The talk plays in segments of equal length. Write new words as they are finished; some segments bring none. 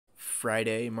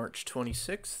Friday, March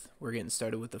 26th. We're getting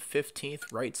started with the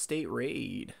 15th Wright State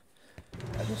Raid.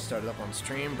 I just started up on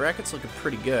stream. Bracket's looking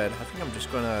pretty good. I think I'm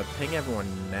just going to ping everyone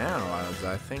now as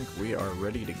I think we are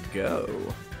ready to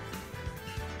go.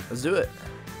 Let's do it.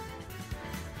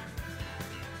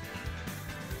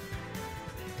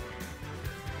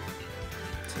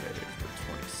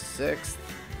 Today's the 26th.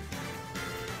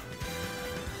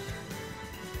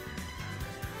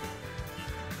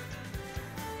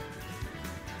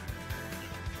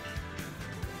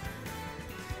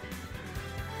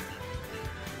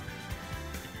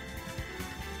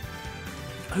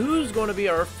 Who's going to be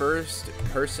our first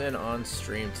person on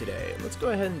stream today? Let's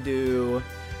go ahead and do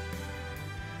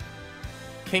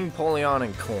King Polion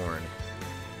and Corn.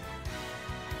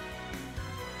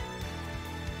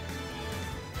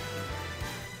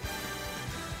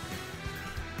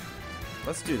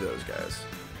 Let's do those guys.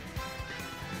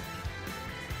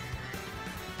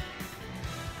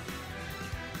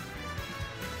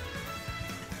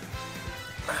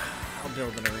 I'll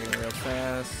build an arena real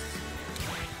fast.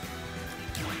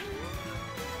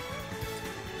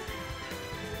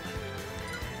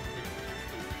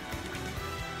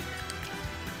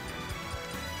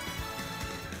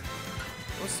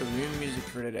 What's the room music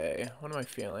for today? What am I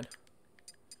feeling?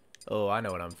 Oh, I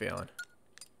know what I'm feeling.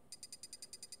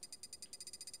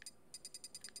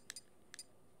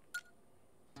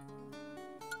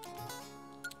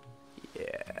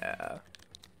 Yeah.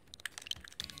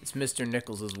 It's Mr.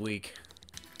 Nichols' week.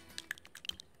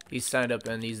 He's signed up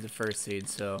and he's the first seed,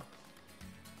 so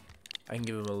I can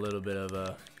give him a little bit of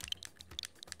a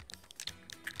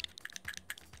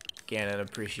Ganon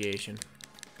appreciation.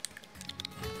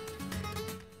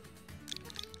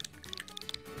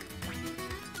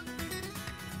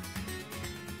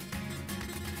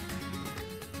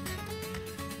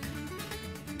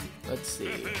 Let's see.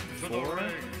 4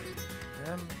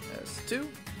 MS2. 1,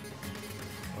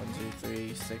 2,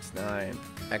 3, 6, 9.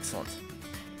 Excellent.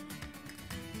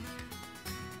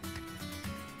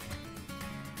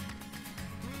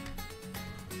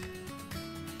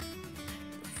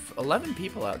 F 11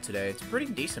 people out today. It's a pretty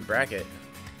decent bracket.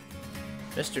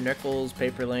 Mr. Nichols,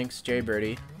 Paperlinks, Jay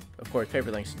Birdie. Of course,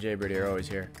 Paperlinks and Jay Birdie are always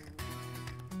here.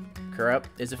 Corrupt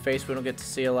is a face we don't get to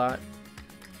see a lot.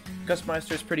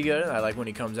 Customister's pretty good. I like when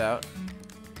he comes out.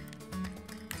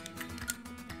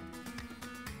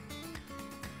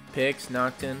 Pix,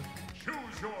 Nocton,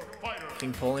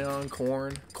 King Polion,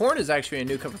 Corn. Corn is actually a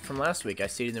newcomer from last week. I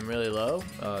seeded him really low.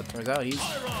 Turns out he's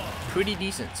pretty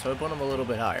decent, so I put him a little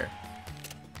bit higher.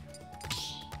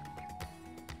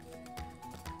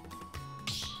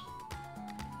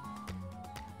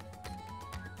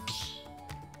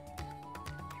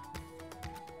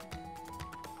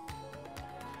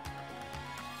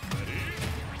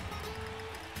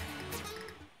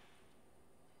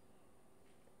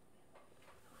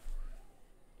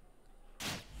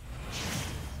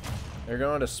 They're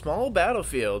going to Small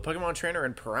Battlefield, Pokemon Trainer,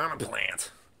 and Piranha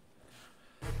Plant.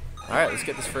 Alright, let's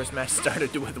get this first match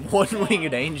started with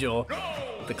One-Winged Angel,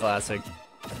 the classic.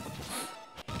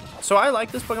 So I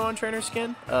like this Pokemon Trainer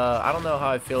skin. I don't know how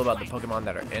I feel about the Pokemon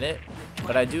that are in it,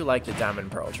 but I do like the Diamond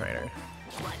Pearl Trainer.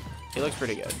 He looks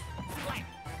pretty good.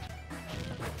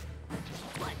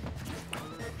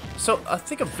 So I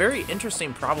think a very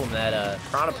interesting problem that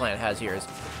Piranha Plant has here is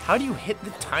how do you hit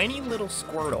the tiny little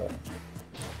Squirtle?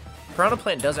 Piranha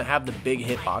Plant doesn't have the big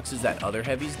hitboxes that other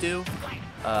heavies do.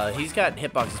 He's got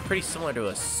hitboxes pretty similar to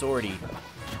a Swordy.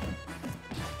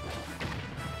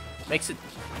 Makes it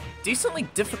decently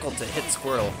difficult to hit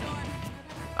Squirtle.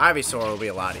 Ivysaur will be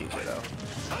a lot easier though.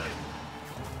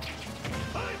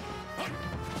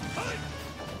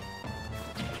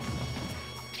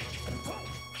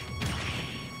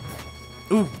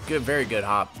 Ooh, good, very good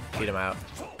hop. Beat him out.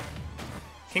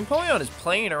 King Polion is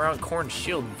playing around Corn's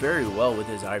shield very well with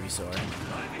his Ivysaur.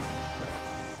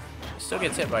 Still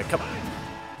gets hit by a couple.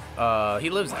 He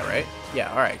lives that, right?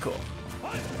 Yeah, alright, cool.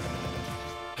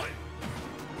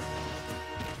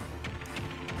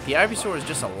 The Ivysaur is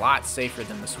just a lot safer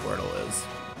than the Squirtle is.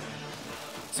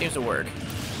 Seems to work.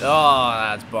 Oh,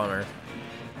 that's a bummer.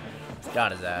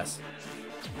 Got his ass.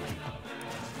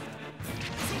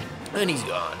 And he's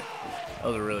gone. That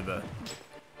was really bad.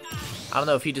 I don't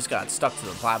know if he just got stuck to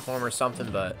the platform or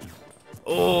something, but...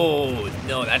 Oh,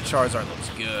 no, that Charizard looks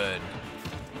good.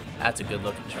 That's a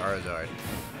good-looking Charizard.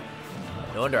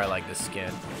 No wonder I like this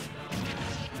skin.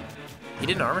 He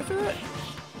didn't armor through it?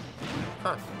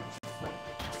 Huh.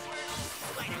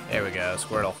 There we go,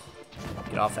 Squirtle.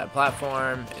 Get off that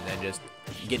platform, and then just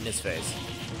get in his face.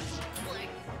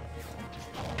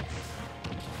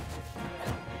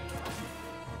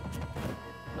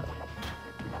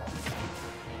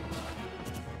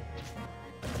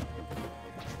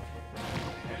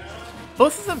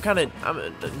 Both of them kind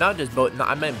of, not just both, no,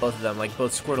 I meant both of them, like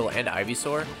both Squirtle and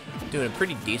Ivysaur, doing a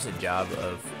pretty decent job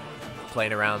of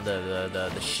playing around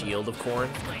the shield of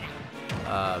Corn.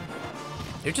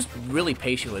 They're just really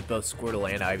patient with both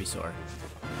Squirtle and Ivysaur.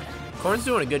 Corn's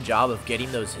doing a good job of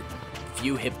getting those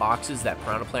few hitboxes that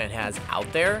Piranha Plant has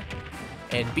out there,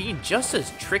 and being just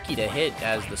as tricky to hit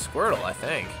as the Squirtle, I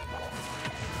think.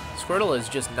 Squirtle is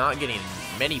just not getting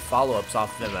many follow-ups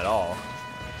off of him at all.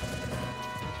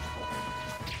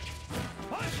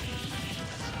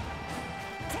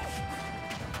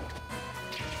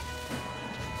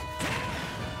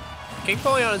 King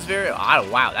Polion is very... Oh,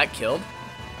 wow, that killed.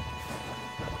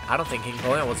 I don't think King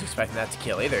Polion was expecting that to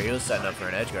kill either. He was setting up for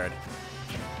an edge guard.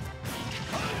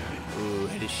 Ooh,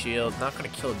 hit his shield. Not going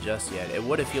to kill just yet. It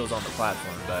would if he was on the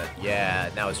platform, but yeah,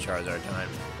 now it's Charizard time.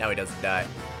 Now he doesn't die.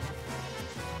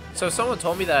 So someone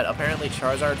told me that apparently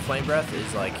Charizard Flame Breath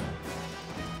is, like,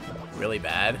 really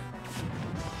bad.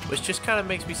 Which just kind of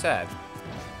makes me sad.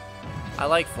 I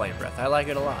like Flame Breath. I like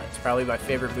it a lot. It's probably my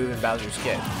favorite move in Bowser's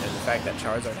kit. And the fact that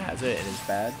Charizard has it and is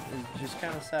bad is just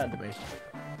kind of sad to me.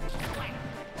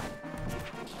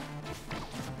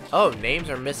 Oh, names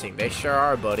are missing. They sure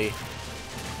are, buddy.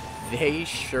 They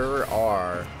sure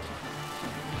are.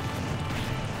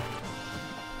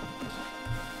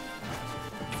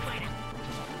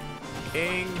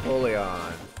 King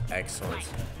Polion. Excellent.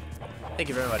 Thank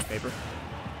you very much, Paper.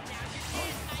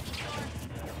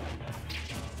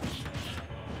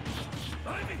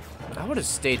 I would have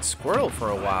stayed Squirtle for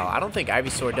a while. I don't think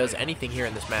Ivysaur does anything here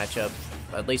in this matchup,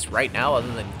 at least right now,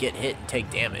 other than get hit and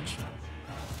take damage.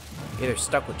 Either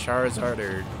stuck with Charizard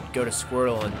or go to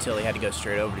Squirtle until he had to go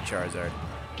straight over to Charizard.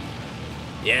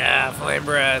 Yeah, Flame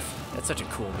Breath. That's such a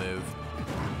cool move.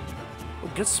 Ooh,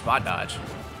 good spot dodge.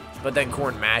 But then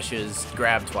Corn mashes,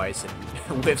 grab twice, and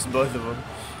whiffs both of them.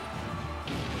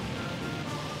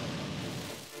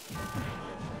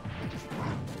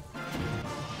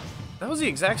 That was the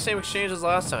exact same exchange as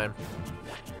last time.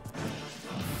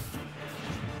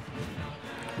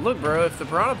 Look, bro, if the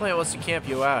Piranha Plant wants to camp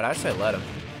you out, I say let him.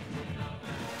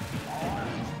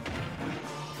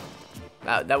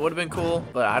 That would have been cool,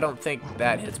 but I don't think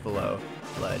that hits below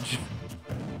ledge.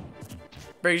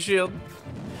 Break shield.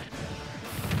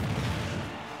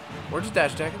 Or just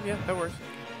dash attack him. Yeah, that works.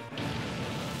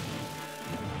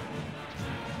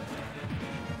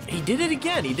 He did it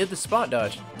again. He did the spot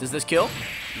dodge. Does this kill?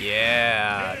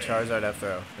 Yeah. Charizard F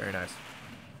throw. Very nice.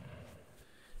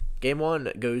 Game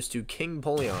 1 goes to King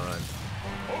Polion.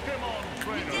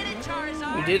 We did it,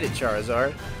 Charizard. We did it,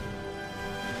 Charizard.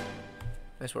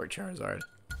 Nice work, Charizard.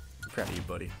 I'm proud of you,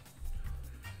 buddy.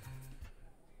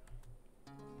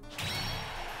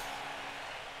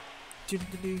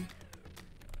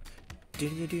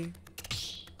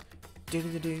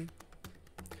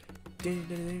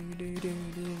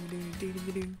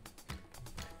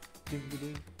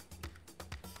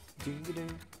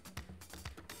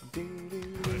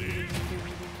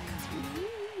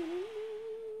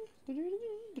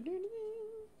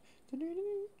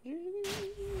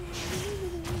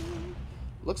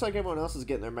 Looks like everyone else is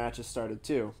getting their matches started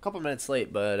too. A couple minutes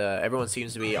late, but everyone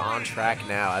seems to be on track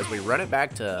now as we run it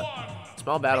back to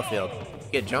small battlefield.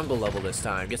 Get jungle level this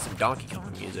time. Get some Donkey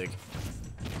Kong music.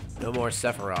 No more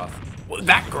Sephiroth. What,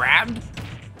 that grabbed?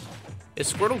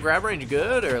 Is Squirtle grab range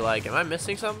good, or like, am I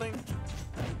missing something?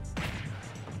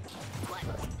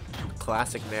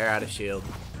 Classic Nair out of shield.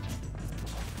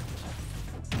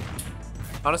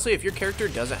 Honestly, if your character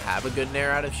doesn't have a good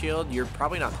Nair out of shield, you're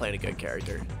probably not playing a good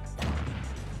character.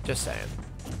 Just saying.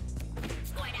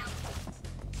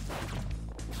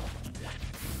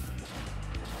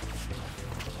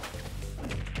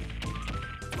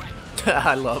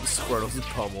 I love Squirtle's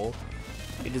pummel.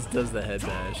 He just does the head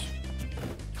bash.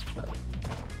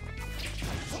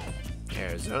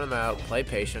 Here, zone him out, play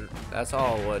patient. That's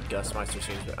all what Gustmeister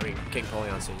seems to, I mean, King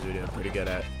Polion seems to be doing pretty good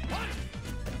at.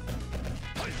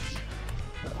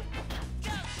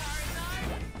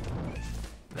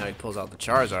 Now he pulls out the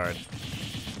Charizard.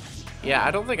 Yeah, I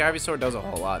don't think Ivysaur does a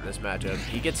whole lot in this matchup.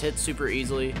 He gets hit super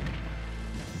easily.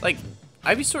 Like,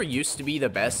 Ivysaur used to be the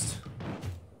best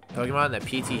Pokemon that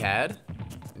PT had.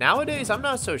 Nowadays, I'm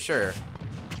not so sure.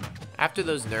 After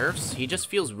those nerfs, he just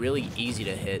feels really easy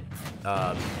to hit.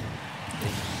 Not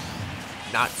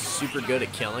super good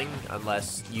at killing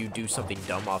unless you do something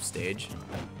dumb off stage.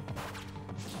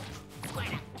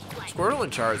 Squirtle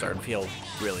and Charizard feel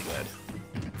really good.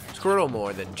 Squirtle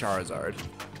more than Charizard.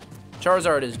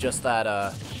 Charizard is just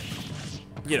that,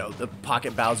 you know, the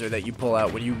pocket Bowser that you pull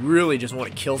out when you really just want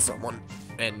to kill someone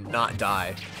and not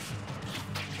die.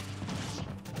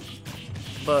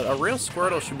 but a real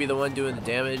Squirtle should be the one doing the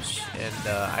damage, and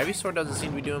Ivysaur doesn't seem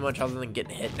to be doing much other than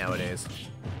getting hit nowadays.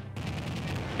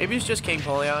 Maybe it's just King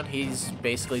Polion. He's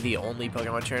basically the only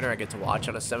Pokemon trainer I get to watch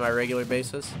on a semi-regular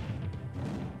basis.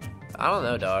 I don't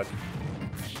know, dog.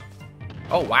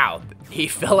 Oh, wow. He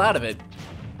fell out of it.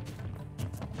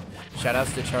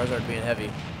 Shoutouts to Charizard being heavy.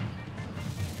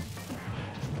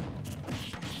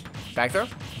 Back throw?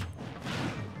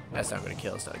 That's not going to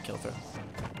kill. It's not a kill throw.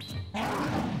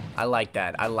 I like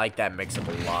that. I like that mix-up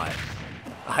a lot.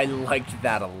 I liked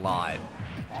that a lot.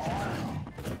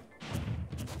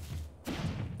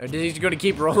 Are these going to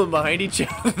keep rolling behind each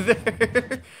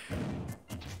other?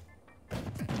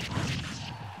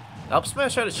 Up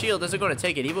smash out of shield isn't going to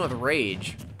take it, even with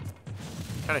rage.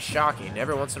 Kind of shocking.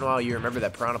 Every once in a while, you remember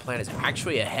that Piranha Plant is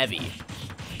actually a heavy.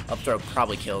 Up throw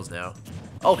probably kills now.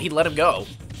 Oh, he let him go.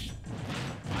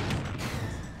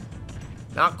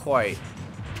 Not quite.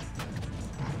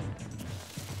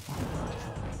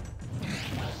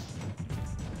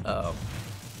 Uh-oh.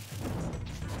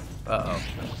 Uh-oh.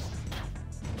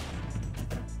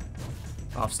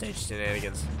 Offstage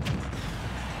shenanigans.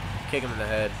 Kick him in the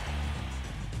head.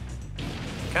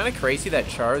 Kind of crazy that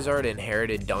Charizard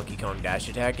inherited Donkey Kong dash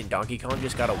attack, and Donkey Kong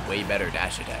just got a way better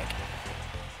dash attack.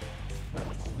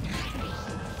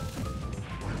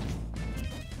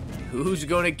 Who's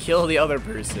going to kill the other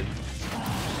person?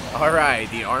 Alright,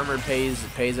 the armor pays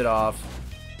it off.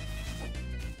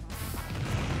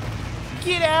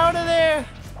 Get out of there!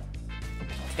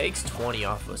 Takes 20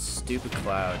 off a stupid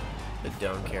Cloud, the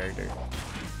dumb character.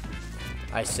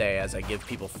 I say as I give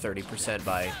people 30%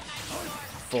 by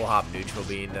full hop neutral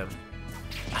being them.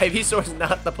 Ivysaur's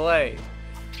not the play.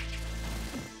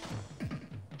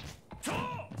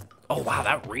 Oh wow,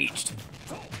 that reached.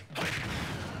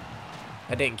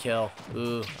 That didn't kill.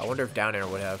 Ooh, I wonder if down air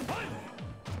would have.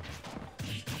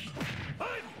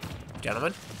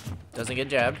 Gentlemen, doesn't get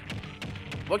jabbed.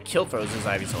 What kill throws does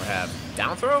Ivysaur have?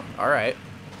 Down throw? Alright.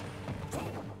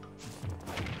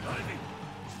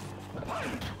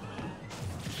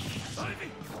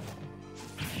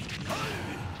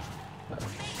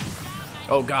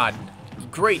 Oh god.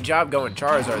 Great job going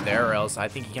Charizard there, or else I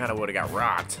think he kind of would have got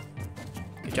rocked.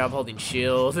 Good job holding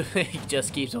shield. He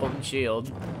just keeps holding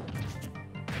shield.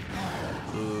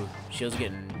 Ooh, shield's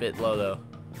getting a bit low though.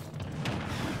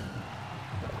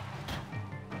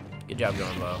 Good job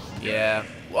going low. Yeah.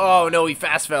 Whoa, no, he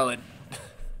fast fell it.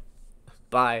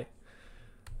 Bye.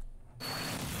 We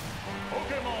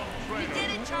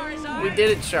did it, Charizard. We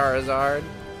did it, Charizard.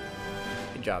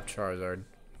 Good job, Charizard.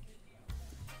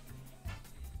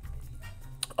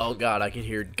 Oh god, I can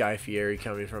hear Guy Fieri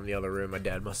coming from the other room. My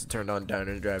dad must have turned on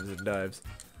Diners, Drives, and Dives.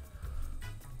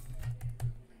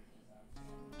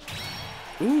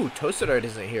 Ooh, Toastadart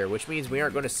isn't here, which means we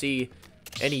aren't going to see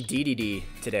any DDD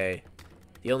today.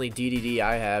 The only DDD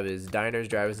I have is Diners,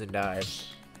 Drives, and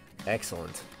Dives.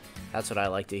 Excellent. That's what I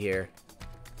like to hear.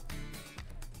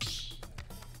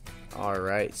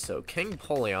 Alright, so King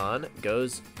Polion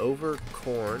goes over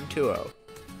Corn 2-0.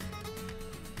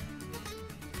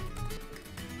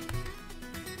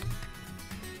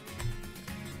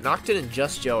 Noctin and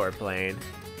Just Joe are playing.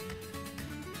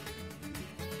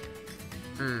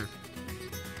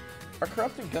 Are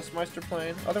Corrupt and Gustmeister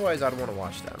playing? Otherwise, I'd want to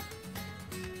watch them.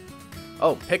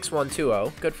 Oh, Pix won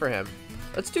 2-0. Good for him.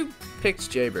 Let's do Pix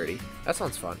Jaybirdie. That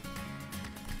sounds fun.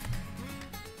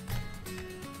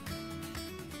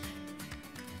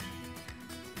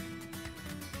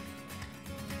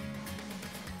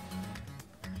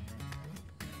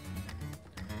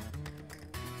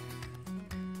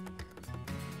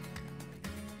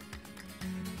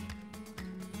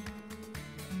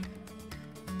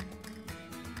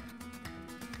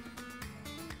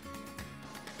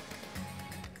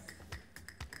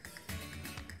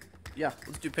 Yeah,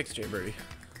 let's do Pix Jaybirdie.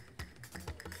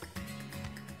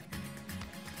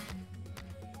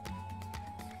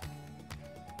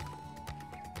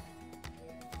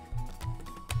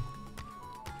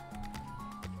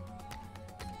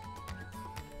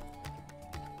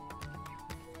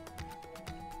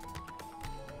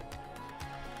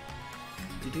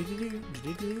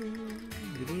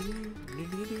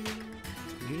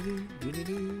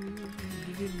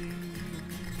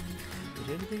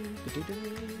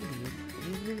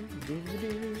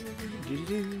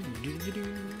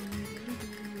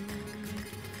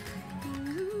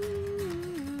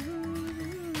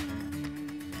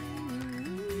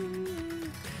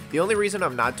 The only reason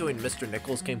I'm not doing Mr.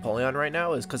 Nichols King Polion right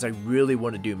now is because I really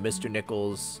want to do Mr.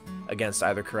 Nichols against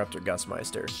either Corrupt or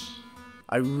Gustmeister.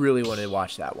 I really want to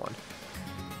watch that one.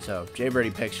 So,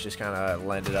 Jaybirdie Pix just kind of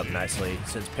landed up nicely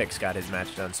since Pix got his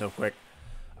match done so quick.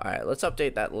 Alright, let's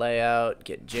update that layout.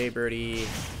 Get Jaybirdie.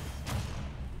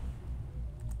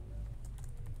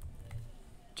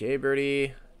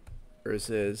 Jaybirdie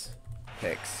versus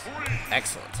Pix.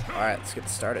 Excellent. Alright, let's get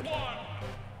started.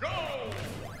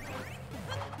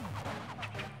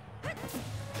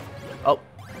 Oh.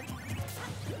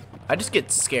 I just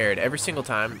get scared every single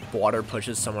time water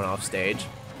pushes someone off stage.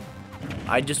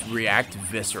 I just react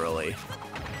viscerally.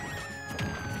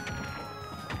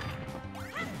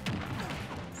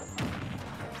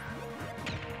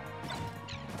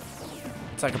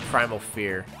 It's like a primal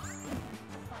fear.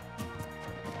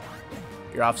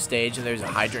 You're off stage and there's a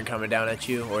hydrant coming down at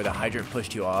you, or the hydrant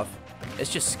pushed you off.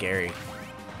 It's just scary.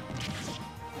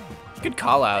 Good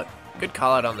call out. Good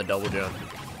call out on the double jump.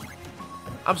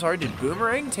 I'm sorry, did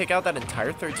Boomerang take out that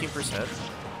entire 13%?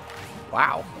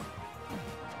 Wow.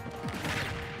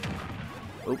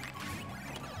 Oop.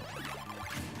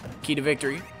 Key to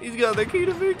victory. He's got the key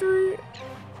to victory.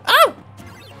 Oh!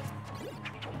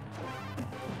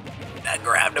 I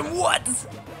grabbed him. What?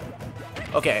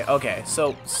 Okay.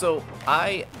 So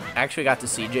I actually got to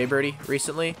see Jaybirdie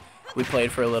recently. We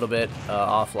played for a little bit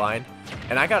offline,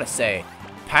 and I gotta say,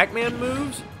 Pac-Man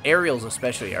moves, aerials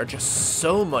especially, are just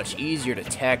so much easier to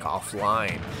tech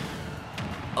offline.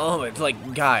 Oh, it's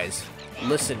like, guys,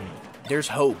 listen, there's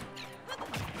hope.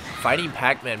 Fighting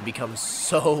Pac-Man becomes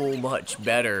so much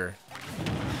better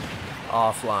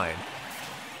offline.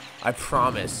 I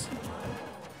promise.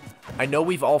 I know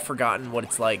we've all forgotten what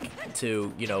it's like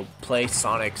to, you know, play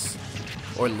Sonic's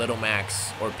or Little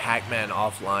Max or Pac-Man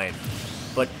offline.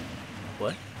 But,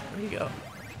 what? Where'd he go?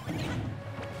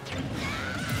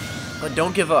 But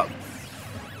don't give up.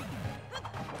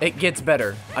 It gets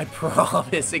better. I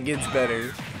promise it gets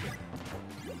better.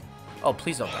 Oh,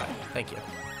 please don't die. Thank you.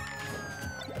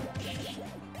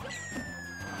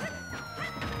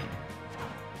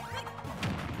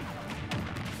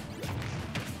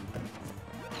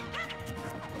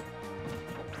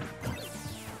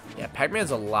 Yeah, Pac-Man's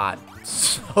a lot.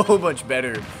 So much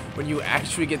better when you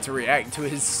actually get to react to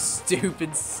his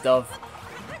stupid stuff.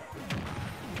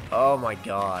 Oh my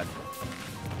god.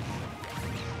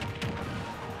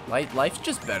 Life's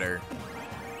just better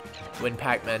when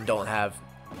Pac-Man don't have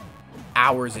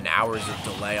hours and hours of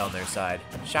delay on their side.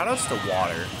 Shoutouts to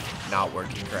water not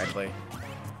working correctly.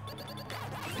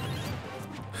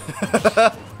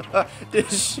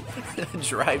 Just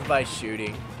drive-by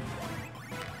shooting.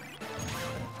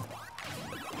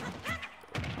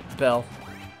 Bell.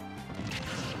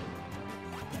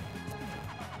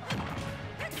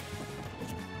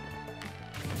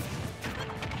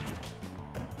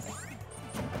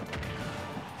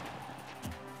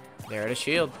 There at a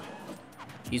shield.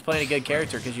 He's playing a good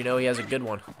character because you know he has a good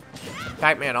one.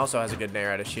 Pac-Man also has a good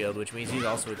Nair at a shield, which means he's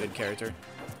also a good character.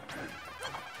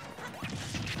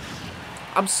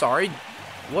 I'm sorry.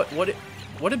 What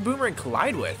did Boomerang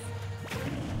collide with?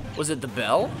 Was it the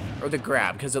bell or the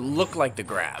grab? Because it looked like the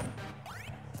grab.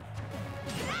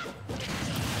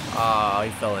 Ah,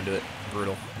 he fell into it.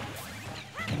 Brutal.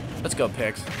 Let's go,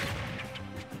 Pix.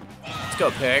 Let's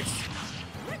go, Pix.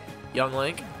 Young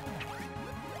Link.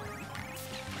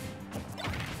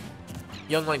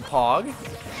 Young Link Pog.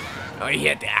 Oh, he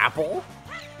hit the apple.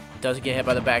 Doesn't get hit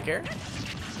by the back air.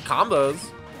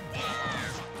 Combos.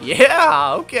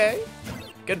 Yeah, okay.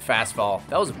 Good fast fall.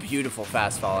 That was a beautiful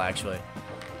fast fall, actually.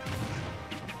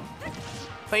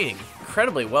 Playing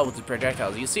incredibly well with the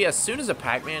projectiles. You see, as soon as a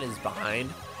Pac-Man is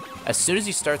behind, as soon as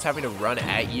he starts having to run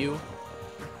at you,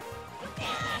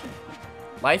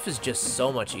 life is just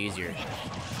so much easier.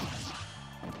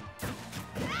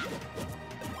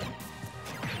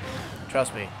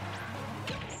 Trust me.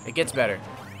 It gets better.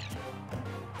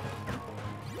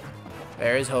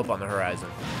 There is hope on the horizon.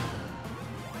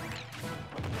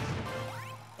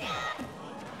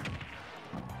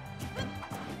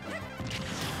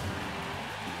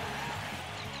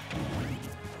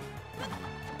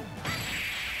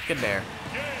 Good there.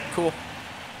 Cool.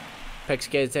 Pix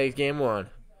takes game one.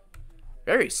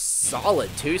 Very solid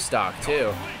two-stock,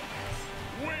 too.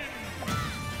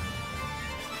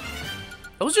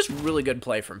 That was just really good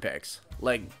play from Pix.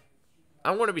 Like,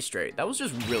 I want to be straight. That was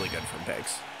just really good from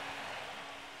Pix.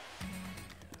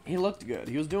 He looked good.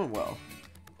 He was doing well.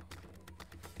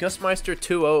 Gustmeister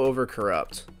 2-0 over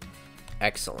Corrupt.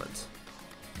 Excellent.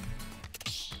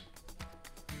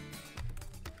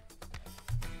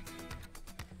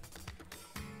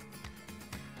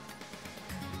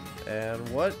 And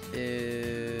what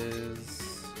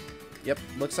is... Yep,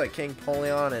 looks like King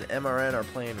Polion and MRN are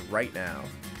playing right now.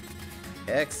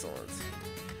 Excellent.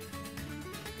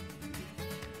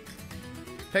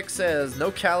 Pick says,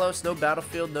 no Kalos, no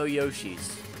Battlefield, no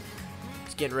Yoshis.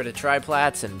 Just getting rid of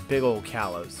triplats and big old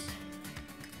Kalos.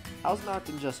 How's Knocked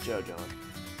and Just Joe, John?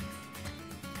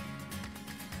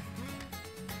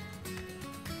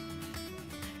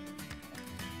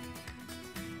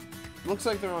 Looks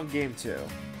like they're on game 2.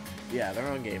 Yeah,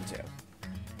 they're on game 2.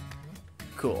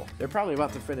 Cool. They're probably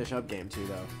about to finish up game 2,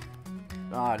 though.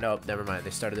 Ah, nope, never mind. They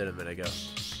started it a minute ago.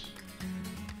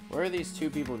 Where are these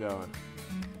two people going?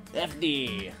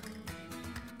 FD!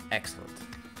 Excellent.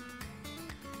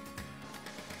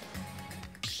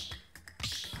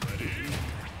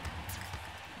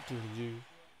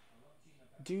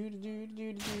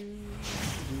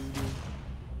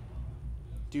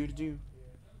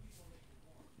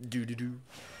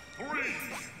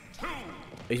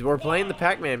 We're playing the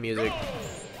Pac-Man music.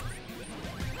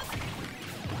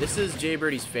 This is Jay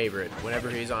Birdie's favorite whenever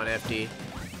he's on FD.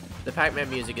 The Pac-Man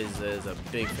music is a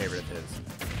big favorite of his.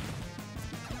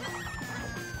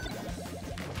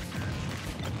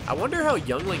 I wonder how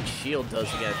Youngling Shield does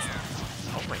against...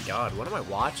 Oh my god, what am I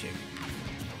watching?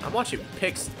 I'm watching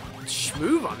Pix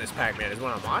schmoove on this Pac-Man is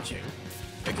what I'm watching.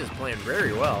 Pix is playing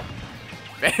very well.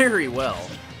 Very well.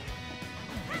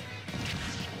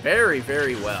 Very,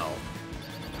 very well.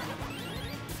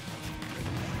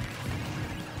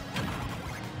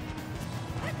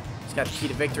 He's got the key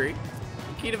to victory.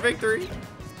 Key to victory.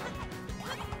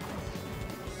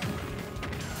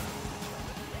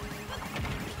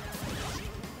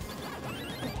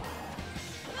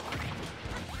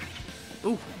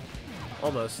 Ooh,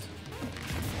 almost.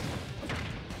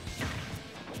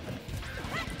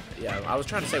 Yeah, I was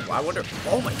trying to say, I wonder,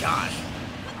 oh my gosh.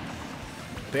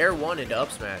 Bear 1 into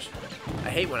up smash. I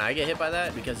hate when I get hit by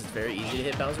that because it's very easy to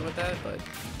hit Bowser with that, but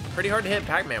pretty hard to hit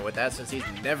Pac-Man with that since he's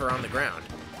never on the ground.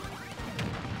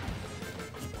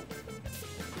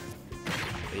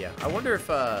 But yeah, I wonder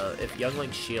if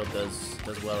Youngling's Shield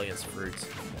does well against fruits.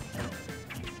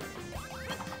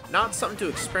 Not something to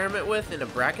experiment with in a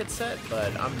bracket set,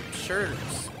 but I'm sure,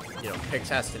 you know, Pix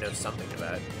has to know something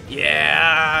about it.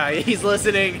 Yeah, he's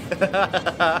listening.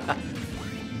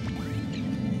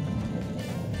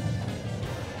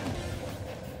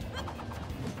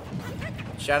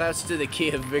 Shoutouts to the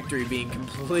key of victory being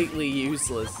completely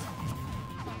useless.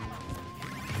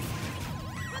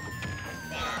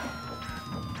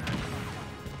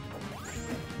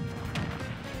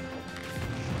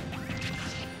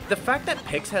 The fact that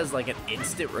Pix has like an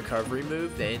instant recovery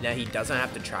move and that he doesn't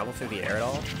have to travel through the air at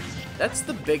all, that's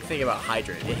the big thing about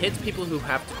Hydrant. It hits people who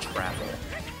have to travel.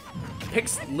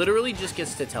 Pix literally just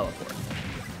gets to teleport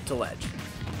to ledge,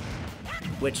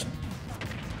 which,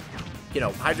 you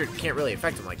know, Hydrant can't really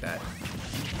affect him like that.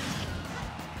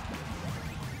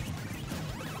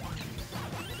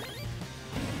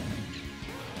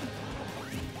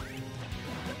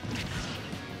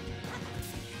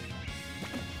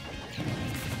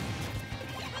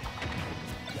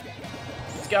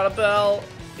 He's got a bell.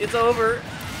 It's over.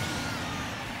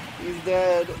 He's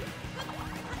dead.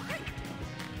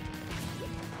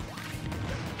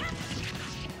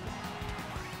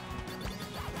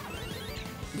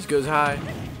 This goes high.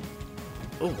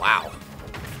 Oh, wow.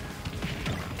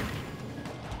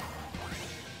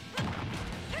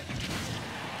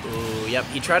 Ooh, yep.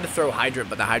 He tried to throw Hydrant,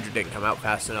 but the Hydrant didn't come out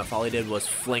fast enough. All he did was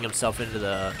fling himself into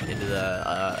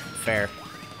the fair.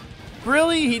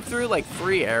 Really? He threw like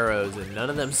 3 arrows, and none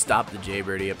of them stopped the Jay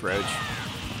Birdie approach.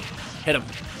 Hit him.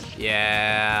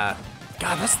 Yeah.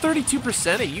 God, that's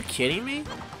 32%. Are you kidding me?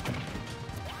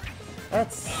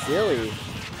 That's silly.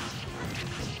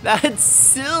 That's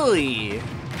silly.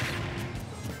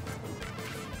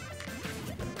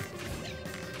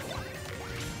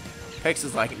 Pix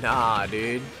is like, nah,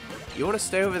 dude. You want to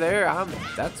stay over there?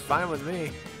 That's fine with me.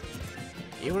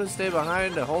 You want to stay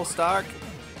behind the whole stock?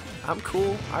 I'm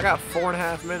cool. I got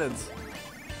 4.5 minutes.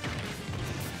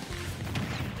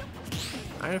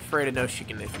 I ain't afraid of no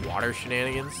water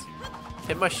shenanigans.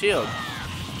 Hit my shield,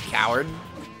 coward.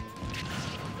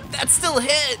 That still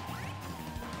hit.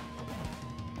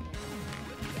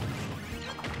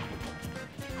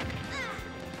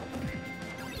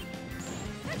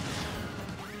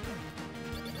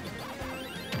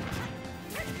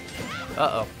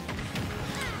 Uh-oh.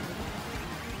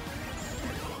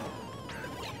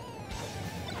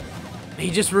 He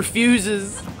just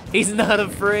refuses. He's not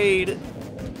afraid.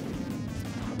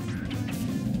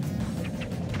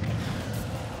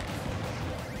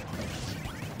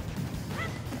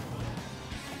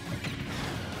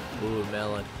 Ooh,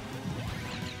 melon.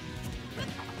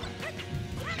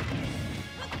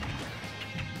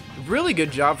 Really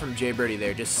good job from Jay Birdie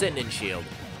there, just sitting in shield.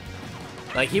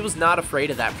 Like, he was not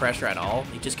afraid of that pressure at all.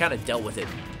 He just kind of dealt with it.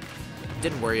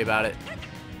 Didn't worry about it.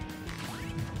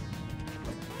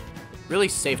 Really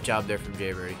safe job there from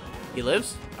Jay Birdie. He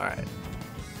lives? Alright.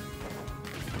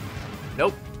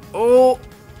 Nope. Oh!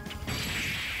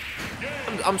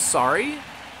 I'm sorry.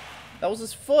 That was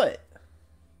his foot.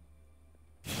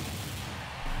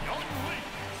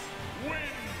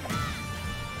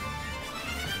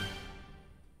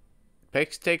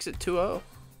 Pix takes it 2-0.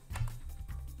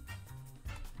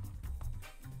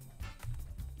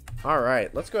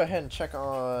 Alright, let's go ahead and check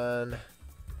on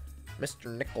Mr.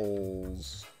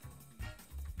 Nichols.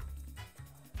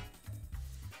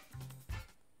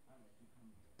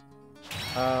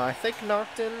 I think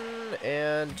Nocton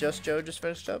and Just Joe just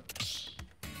finished up.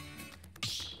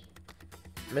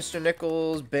 Mr.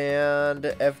 Nichols banned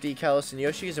FD, Callus, and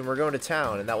Yoshi's, and we're going to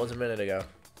town, and that was a minute ago.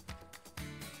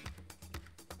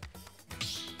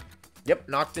 Yep,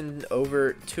 Nocton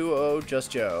over 2-0, Just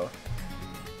Joe.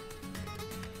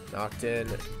 Nocton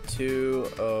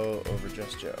 2-0 over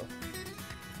Just Joe.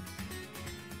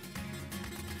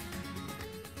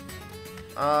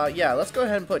 Yeah, let's go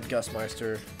ahead and put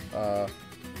Gusmeister.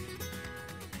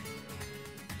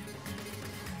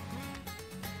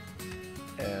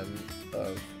 And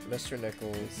Mr.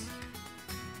 Nichols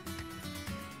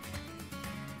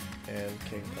and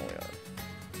King Polion.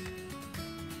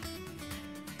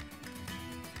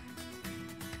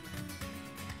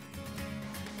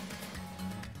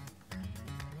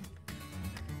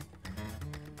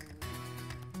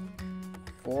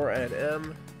 Four and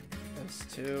M. That's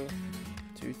 2,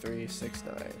 2, 3, 6,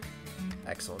 9.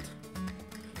 Excellent.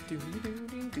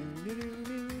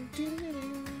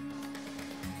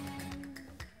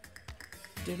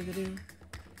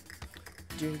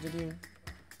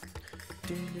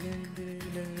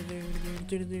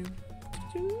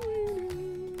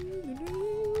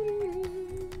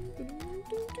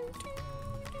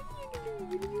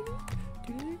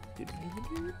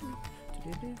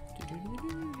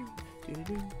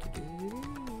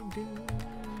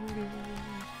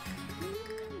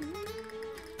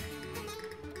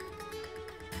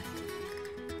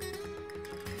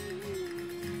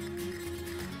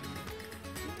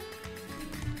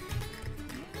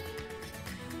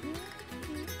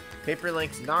 Paper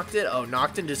Links knocked it. Oh,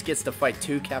 Nocton just gets to fight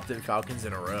 2 Captain Falcons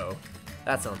in a row.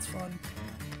 That sounds fun.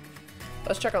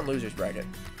 Let's check on losers bracket.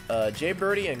 Jay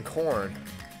Birdie and Korn.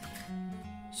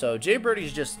 So Jay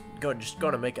Birdie's just going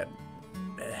to make a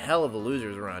hell of a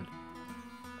losers run.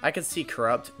 I could see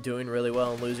Corrupt doing really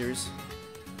well in losers.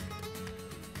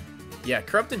 Yeah,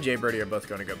 Corrupt and Jay Birdie are both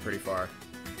going to go pretty far.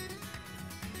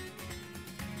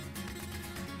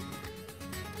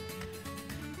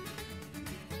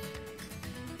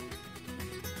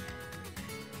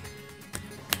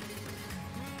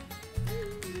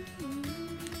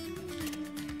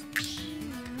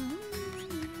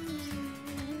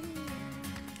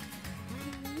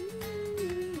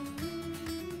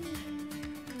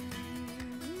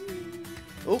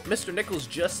 Oh, Mr. Nichols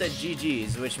just said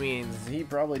GG's, which means he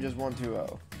probably just won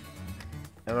 2-0.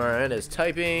 MRN is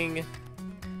typing.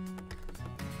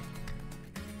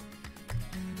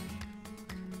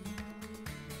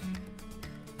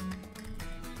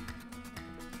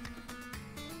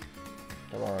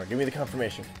 Come on, give me the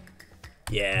confirmation.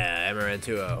 Yeah, MRN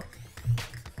 2-0.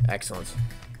 Excellent.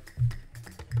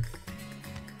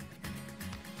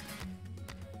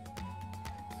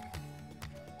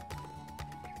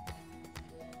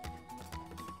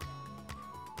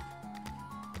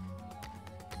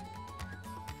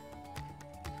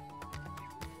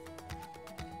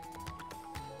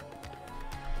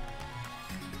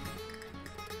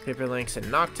 Paper Links and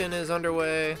Nocton is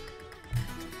underway.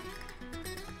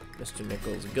 Mr.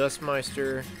 Nichols,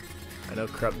 Gusmeister. I know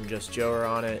Corrupt and Just Joe are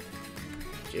on it.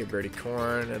 Jay Birdie,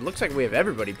 Korn. It looks like we have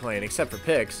everybody playing except for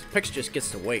Pix. Pix just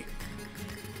gets to wait.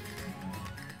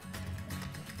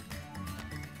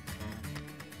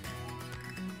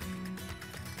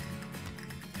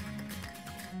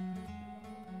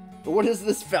 But what is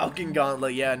this Falcon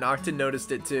Gauntlet? Yeah, Nocton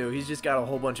noticed it too. He's just got a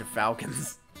whole bunch of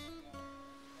Falcons.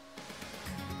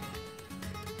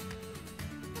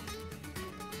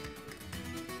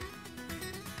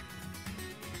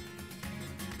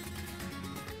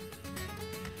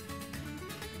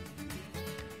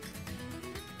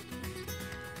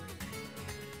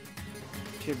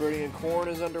 Jay Birdie and Korn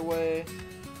is underway.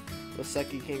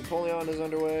 Laseki King Polion is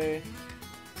underway.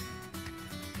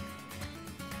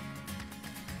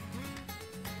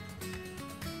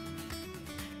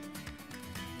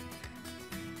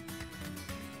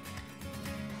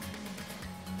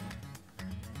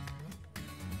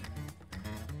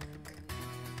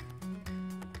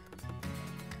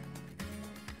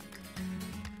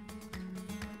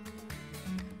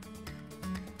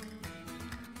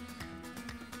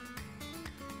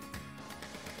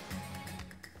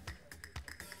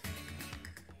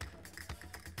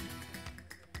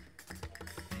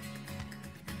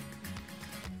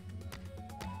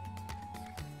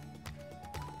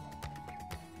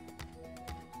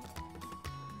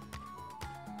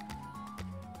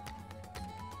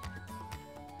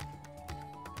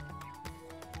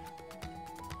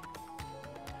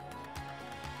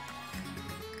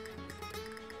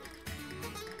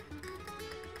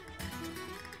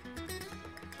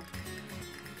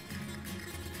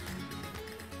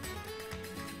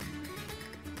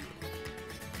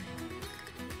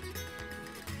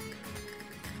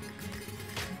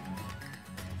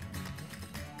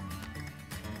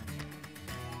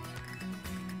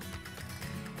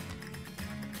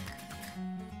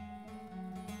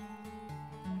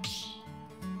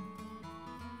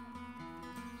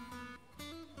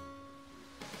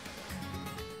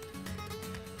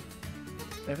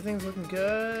 Everything's looking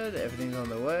good. Everything's on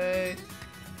the way.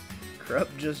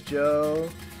 Corrupt Just Joe.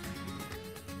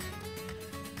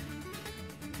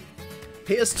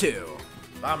 PS2.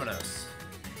 Vamonos.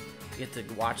 Get to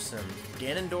watch some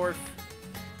Ganondorf.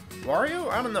 Wario?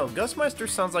 I don't know. Gustmeister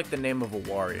sounds like the name of a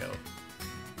Wario.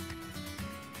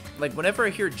 Like, whenever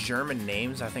I hear German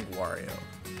names, I think Wario.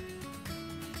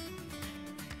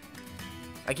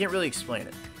 I can't really explain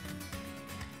it.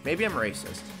 Maybe I'm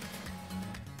racist.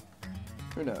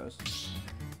 Who knows?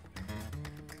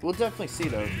 We'll definitely see,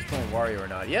 though, if he's playing Wario or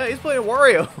not. Yeah, he's playing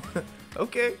Wario!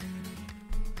 Okay.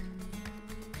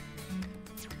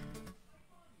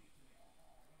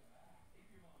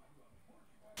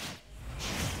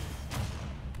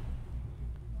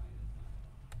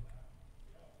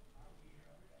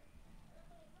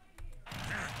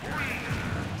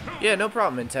 Yeah, no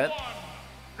problem, Intent.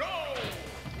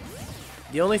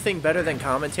 The only thing better than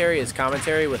commentary is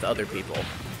commentary with other people.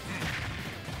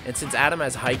 And since Adam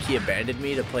has high-key abandoned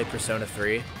me to play Persona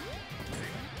 3,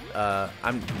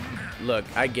 look,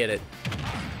 I get it.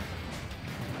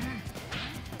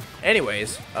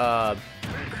 Anyways,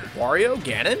 Wario?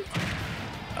 Ganon?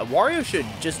 Wario should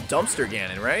just dumpster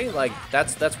Ganon, right? Like,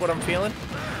 that's what I'm feeling.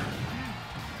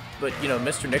 But, you know,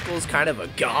 Mr. Nichols kind of a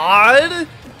god?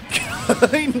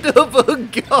 Kind of a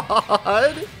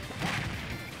god?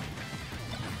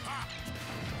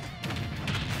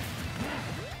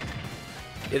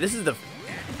 Yeah, this is the...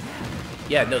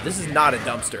 Yeah, no, this is not a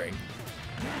dumpstering.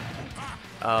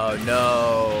 Oh,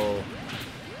 no.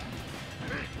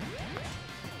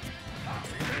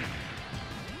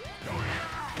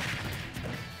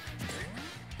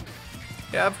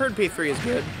 Yeah, I've heard P3 is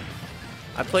good.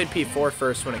 I played P4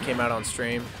 first when it came out on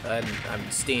stream.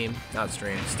 Steam, not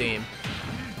stream, Steam.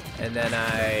 And then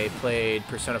I played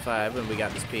Persona 5 when we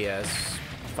got this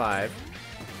PS5.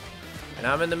 And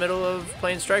I'm in the middle of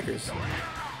playing Strikers.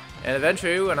 And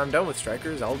eventually, when I'm done with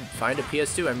Strikers, I'll find a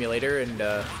PS2 emulator and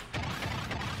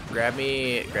grab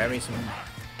me some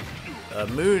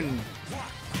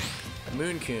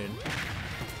Moon-kun.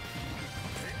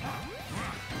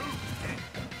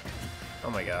 Oh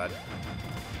my god.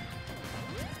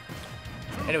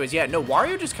 Anyways, yeah, no,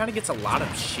 Wario just kind of gets a lot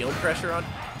of shield pressure on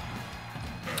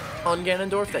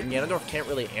Ganondorf that Ganondorf can't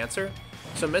really answer.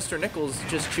 So Mr. Nichols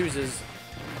just chooses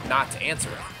not to answer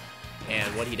it.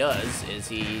 And what he does is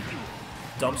he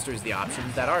dumpsters the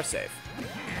options that are safe.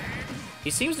 He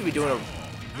seems to be doing a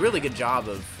really good job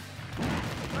of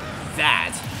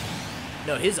that.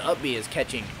 No, his up B is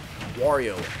catching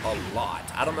Wario a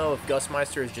lot. I don't know if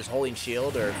Gustmeister is just holding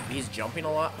shield or if he's jumping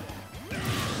a lot.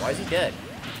 Why is he dead?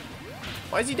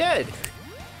 Why is he dead?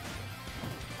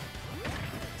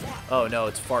 Oh no,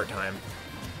 it's fart time.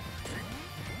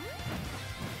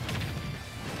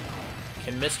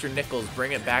 Can Mr. Nichols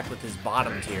bring it back with his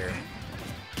bottom tier?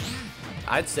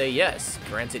 I'd say yes,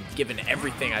 granted, given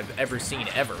everything I've ever seen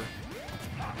ever.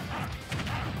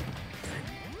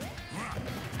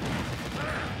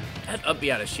 That up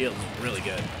B out of shield is really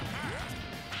good.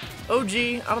 OG,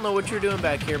 I don't know what you're doing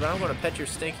back here, but I'm going to pet your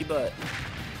stinky butt.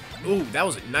 Ooh, that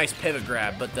was a nice pivot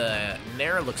grab, but the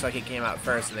Nair looks like it came out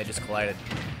first and they just collided.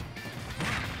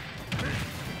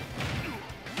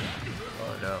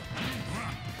 Oh no.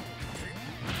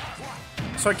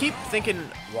 So I keep thinking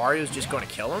Wario's just going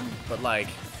to kill him, but like,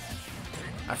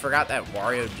 I forgot that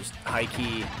Wario just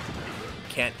high-key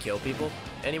can't kill people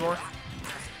anymore.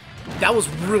 That was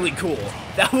really cool.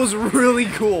 That was really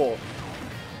cool.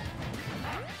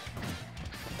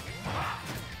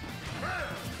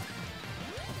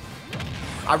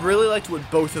 I really liked what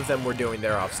both of them were doing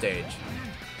there off stage.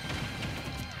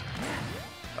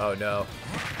 Oh no.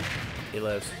 He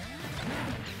lives.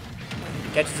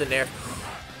 Catches in there.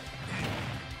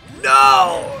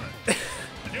 No!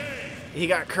 He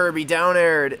got Kirby down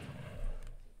aired.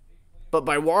 But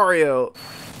by Wario.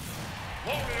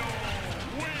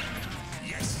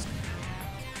 Yes.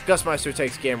 Gustmeister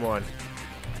takes game one.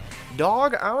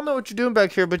 Dog, I don't know what you're doing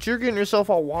back here, but you're getting yourself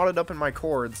all wadded up in my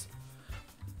cords.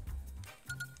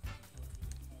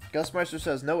 Gustmeister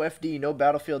says, no FD, no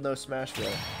Battlefield, no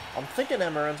Smashville. I'm thinking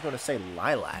MRN's going to say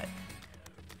Lilat.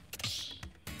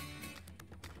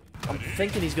 I'm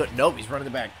thinking he's going... Nope, he's running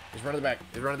the back. He's running the back.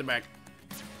 He's running the back.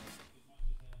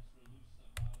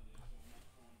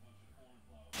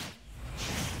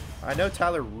 I know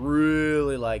Tyler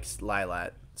really likes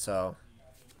Lilat, so...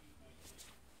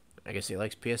 I guess he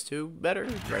likes PS2 better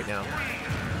right now.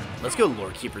 Let's go,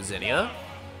 Lord Keeper Zinnia.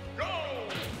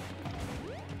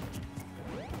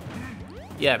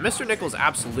 Yeah, Mr. Nichols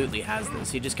absolutely has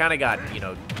this. He just kind of got, you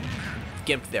know,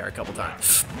 gimped there a couple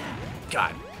times.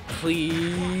 God,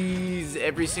 please,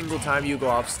 every single time you go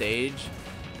off stage,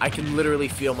 I can literally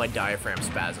feel my diaphragm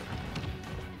spasm.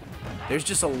 There's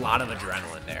just a lot of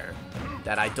adrenaline there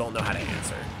that I don't know how to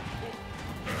answer.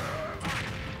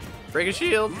 Break a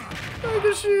shield. Break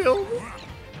a shield.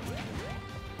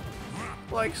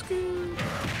 Like skin.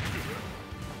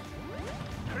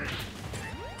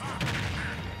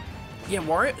 Yeah,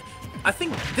 Wario. I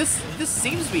think this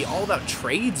seems to be all about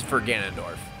trades for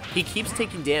Ganondorf. He keeps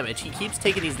taking damage. He keeps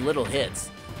taking these little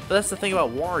hits. But that's the thing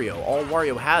about Wario. All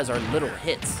Wario has are little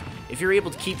hits. If you're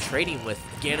able to keep trading with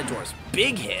Ganondorf's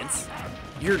big hits,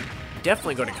 you're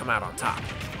definitely going to come out on top.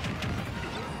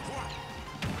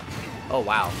 Oh,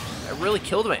 wow. I really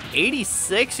killed him at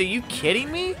 86? Are you kidding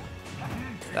me?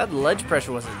 That ledge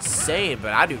pressure was insane,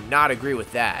 but I do not agree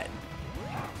with that.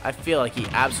 I feel like he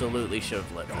absolutely should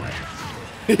have lit away.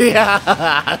 Yeah.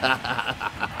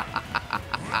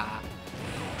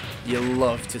 You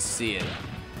love to see it.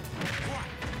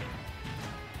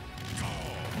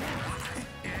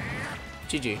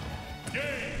 GG.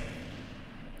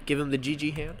 Give him the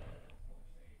GG hand.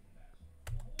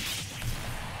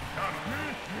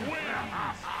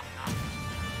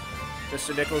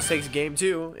 Mr. Nichols takes game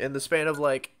 2 in the span of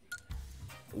like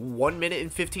 1 minute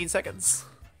and 15 seconds.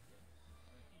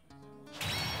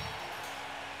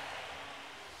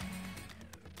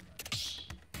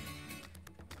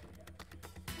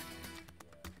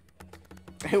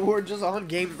 And we're just on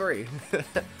game 3.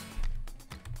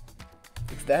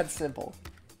 It's that simple.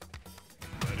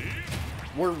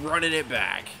 We're running it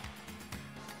back.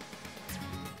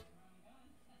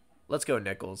 Let's go,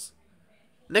 Nichols.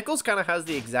 Nichols kind of has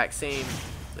the exact same...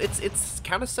 It's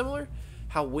kind of similar.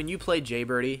 How when you play Jay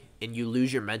Birdie and you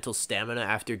lose your mental stamina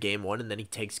after game 1 and then he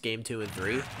takes game 2 and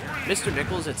 3. Mr.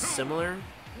 Nichols, it's similar,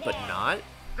 but not.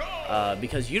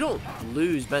 Because you don't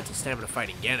lose mental stamina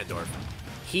fighting Ganondorf.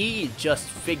 He just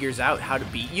figures out how to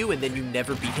beat you and then you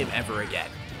never beat him ever again.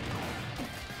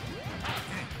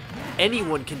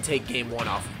 Anyone can take game 1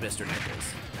 off of Mr.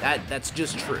 Nichols. That's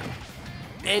just true.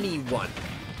 Anyone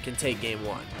can take game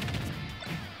 1.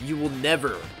 You will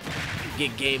never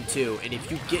get game 2, and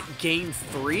if you get game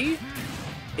 3,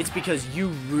 it's because you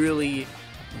really,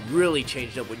 really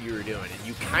changed up what you were doing, and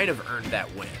you kind of earned that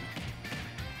win.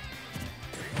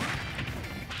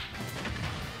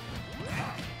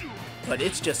 But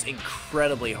it's just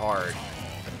incredibly hard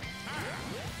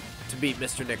to beat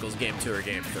Mr. Nichols game 2 or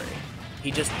game 3. He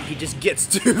just gets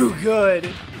too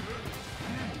good.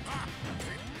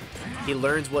 He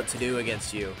learns what to do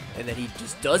against you, and then he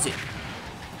just does it.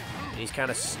 And he's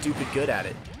kind of stupid good at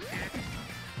it.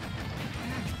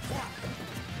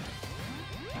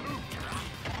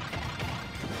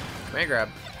 Command grab.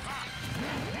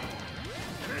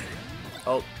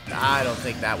 Oh, I don't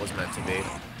think that was meant to be.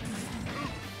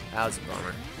 That was a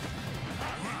bummer.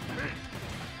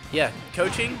 Yeah,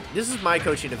 coaching. This is my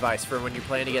coaching advice for when you're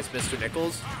playing against Mr.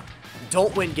 Nichols.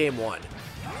 Don't win game 1.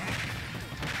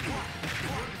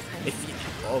 If you,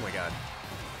 oh my god.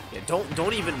 Yeah,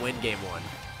 don't even win game 1.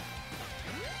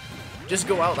 Just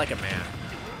go out like a man.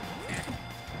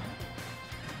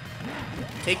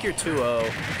 Take your 2-0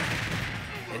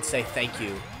 and say thank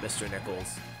you, Mr.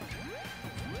 Nichols.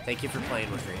 Thank you for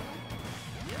playing with me.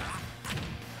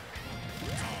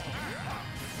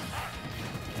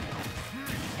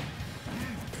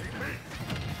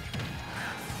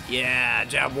 Yeah,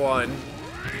 jab 1.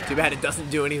 Too bad it doesn't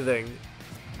do anything.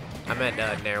 I meant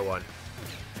Nair 1.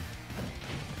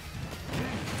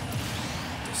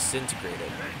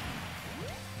 Disintegrated.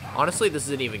 Honestly, this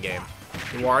is an even game.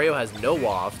 Wario has no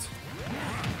waft.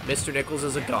 Mr. Nichols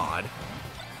is a god.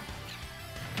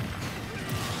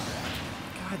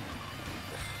 God.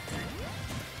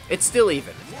 It's still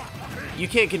even. You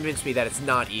can't convince me that it's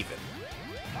not even.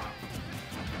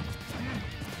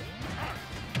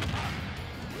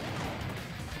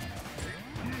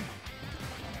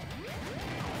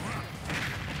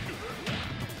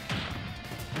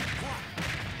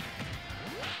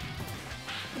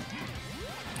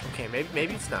 Okay,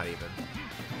 maybe it's not even.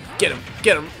 Get him!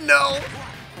 Get him! No!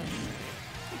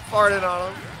 Farted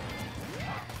on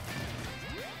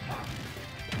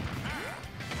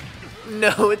him.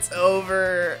 No, it's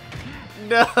over.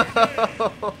 No.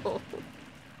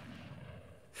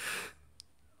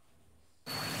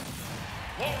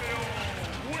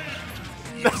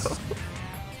 No.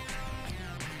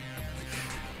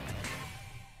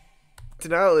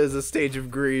 Denial is a stage of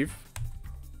grief.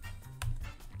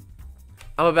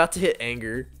 I'm about to hit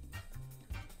anger.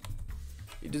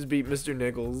 You just beat Mr.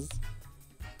 Nichols.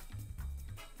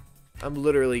 I'm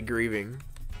literally grieving.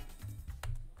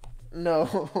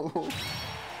 No.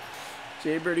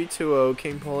 Jay Birdie 2-0,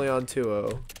 King Polion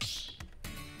 2-0.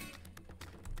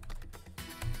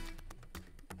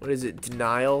 What is it?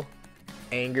 Denial,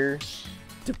 anger,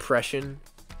 depression,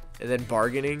 and then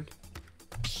bargaining.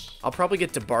 I'll probably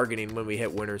get to bargaining when we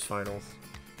hit winners finals.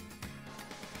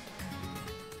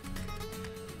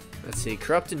 Let's see.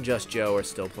 Corrupt and Just Joe are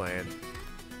still playing.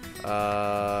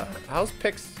 How's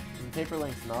Pix and Paper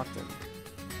Links Nocton?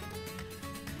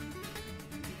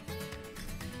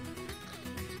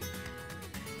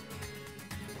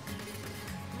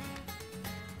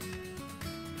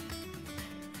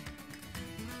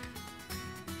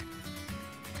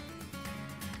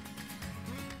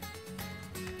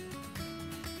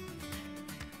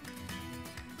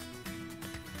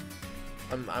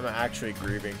 I'm actually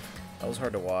grieving. That was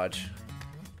hard to watch.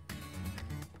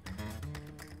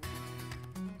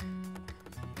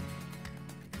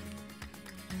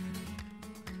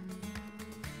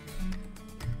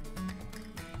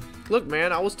 Look,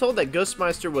 man, I was told that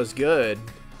Ghostmeister was good.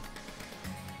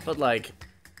 But, like,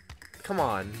 come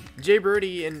on. Jay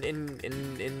Birdie and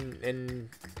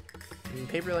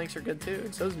Paper Links are good, too.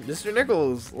 And so is Mr.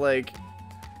 Nichols. Like,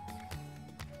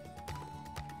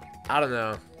 I don't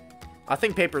know. I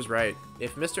think Paper's right.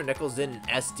 If Mr. Nichols didn't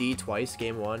SD twice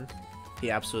game 1, he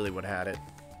absolutely would have had it.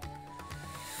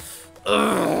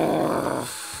 Ugh.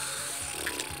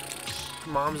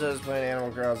 Mom says playing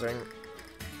Animal Crossing.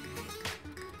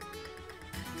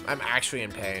 I'm actually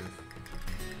in pain.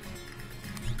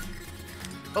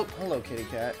 Oh, hello, kitty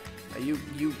cat. You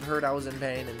heard I was in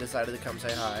pain and decided to come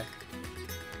say hi.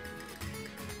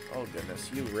 Oh goodness,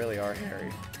 you really are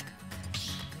hairy.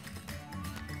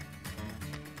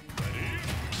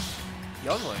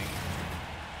 Youngling.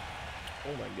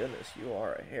 Oh my goodness, you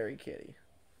are a hairy kitty.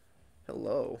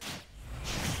 Hello.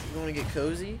 You want to get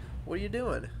cozy? What are you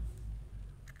doing?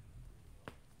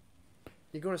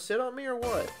 You going to sit on me or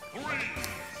what? 3,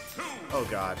 2, oh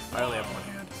god, I only have one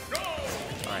hand.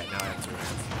 Alright, now I have 2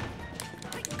 hands.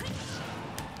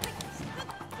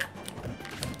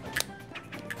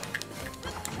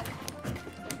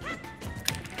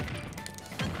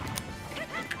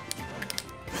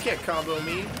 You can't combo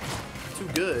me. Too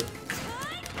good.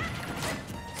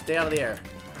 Stay out of the air.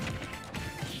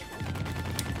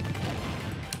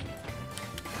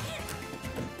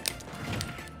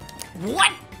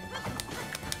 What?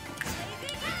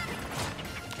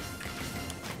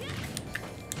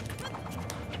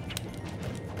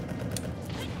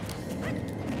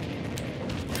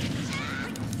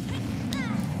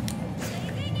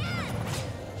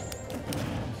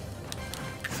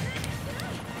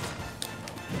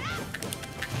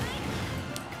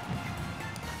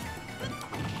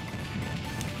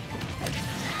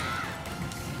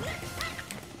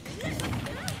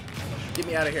 Get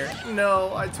me out of here.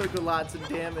 No, I took lots of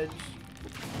damage.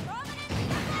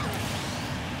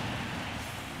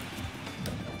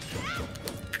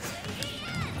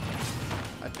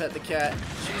 I pet the cat.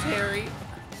 She's hairy.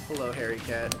 Hello, hairy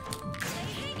cat.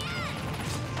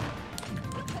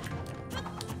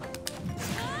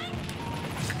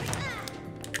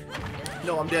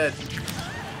 No, I'm dead.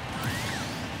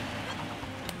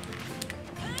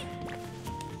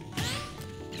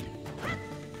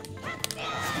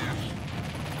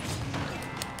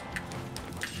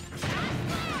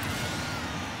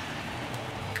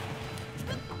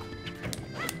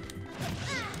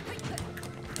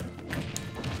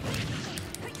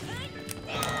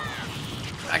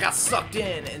 I got sucked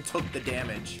in and took the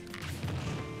damage.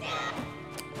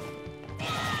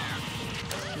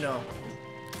 No.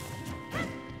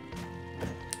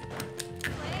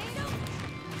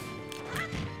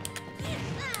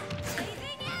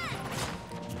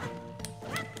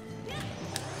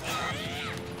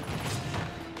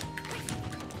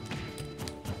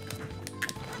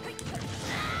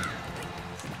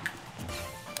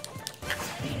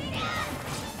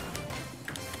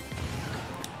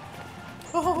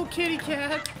 Oh, kitty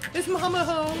cat, is mama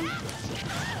home?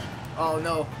 Oh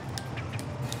no.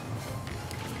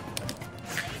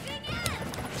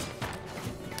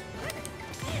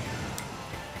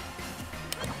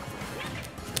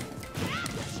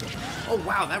 Oh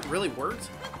wow, that really worked?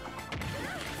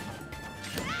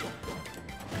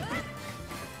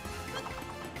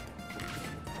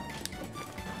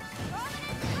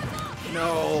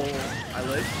 No, I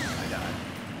lived. I died.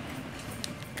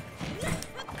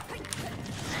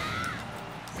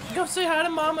 Go say hi to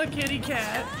mama, kitty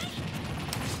cat.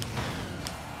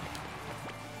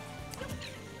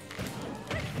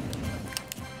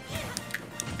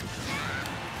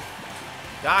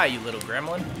 Die, you little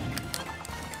gremlin.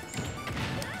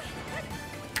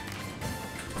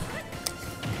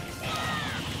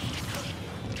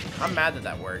 I'm mad that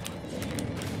that worked.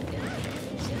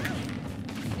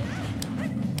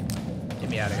 Get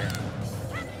me out of here.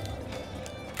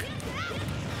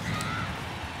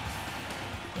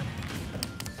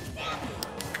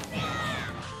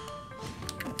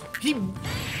 He...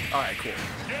 Alright, cool.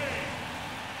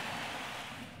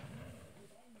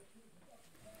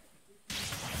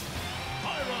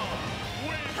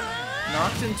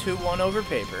 Nocton 2-1 over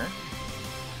paper.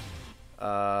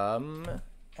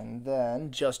 And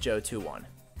then Just Joe 2-1.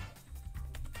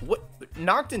 What?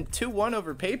 Nocton 2-1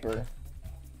 over paper?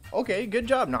 Okay, good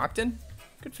job, Nocton.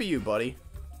 Good for you, buddy.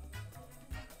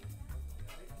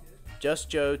 Just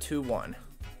Joe 2-1.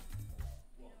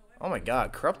 Oh my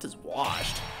god, Corrupt is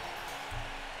washed.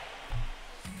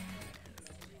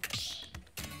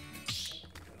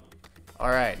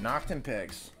 Alright, Nocton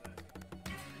picks.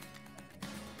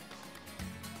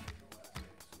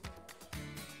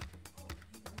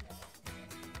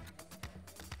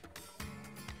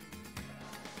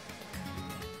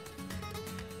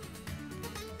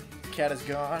 Cat is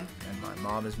gone, and my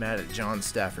mom is mad at John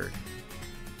Stafford.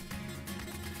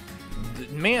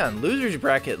 Man, loser's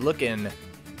bracket looking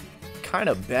kind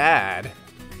of bad.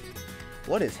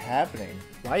 What is happening?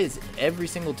 Why is every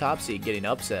single top seed getting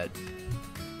upset?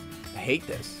 I hate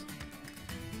this.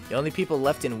 The only people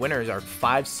left in winners are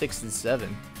 5, 6, and 7.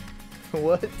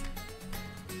 What?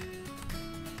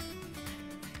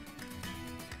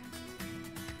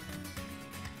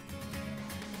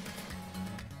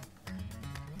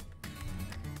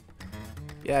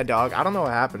 Yeah, dog. I don't know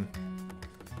what happened.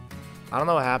 I don't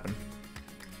know what happened.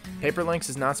 Paper Lynx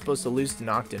is not supposed to lose to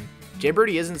Nocton. Jay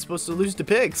Birdie isn't supposed to lose to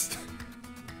Pigs.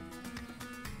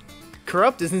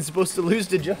 Corrupt isn't supposed to lose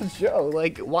to Just Joe.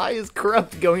 Like, why is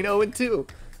Corrupt going 0-2?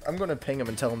 I'm gonna ping him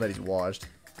and tell him that he's washed.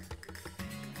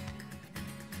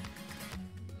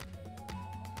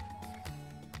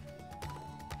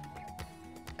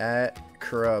 At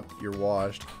Corrupt, you're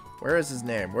washed. Where is his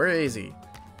name? Where is he?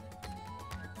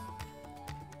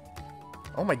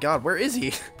 Oh my god, where is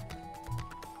he?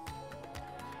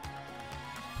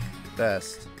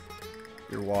 Best.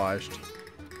 You're washed.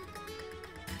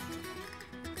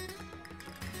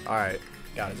 Alright,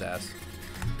 got his ass.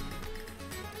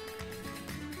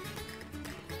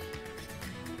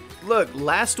 Look,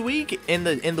 last week and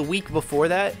the week before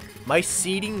that, my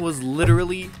seating was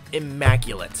literally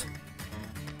immaculate.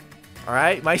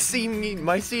 Alright? My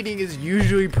seating is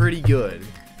usually pretty good.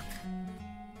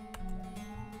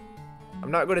 I'm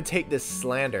not going to take this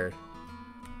slander.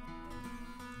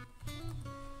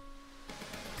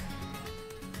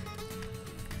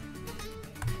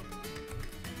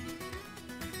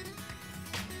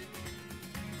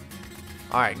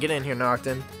 Alright, get in here,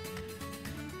 Nocton.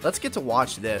 Let's get to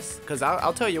watch this, because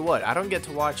I'll tell you what, I don't get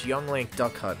to watch Young Link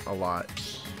Duck Hunt a lot.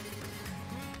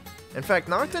 In fact,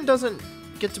 Nocton doesn't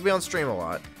get to be on stream a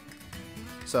lot.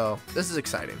 So, this is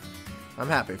exciting. I'm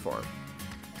happy for him.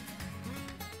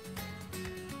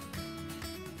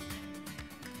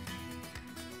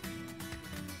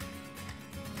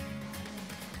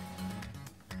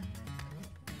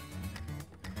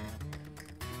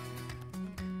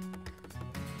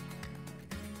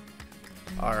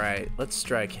 Alright, let's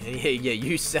strike. Yeah,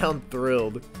 you sound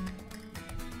thrilled.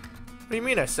 What do you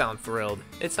mean I sound thrilled?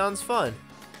 It sounds fun.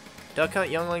 Duck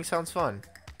Hunt Young Link sounds fun.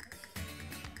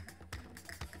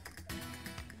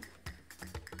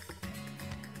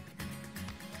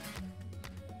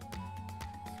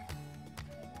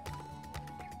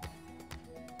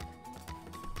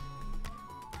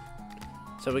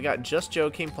 So we got Just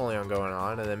Joe King Polion going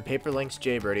on, and then Paper Link's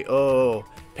Jay Birdie. Oh,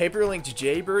 Paper Link's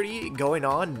Jay Birdie going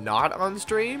on, not on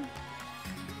stream?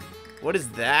 What is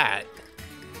that?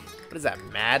 What is that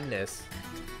madness?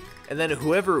 And then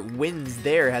whoever wins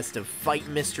there has to fight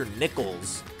Mr.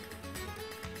 Nichols.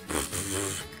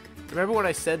 Remember when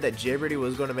I said that Jay Birdie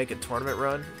was going to make a tournament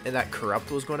run, and that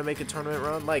Corrupt was going to make a tournament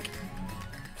run? Like,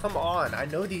 come on, I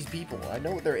know these people. I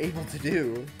know what they're able to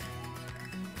do.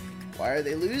 Why are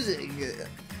they losing?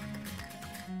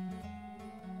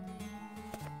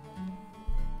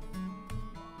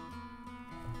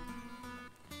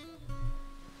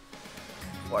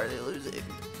 Why are they losing?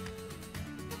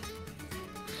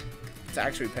 It's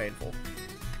actually painful.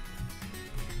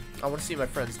 I want to see my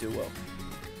friends do well.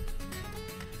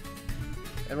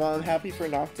 And while I'm happy for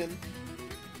Nocton,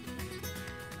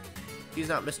 he's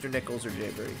not Mr. Nichols or Jay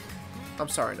Birdie. I'm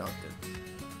sorry, Nocton.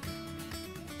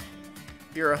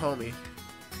 You're a homie.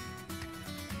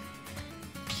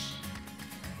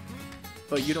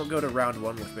 But you don't go to round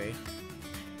 1 with me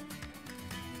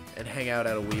and hang out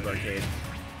at a Weeb arcade.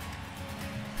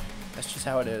 That's just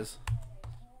how it is.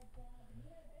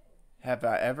 Have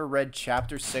I ever read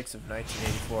Chapter 6 of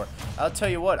 1984? I'll tell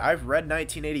you what, I've read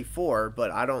 1984,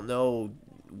 but I don't know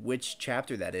which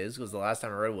chapter that is, because the last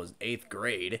time I read it was 8th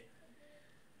grade.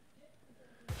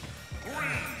 3,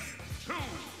 2,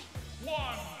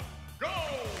 1, go!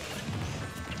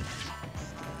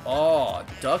 Oh,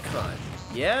 Duck Hunt.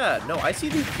 Yeah, no, I see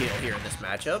the appeal here in this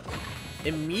matchup.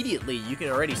 Immediately, you can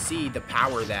already see the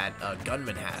power that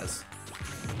Gunman has.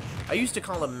 I used to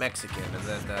call him Mexican, and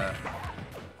then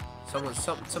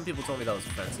some people told me that was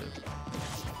offensive.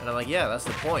 And I'm like, yeah, that's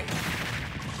the point.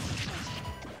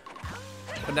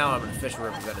 But now I'm an official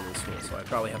representative of the school, so I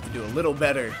probably have to do a little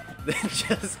better than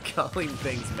just calling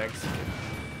things Mexican.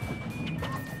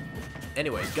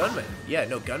 Anyway, Gunman. Yeah,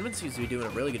 no, Gunman seems to be doing a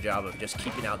really good job of just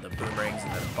keeping out the boomerangs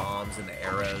and the bombs and the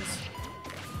arrows.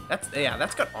 That's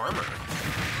got armor.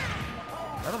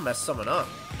 That'll mess someone up.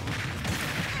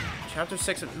 Chapter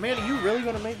 6. Man, are you really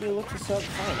going to make me look this up?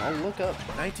 Fine, I'll look up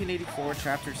 1984,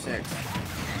 Chapter 6.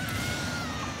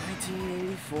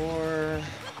 1984,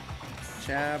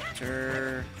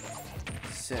 Chapter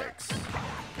 6.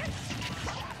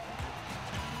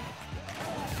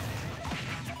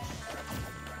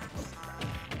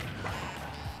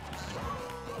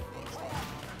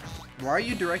 Why are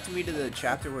you directing me to the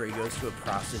chapter where he goes to a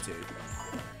prostitute?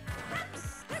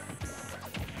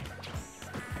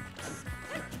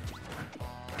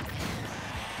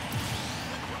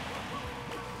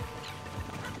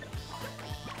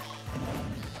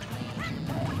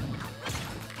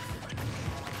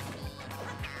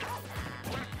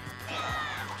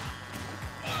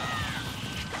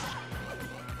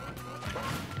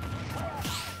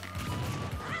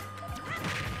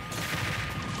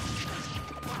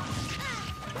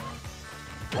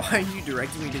 Why are you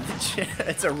directing me to the chat?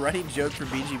 It's a running joke for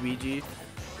BGBG.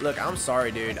 Look, I'm sorry,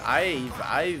 dude.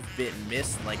 I've been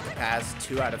missed like the past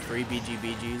 2 out of 3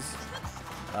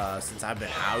 BGBGs since I've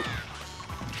been out.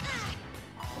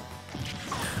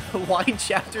 Why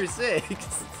Chapter 6?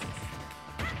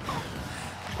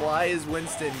 Why is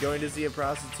Winston going to see a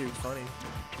prostitute funny?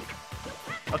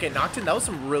 Okay, Nocton, that was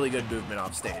some really good movement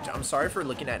off stage. I'm sorry for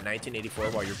looking at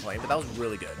 1984 while you're playing, but that was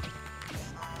really good.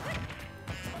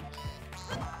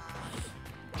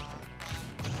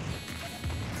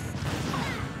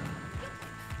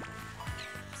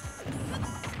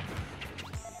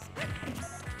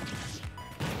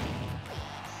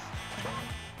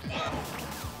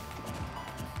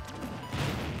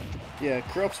 Yeah,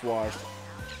 Corrupt's washed.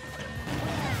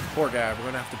 Poor guy, we're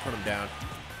gonna have to put him down.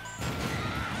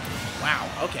 Wow,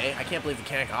 okay, I can't believe the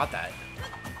can got that.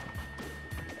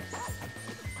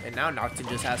 And now Nocton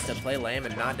just has to play lame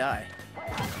and not die.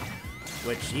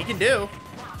 Which he can do.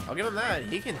 I'll give him that.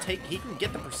 He can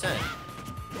get the percent.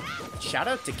 Shout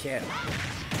out to Ken.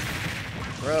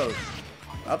 Bro,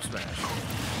 up smash.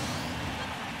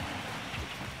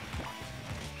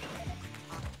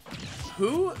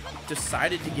 Who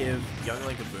decided to give Young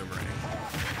Link a boomerang?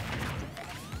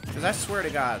 Because I swear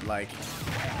to God, like,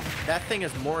 that thing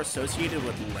is more associated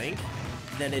with Link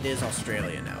than it is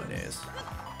Australia nowadays.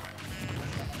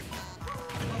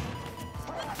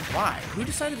 Why? Who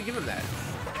decided to give him that?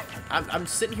 I'm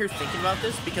sitting here thinking about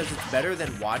this because it's better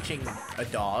than watching a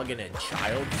dog and a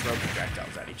child throw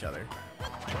projectiles at each other.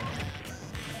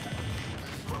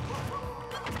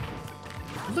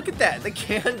 Look at that. The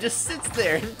can just sits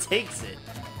there and takes it.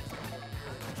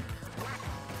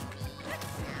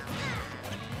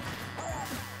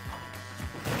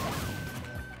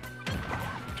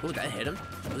 Oh, that hit him?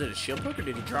 Was it a shield poke or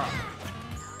did he drop?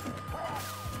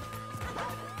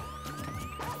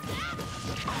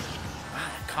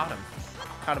 Ah, that caught him.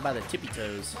 Caught him by the tippy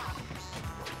toes.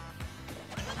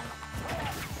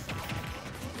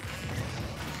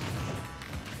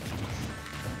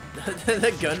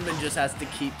 The gunman just has to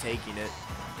keep taking it.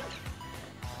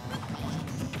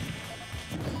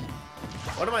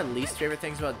 One of my least favorite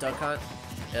things about Duck Hunt,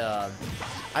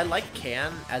 I like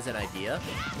can as an idea,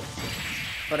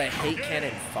 but I hate can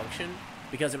in function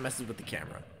because it messes with the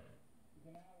camera.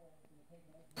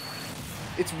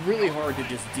 It's really hard to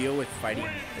just deal with fighting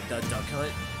the Duck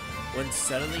Hunt when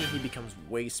suddenly he becomes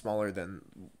way smaller than,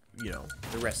 you know,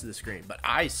 the rest of the screen. But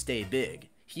I stay big.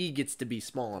 He gets to be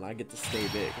small and I get to stay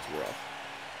big. It's rough.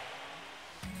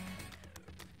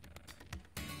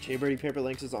 Jay Birdie Paper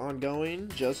Links is ongoing.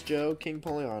 Just Joe King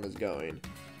Polion is going.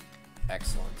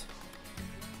 Excellent.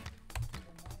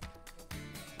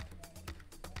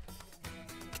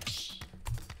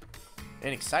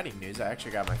 In exciting news, I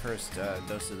actually got my first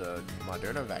dose of the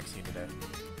Moderna vaccine today.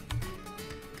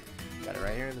 Got it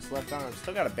right here in this left arm.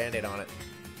 Still got a band-aid on it.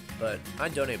 But I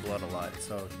donate blood a lot,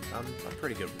 so I'm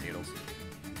pretty good with needles.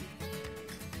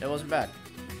 It wasn't bad.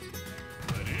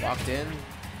 Walked in.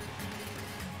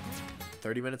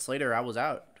 30 minutes later, I was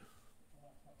out.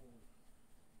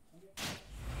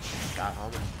 Got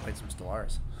home and played some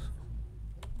Stellaris.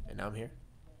 And now I'm here.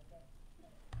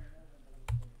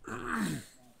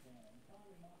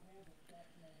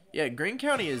 Yeah, Green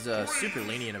County is super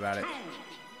lenient about it.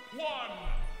 2, 1,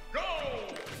 go!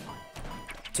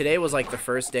 Today was like the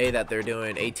first day that they're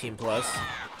doing 18 plus.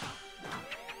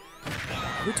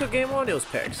 Who took game 1? It was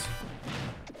Pix.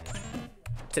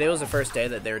 Today was the first day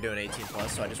that they were doing 18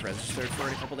 plus, so I just registered for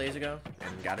it a couple days ago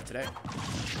and got it today.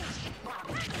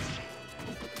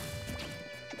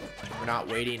 We're not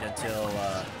waiting until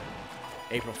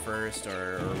April 1st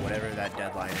or whatever that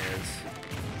deadline is.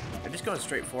 They're just going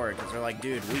straight for it because they're like,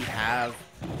 dude, we have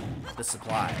the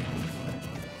supply.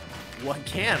 What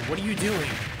are you doing?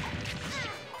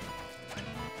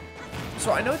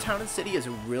 So I know Town and City is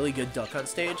a really good duck hunt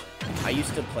stage. I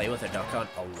used to play with a duck hunt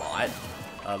a lot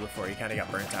before you kind of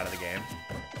got burnt out of the game.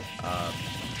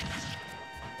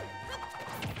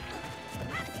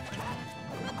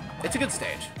 It's a good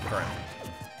stage currently.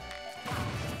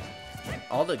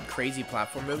 All the crazy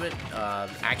platform movement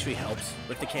actually helps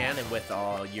with the can and with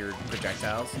all your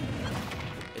projectiles.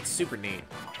 It's super neat.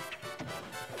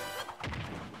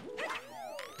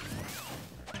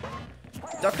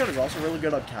 Duck Hunt is also really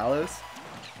good on Kalos.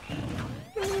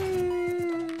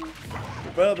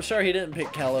 But I'm sure he didn't pick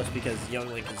Kalos because Young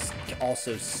Link is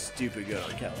also stupid good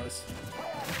on Kalos.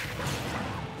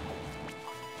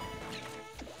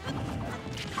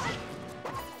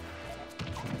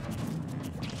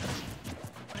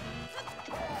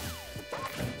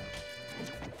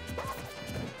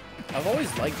 I've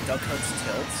always liked Duck Hunt's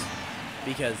tilts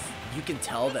because you can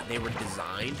tell that they were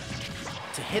designed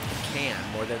to hit the can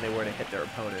more than they were to hit their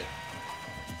opponent.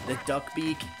 The duck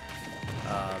beak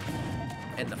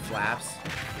and the flaps,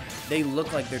 they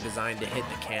look like they're designed to hit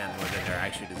the can more than they're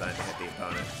actually designed to hit the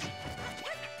opponent.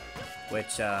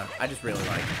 Which I just really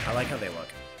like. I like how they look.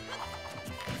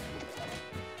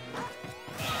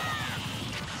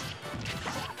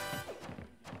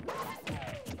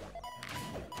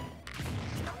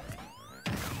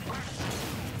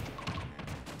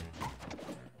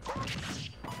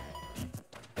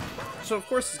 So of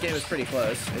course this game is pretty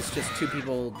close. It's just two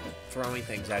people throwing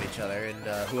things at each other, and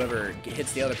whoever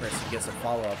hits the other person gets a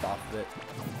follow-up off of it.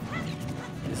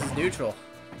 This is neutral.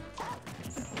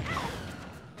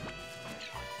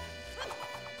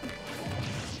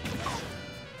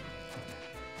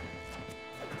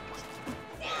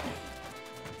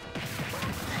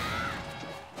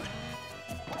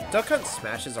 Duck Hunt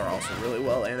smashes are also really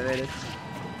well animated.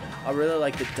 I really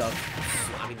like the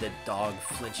dog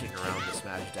flinching around the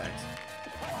smash attacks.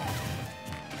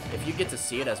 If you get to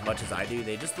see it as much as I do,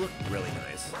 they just look really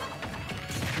nice.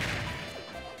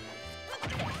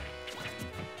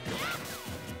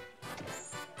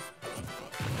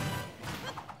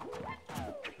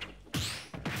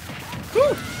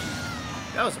 Whew!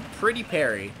 That was a pretty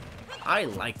parry. I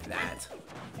like that.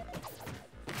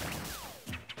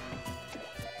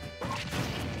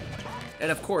 And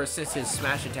of course, since his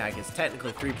smash attack is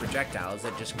technically 3 projectiles,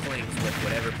 it just clings with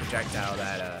whatever projectile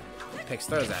that Pix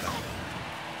throws at him.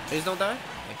 Please don't die.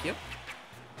 Thank you.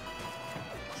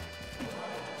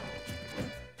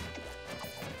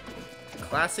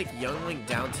 Classic Young Link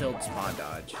down tilt spot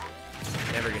dodge.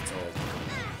 Never gets old.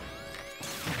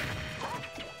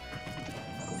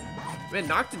 Man,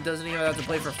 Noctis doesn't even have to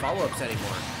play for follow-ups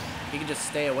anymore. He can just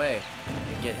stay away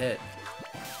and get hit.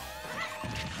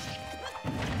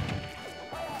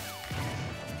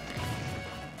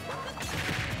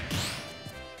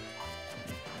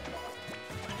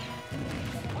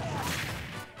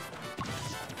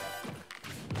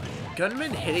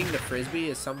 Gunman hitting the frisbee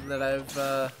is something that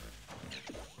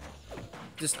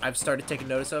I've started taking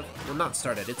notice of. Well, not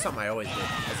started. It's something I always did.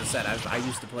 As I said, I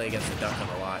used to play against the Duck Hunt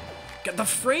a lot. The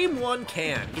frame 1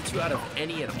 can gets you out of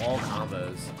any and all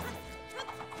combos.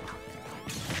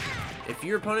 If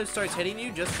your opponent starts hitting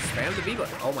you, just spam the B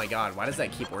button. Oh my god, why does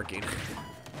that keep working?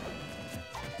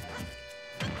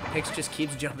 Pix just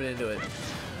keeps jumping into it.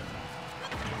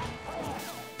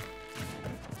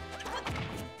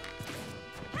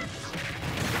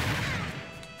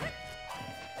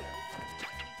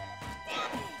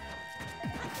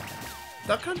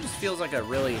 Duck Hunt just feels like a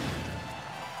really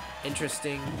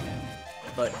interesting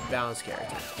but balanced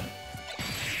character.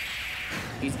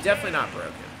 He's definitely not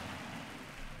broken.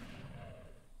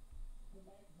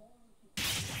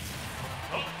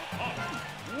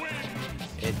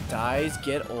 It dies,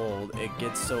 get old. It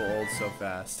gets so old so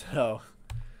fast. Oh,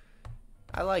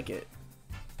 I like it.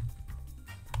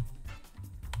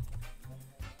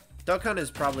 Duck Hunt is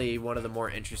probably one of the more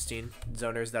interesting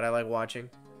zoners that I like watching.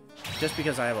 Just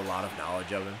because I have a lot of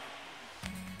knowledge of him.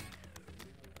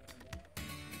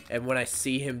 And when I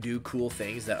see him do cool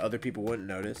things that other people wouldn't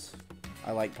notice,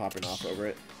 I like popping off over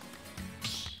it.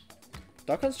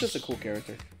 Duck Hunt's just a cool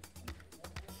character.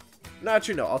 Not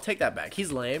true, no. I'll take that back.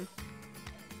 He's lame.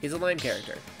 He's a lame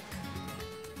character.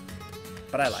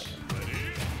 But I like him.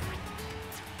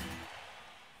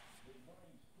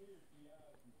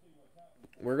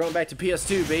 We're going back to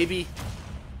PS2, baby.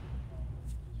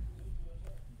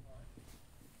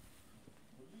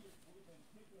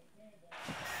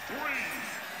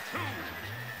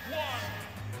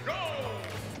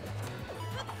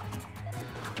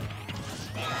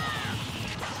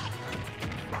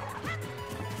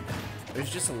 There's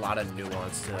just a lot of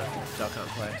nuance to Duck Hunt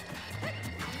play.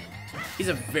 He's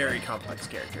a very complex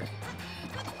character.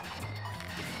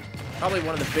 Probably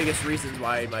one of the biggest reasons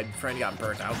why my friend got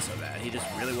burnt out so bad. He just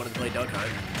really wanted to play Duck Hunt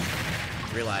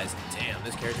and realized, damn,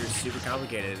 this character is super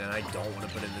complicated and I don't want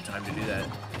to put in the time to do that.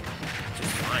 Which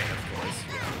is fine, of course.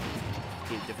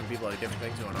 You know, different people have different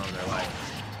things going on in their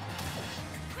life.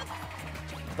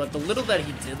 But the little that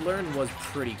he did learn was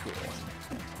pretty cool.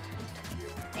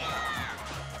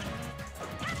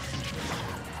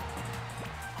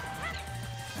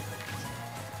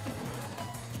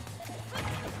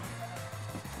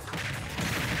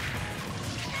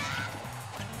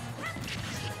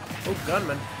 Oh,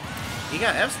 gunman. He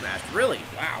got F smashed, really?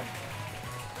 Wow.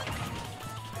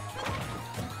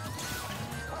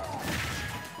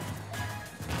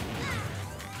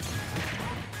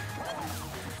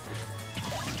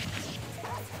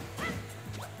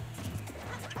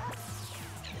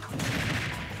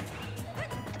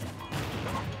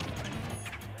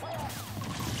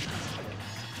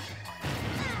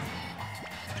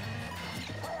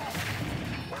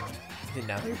 And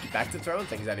now they're back to throwing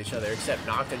things at each other, except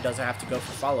Nocton doesn't have to go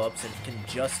for follow-ups and can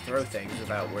just throw things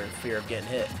without fear of getting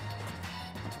hit.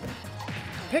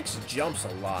 Pix jumps a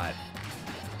lot.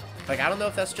 Like, I don't know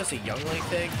if that's just a Youngling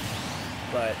thing,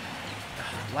 but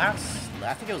I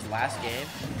think it was last game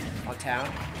on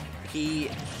Town, he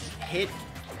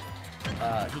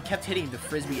kept hitting the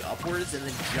frisbee upwards and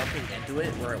then jumping into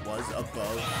it where it was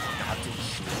above Nocton's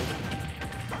shield.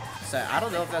 So I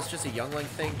don't know if that's just a Youngling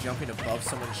thing, jumping above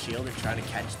someone's shield and trying to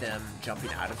catch them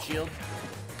jumping out of shield.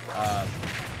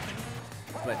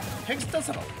 But Pix does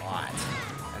it a lot,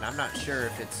 and I'm not sure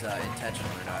if it's intentional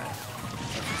or not, or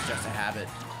if it's just a habit.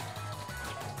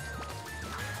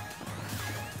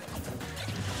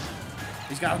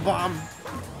 He's got a bomb.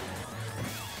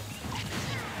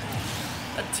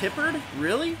 A tippered?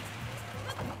 Really?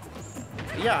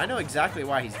 Yeah, I know exactly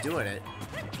why he's doing it.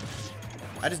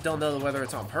 I just don't know whether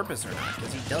it's on purpose or not,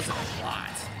 because he does it a lot,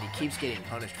 and he keeps getting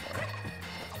punished for it.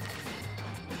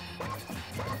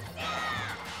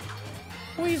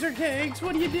 Weezer Cakes,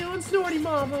 what are you doing, Snorty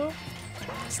Mama?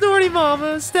 Snorty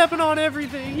Mama, stepping on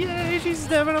everything. Yay, she's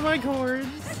stepping on my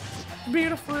cords.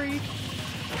 Being a freak.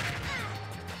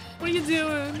 What are you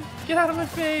doing? Get out of my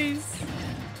face.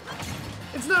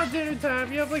 It's not dinner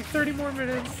time. You have like 30 more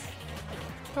minutes.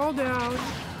 Calm down.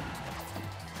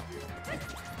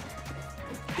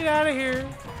 Get out of here.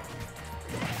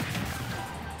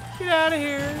 Get out of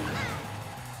here.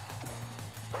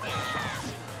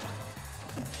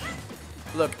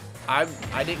 Look, I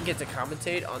didn't get to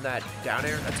commentate on that down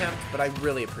air attempt, but I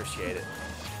really appreciate it.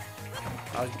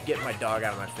 I was getting my dog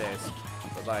out of my face,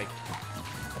 but like,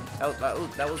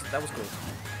 that was cool.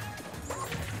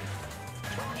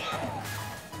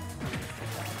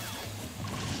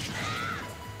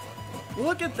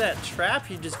 Look at that trap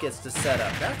he just gets to set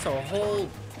up. That's a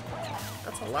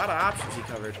lot of options he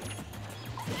covered.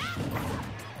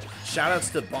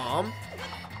 Shoutouts to Bomb.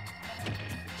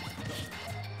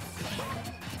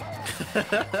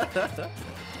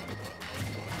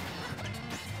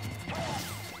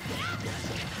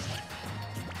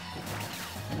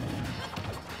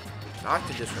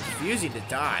 Nocton just refusing to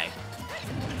die.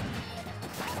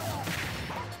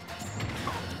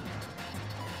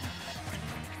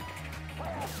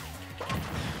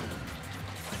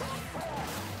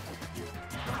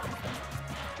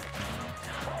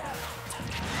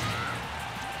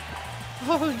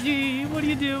 Oh gee, what are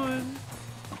you doing?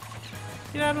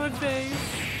 Get out of my face.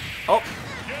 Oh.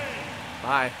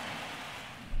 Bye.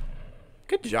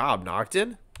 Good job,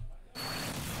 Nocton.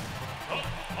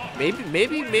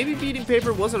 Maybe beating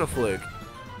Paper wasn't a fluke.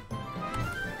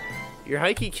 You're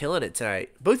high-key killing it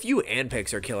tonight. Both you and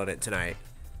Pix are killing it tonight.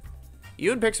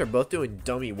 You and Pix are both doing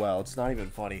dummy well. It's not even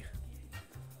funny.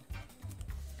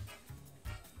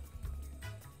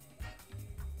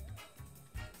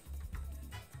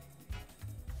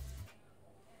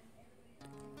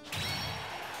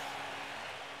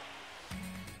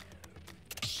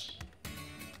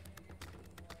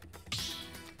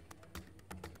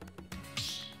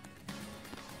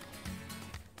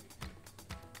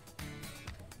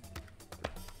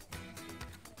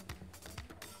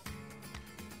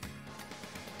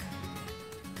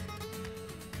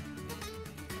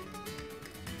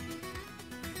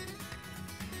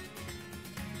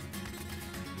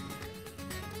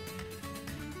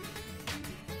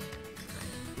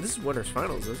 This is winners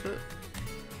finals, isn't it?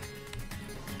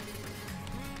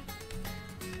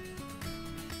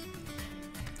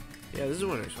 Yeah, this is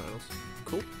winners finals.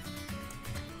 Cool.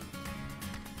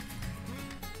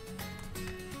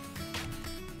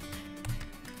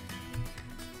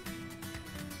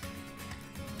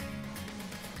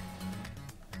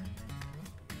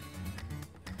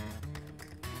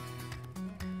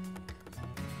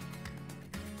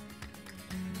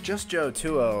 Just Joe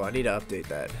 2-0. I need to update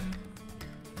that.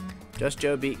 Just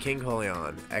Joe beat King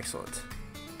Coleon. Excellent.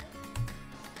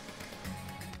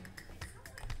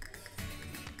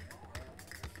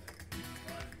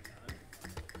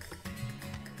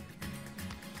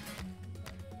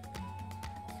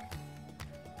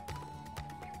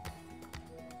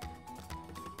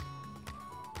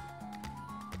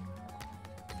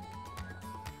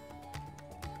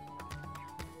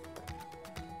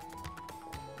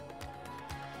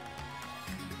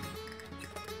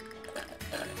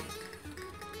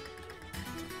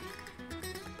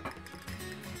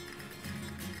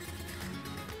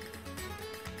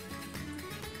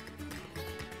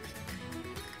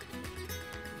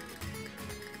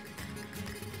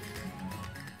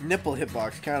 Nipple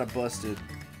hitbox kind of busted.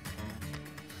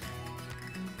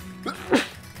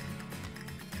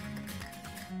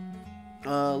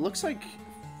 Looks like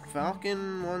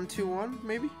Falcon 121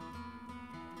 maybe.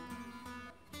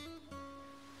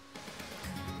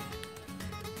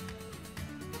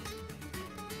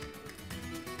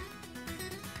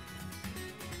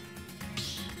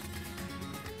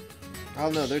 I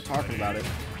don't know, they're talking about it.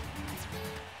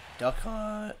 Duck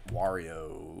Hunt,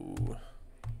 Wario.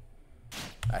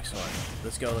 Excellent.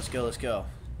 Let's go, let's go, let's go.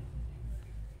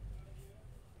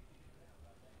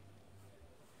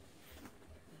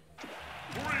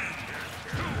 Three,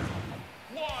 two,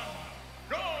 one,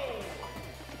 go!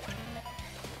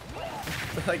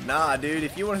 Like, nah, dude,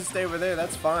 if you want to stay over there,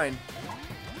 that's fine.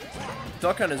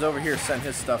 Duck Hunt is over here setting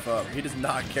his stuff up. He does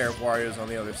not care if Wario's on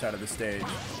the other side of the stage.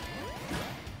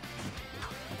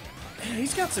 Man,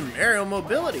 he's got some aerial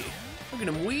mobility. Look at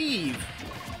him weave.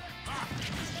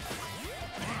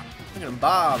 Look at him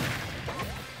bob.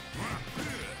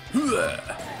 Like,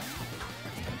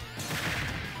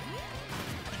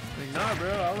 nah, bro,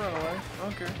 I'll run away. I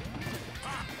don't care.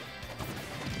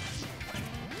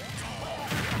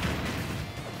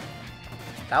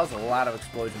 That was a lot of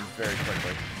explosions very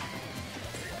quickly.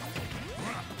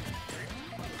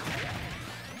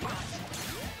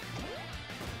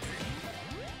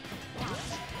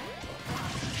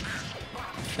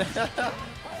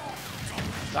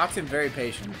 Noctin very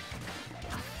patient.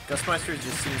 Gustmeister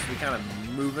just seems to be kind of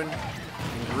moving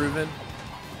and grooving.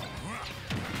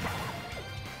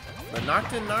 But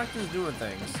Noctin's doing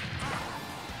things.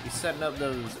 He's setting up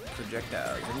those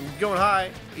projectiles. And he's going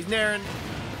high. He's naring.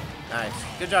 Nice.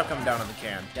 Good job coming down on the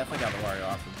can. Definitely got the Wario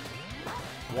off him.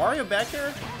 Wario back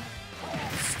here?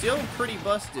 Still pretty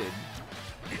busted.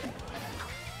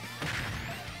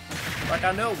 Like,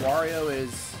 I know Wario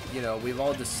is, you know, we've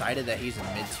all decided that he's a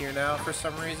mid-tier now for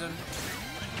some reason.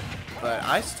 But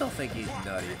I still think he's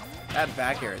nutty. That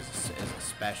back air is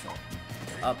special.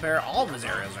 Up air, all of his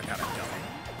aerials are kind of dumb.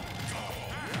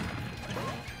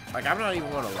 Like, I'm not even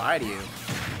going to lie to you.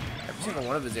 Every single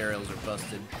one of his aerials are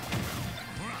busted.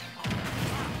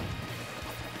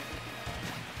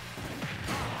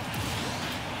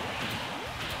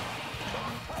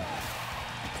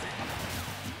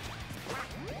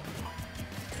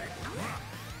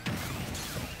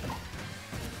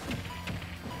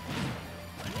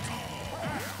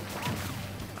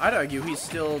 I'd argue he's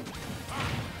still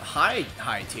high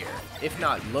tier, if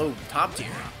not low top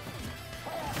tier.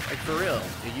 Like, for real,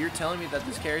 you're telling me that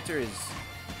this character is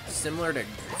similar to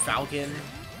Falcon,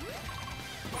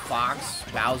 Fox,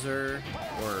 Bowser,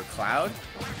 or Cloud?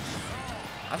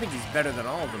 I think he's better than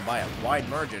all of them by a wide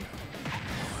margin.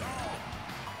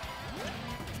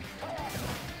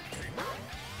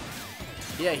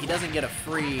 Yeah, he doesn't get a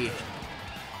free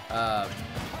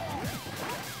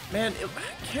man,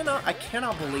 I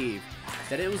cannot believe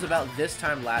that it was about this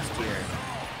time last year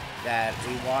that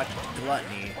we watched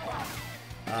Gluttony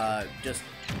just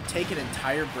take an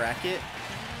entire bracket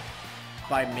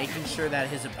by making sure that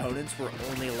his opponents were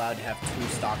only allowed to have 2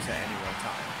 stocks at any one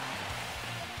time.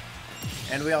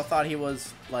 And we all thought he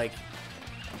was, like,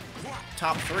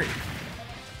 top 3.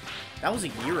 That was a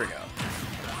year ago.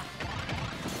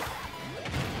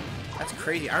 That's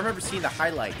crazy. I remember seeing the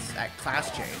highlights at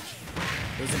Class Change.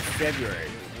 It was in February,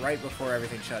 right before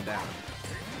everything shut down.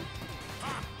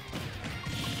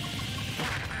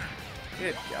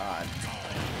 Good God.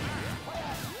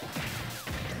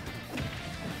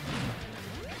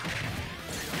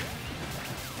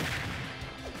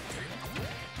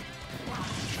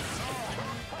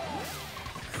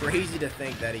 crazy to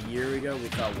think that a year ago we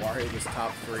thought Wario was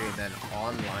top 3 and then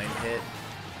online hit.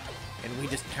 And we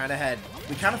just kind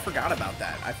of forgot about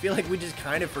that. I feel like we just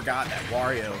kind of forgot that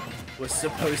Wario was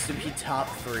supposed to be top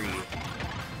 3.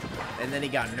 And then he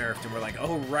got nerfed and we're like,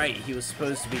 oh right, he was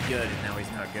supposed to be good and now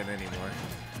he's not good anymore.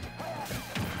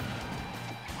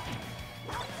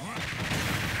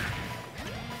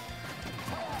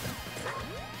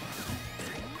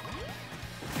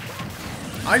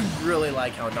 I really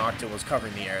like how Nocta was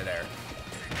covering the air there.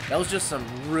 That was just some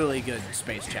really good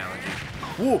space challenging.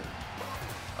 Whoa!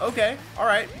 Okay,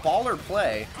 alright. Baller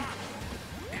play.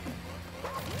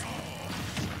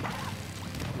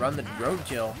 Run the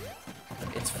roadkill.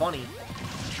 It's funny.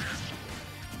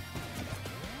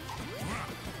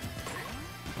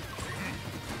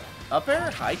 Up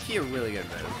air, high key, a really good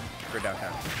move for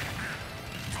downtown.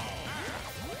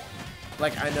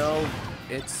 Like, I know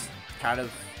it's kind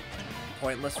of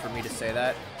pointless for me to say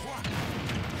that.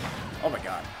 Oh my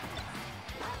god.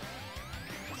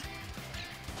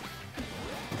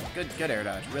 Good air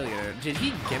dodge, really good air. Did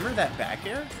he gimmer that back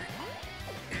air?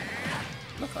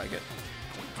 Looked like it.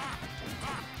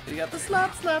 He got the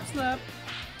slap, slap, slap.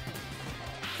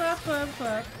 Slap, slap,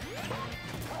 slap.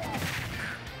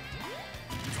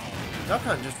 Duck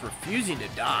Hunt just refusing to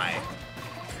die.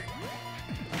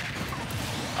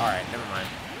 Alright, never mind.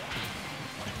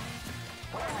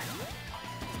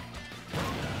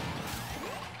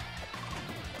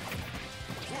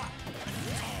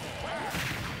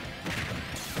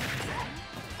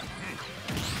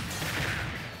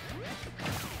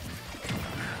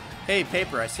 Hey,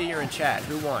 Paper, I see you're in chat.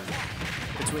 Who won?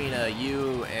 Between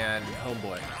you and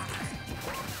Homeboy.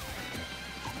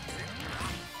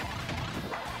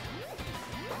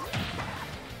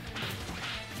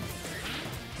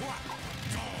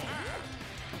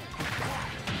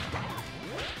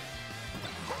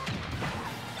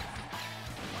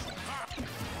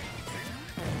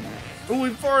 Oh, we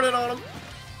farted on him.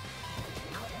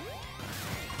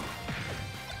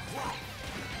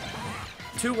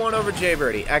 Two-1 over Jay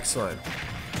Birdie. Excellent.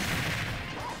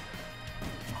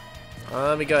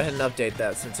 Let me go ahead and update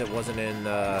that since it wasn't in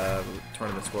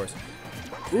tournament scores.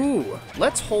 Ooh,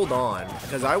 let's hold on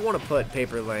because I want to put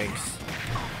Paper Link's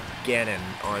Ganon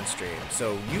on stream.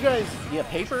 So you guys, yeah,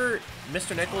 Paper,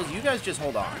 Mr. Nichols, you guys just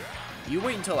hold on. You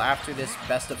wait until after this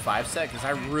best of 5 set because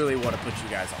I really want to put you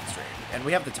guys on stream. And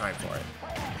we have the time for it.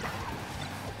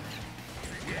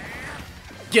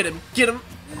 Get him! Get him!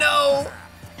 No!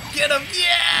 Get him!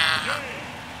 Yeah!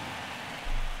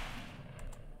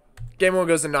 Game 1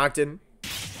 goes to Noctin.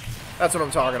 That's what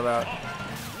I'm talking about.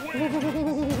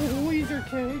 Weezer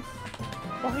cake.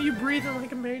 Why are you breathing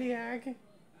like a maniac?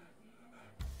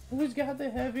 Who's got the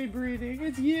heavy breathing?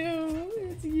 It's you!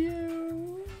 It's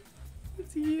you!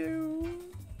 It's you!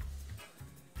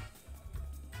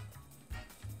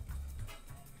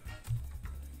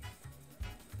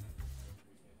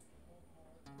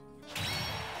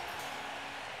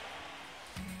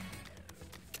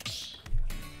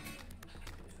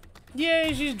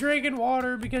 Yay, she's drinking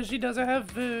water because she doesn't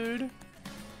have food.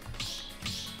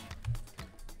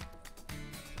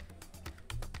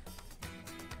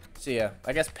 So yeah,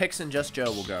 I guess Pix and Just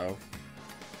Joe will go.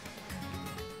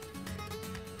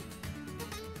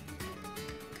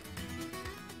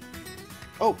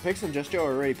 Oh, Pix and Just Joe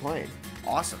are already playing.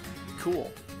 Awesome.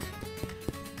 Cool.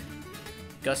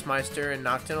 Gusmeister and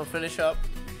Noctin will finish up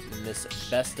in this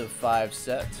best of 5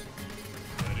 set.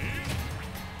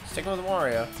 Sticking with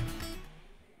Wario.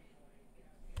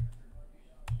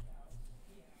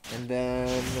 And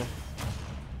then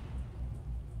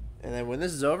when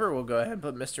this is over, we'll go ahead and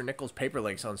put Mr. Nichols' Paper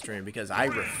Links on stream because I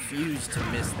refuse to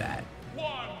miss that.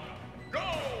 1,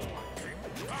 go!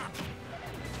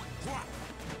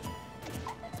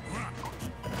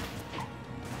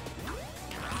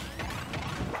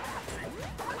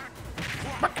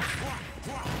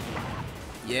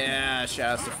 Yeah,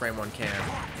 shout out to Frame 1 Cam.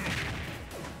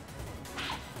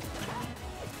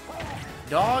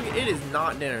 Dog, it is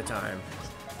not dinner time.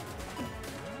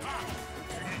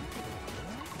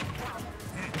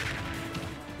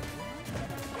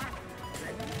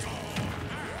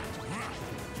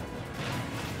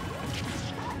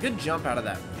 Good jump out of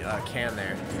that can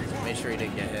there. Make sure he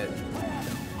didn't get hit.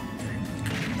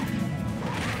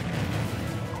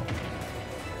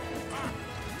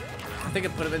 I think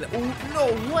it put him in the... Oh,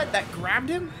 no, what? That grabbed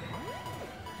him?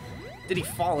 Did he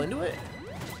fall into it?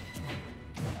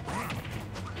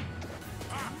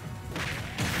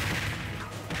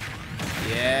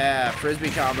 Yeah, Frisbee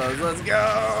combos. Let's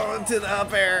go to the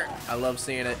up air. I love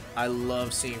seeing it. I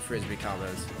love seeing Frisbee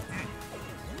combos.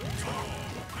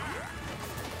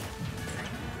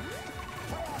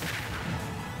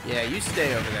 Yeah, you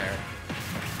stay over there.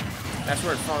 That's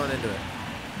where it's falling into it.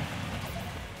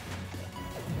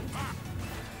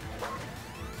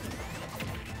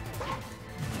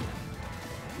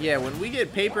 Yeah, when we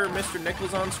get Paper Mr.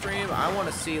 Nichols on stream, I want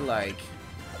to see, like,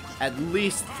 at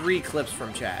least 3 clips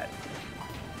from chat.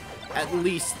 At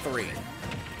least 3.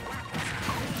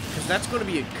 Because that's going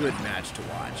to be a good match to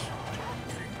watch.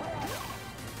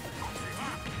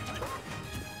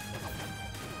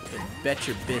 And bet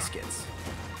your biscuits.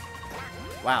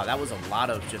 Wow, that was a lot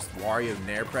of just Wario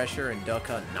nair pressure and Duck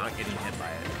Hunt not getting hit by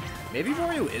it. Maybe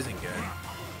Wario isn't good.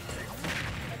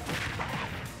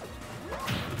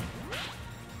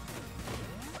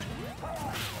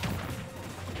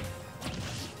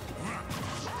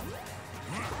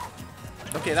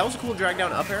 Okay, that was a cool drag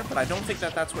down up air, but I don't think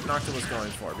that that's what Nocta was going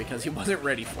for because he wasn't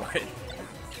ready for it.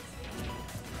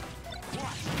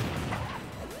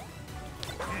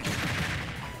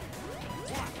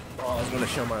 Oh, I was going to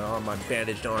show my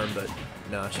bandaged arm, but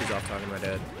no, she's off talking to my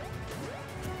dad.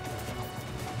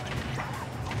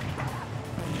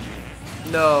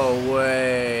 No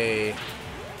way.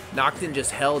 Nocton just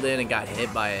held in and got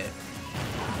hit by it.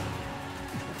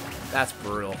 That's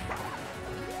brutal.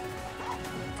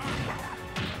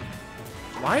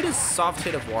 Why does soft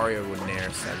hit of Wario with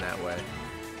Nair send that way?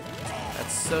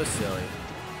 That's so silly.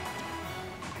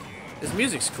 This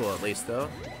music's cool at least though.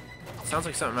 Sounds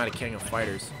like something out of King of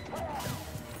Fighters.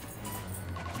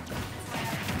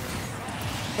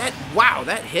 Wow,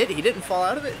 that hit? He didn't fall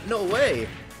out of it? No way.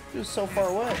 He was so far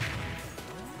away.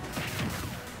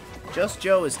 Just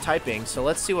Joe is typing, so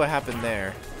let's see what happened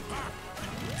there.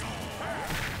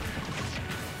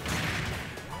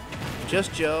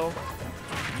 Just Joe.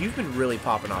 You've been really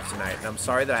popping off tonight, and I'm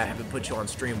sorry that I haven't put you on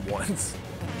stream once.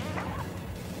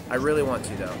 I really want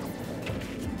to, though.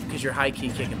 Because you're high-key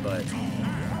kicking butt.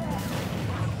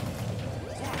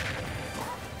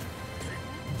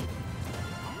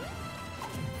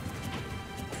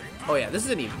 Oh yeah, this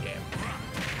is an even game.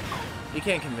 You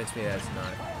can't convince me that it's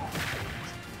not.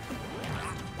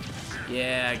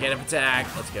 Yeah, get up attack.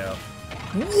 Let's go.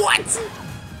 What?!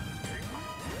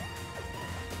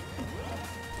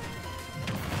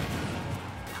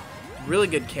 Really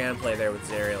good can play there with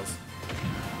Zariel's.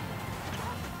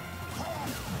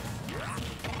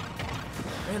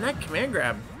 Man, that command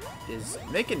grab is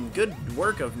making good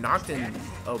work of Nocton.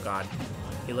 Oh god.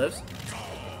 He lives?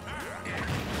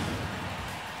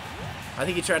 I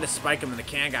think he tried to spike him and the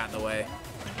can got in the way.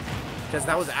 Because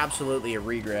that was absolutely a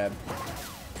re-grab.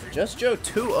 Just Joe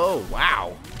 2-0.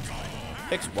 Wow.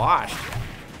 Pix washed.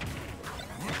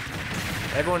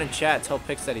 Everyone in chat tell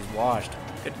Pix that he's washed.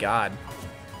 Good god.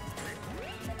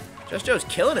 Just Joe's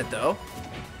killing it, though.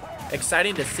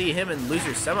 Exciting to see him in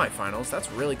loser semifinals.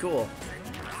 That's really cool.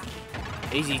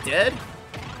 Is he dead?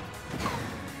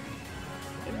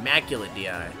 Immaculate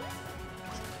DI.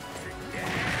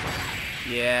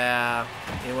 Yeah,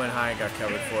 he went high and got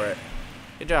covered for it.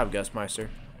 Good job, Gusmeister.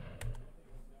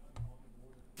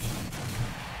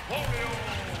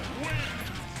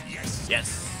 Yes.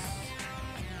 Yes.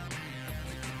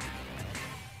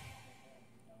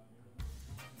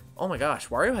 Oh my gosh,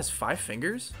 Wario has 5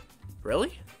 fingers?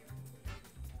 Really?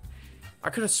 I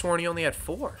could have sworn he only had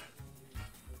 4.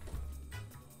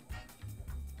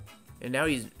 And now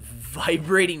he's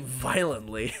vibrating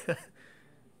violently.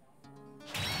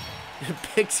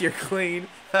 Pix, you're clean.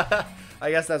 I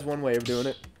guess that's one way of doing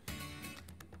it.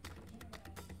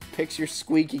 Pix, you're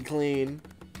squeaky clean.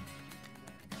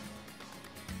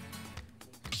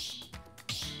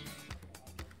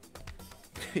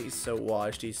 He's so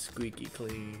washed, he's squeaky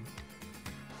clean.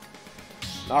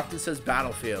 Nocton says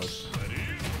Battlefield.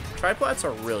 Triplats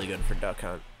are really good for Duck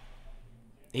Hunt.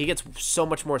 He gets so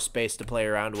much more space to play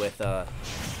around with the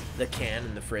can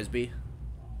and the frisbee.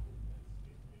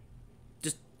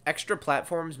 Just extra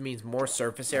platforms means more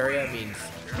surface area, means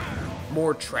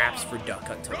more traps for Duck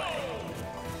Hunt to lay.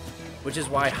 Which is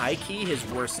why high key his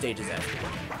worst stage is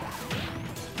F1.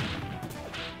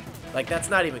 Like, that's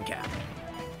not even cap.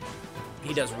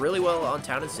 He does really well on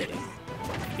Town and City.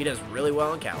 He does really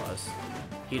well on Kalos.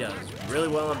 He does really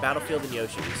well on Battlefield and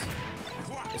Yoshi's.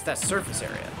 It's that surface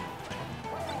area.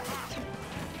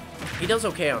 He does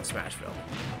okay on Smashville.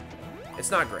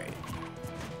 It's not great.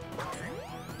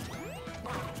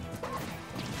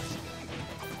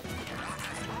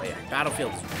 But yeah,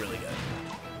 Battlefield is really good.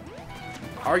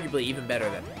 Arguably even better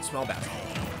than Small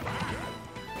Battlefield.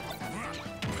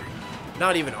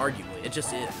 Not even arguably, it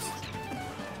just is.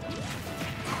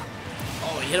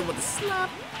 Oh, he hit him with a slap.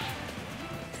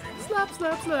 Slap,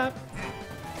 slap, slap.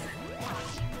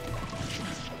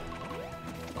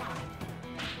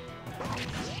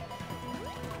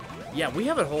 Yeah, we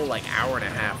have a whole, like, hour and a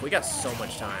half. We got so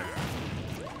much time.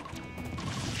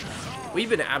 We've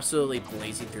been absolutely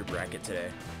blazing through bracket today.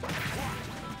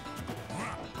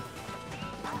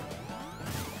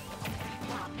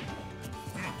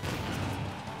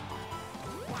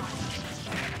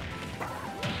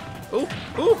 Ooh,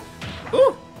 ooh,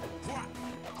 ooh!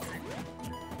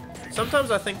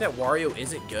 Sometimes I think that Wario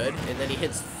isn't good, and then he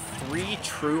hits 3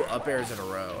 true up airs in a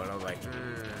row, and I'm like,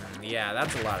 yeah,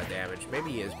 that's a lot of damage.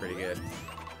 Maybe he is pretty good.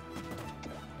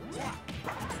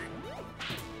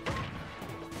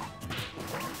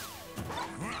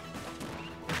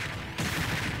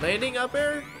 Landing up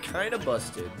air, kind of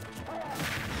busted.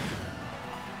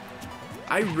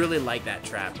 I really like that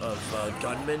trap of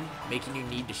Gunman making you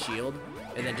need to shield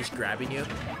and then just grabbing you.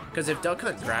 Because if Duck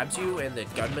Hunt grabs you and the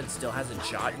Gunman still hasn't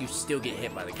shot, you still get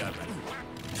hit by the Gunman.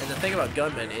 And the thing about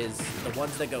Gunman is the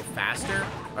ones that go faster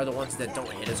are the ones that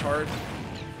don't hit as hard.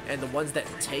 And the ones that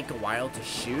take a while to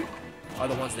shoot are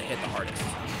the ones that hit the hardest.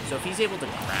 So if he's able to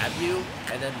grab you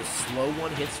and then the slow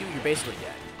one hits you, you're basically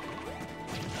dead.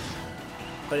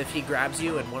 But if he grabs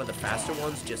you and one of the faster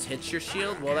ones just hits your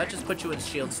shield, well, that just puts you in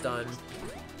shield stun,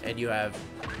 and you have,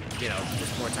 you know,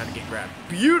 just more time to get grabbed.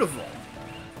 Beautiful!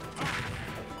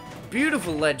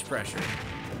 Beautiful ledge pressure.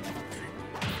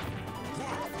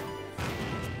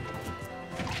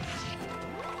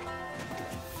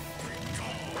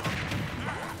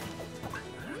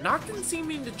 Nocton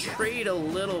seeming to trade a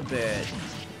little bit.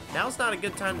 Now's not a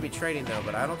good time to be trading, though,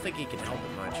 but I don't think he can help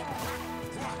it much.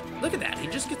 Look at that. He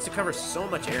just gets to cover so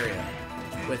much area.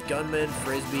 With Gunman,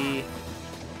 Frisbee,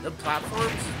 the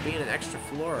platforms being an extra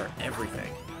floor are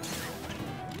everything.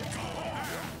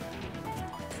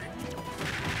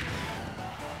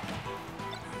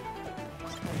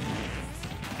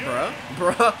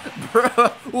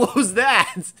 Bruh, what was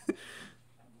that?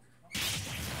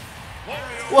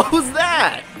 What was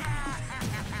that?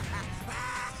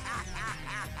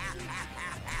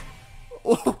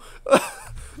 What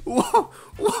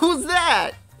was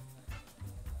that?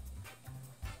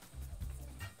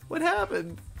 What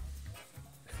happened?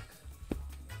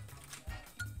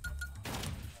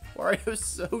 Wario's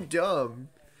so dumb.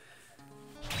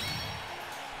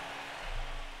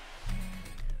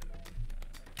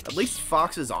 At least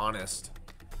Fox is honest.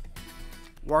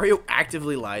 Wario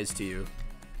actively lies to you.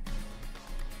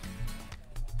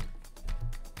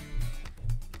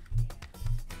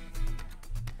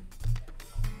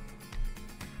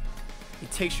 He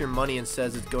takes your money and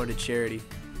says it's going to charity.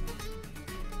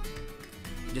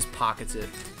 He just pockets it.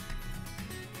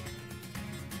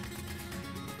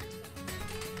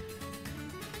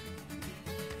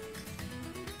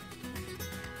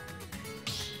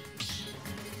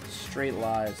 Straight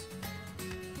lies.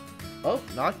 Oh,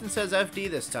 Nocton says FD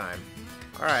this time.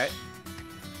 Alright.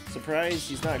 Surprised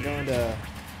he's not going to...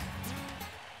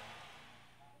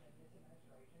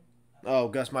 Oh,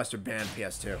 Gusmeister banned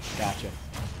PS2. Gotcha.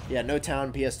 Yeah, no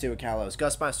town PS2 at Kalos.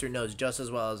 Gusmeister knows just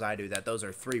as well as I do that those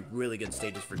are 3 really good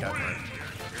stages for Duck Hunt.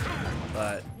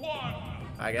 But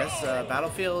I guess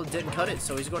Battlefield didn't cut it,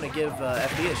 so he's going to give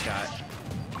FD a shot.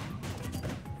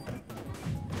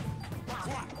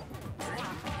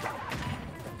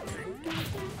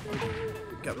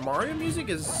 Mario music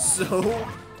is so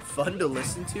fun to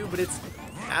listen to, but it's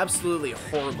absolutely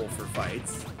horrible for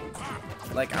fights.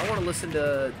 Like, I want to listen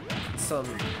to some...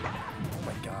 Oh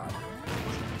my god.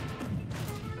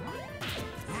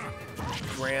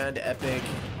 Grand, epic...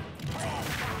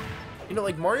 You know,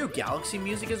 like, Mario Galaxy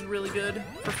music is really good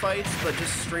for fights, but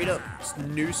just straight up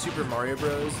new Super Mario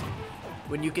Bros.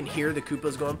 When you can hear the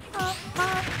Koopas going...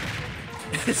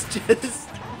 It's just...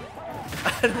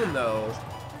 I don't know.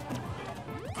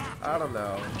 I don't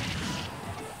know.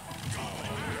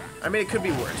 I mean, it could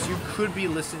be worse. You could be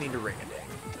listening to Ring-a-Ding.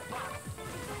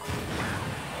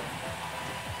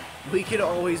 We could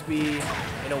always be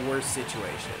in a worse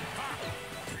situation.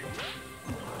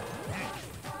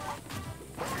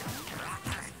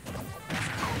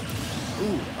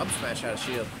 Ooh, up smash out of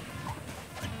shield.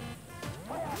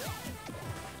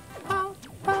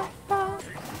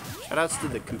 Shoutouts to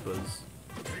the Koopas.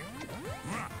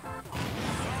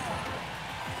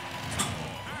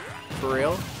 For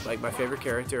real, like, my favorite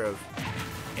character of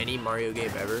any Mario game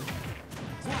ever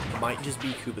might just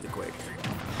be Koopa the Quick.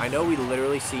 I know we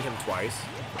literally see him twice.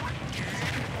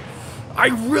 I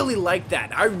really like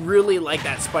that. I really like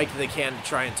that spike to the can to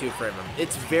try and two-frame him.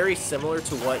 It's very similar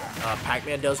to what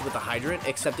Pac-Man does with the hydrant,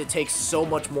 except it takes so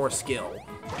much more skill.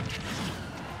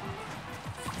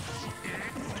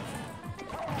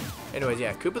 Anyways,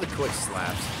 yeah, Koopa the Quick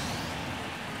slaps.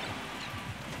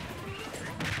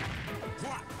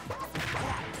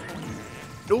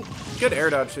 Nope, good air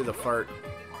dodge through the fart.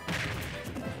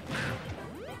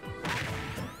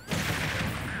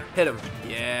 Hit him.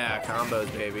 Yeah,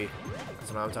 combos, baby.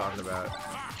 That's what I'm talking about.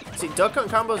 See, Duck Hunt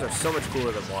combos are so much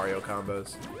cooler than Wario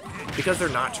combos. Because they're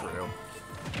not true.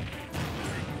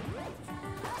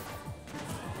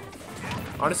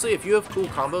 Honestly, if you have cool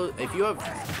combos, if you have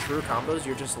true combos,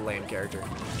 you're just a lame character.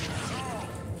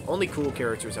 Only cool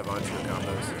characters have untrue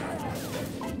combos.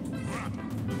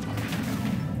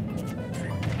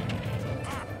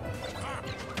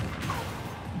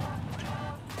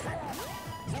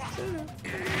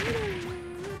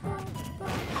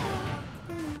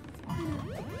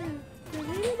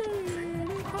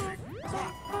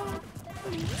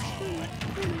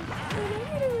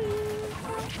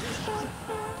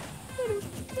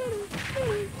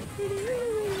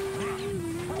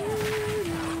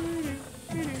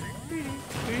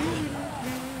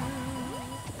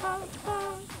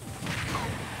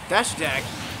 Dash attack.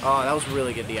 Oh, that was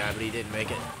really good DI, but he didn't make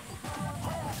it.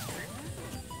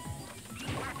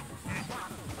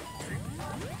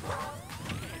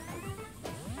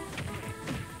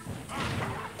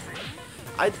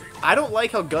 I don't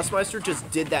like how Gusmeister just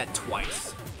did that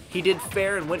twice. He did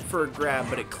fair and went for a grab,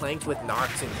 but it clanked with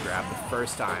Nox and grab the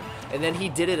first time. And then he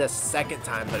did it a second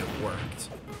time, but it worked.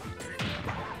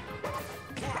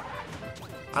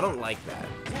 I don't like that.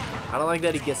 I don't like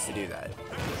that he gets to do that.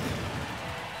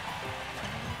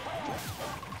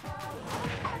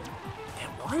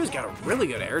 Mario's got a really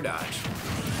good air dodge.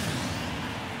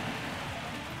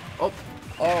 Oh,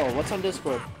 what's on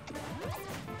Discord?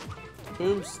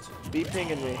 Boomst, be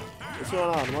pinging me. What's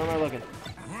going on? Where am I looking?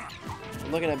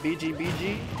 I'm looking at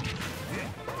BGBG.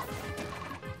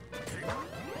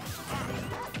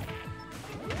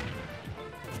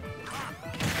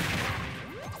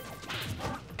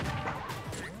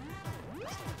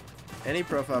 Any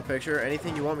profile picture,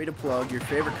 anything you want me to plug, your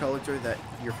favorite color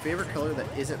that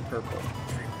isn't purple.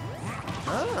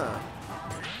 Ah.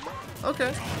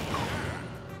 Okay.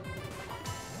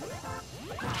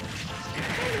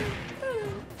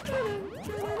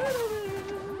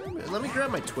 Let me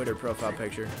grab my Twitter profile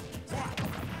picture.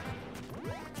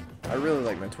 I really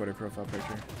like my Twitter profile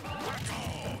picture.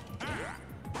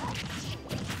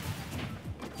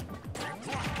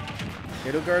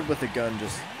 Hitoguard with a gun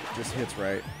just hits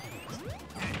right.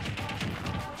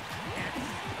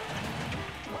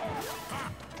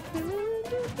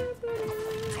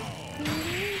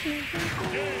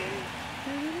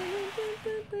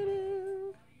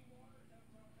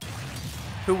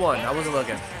 Who won? I wasn't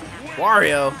looking.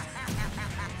 Wario.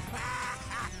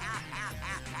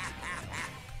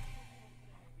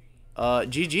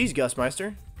 GG's,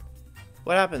 Gusmeister.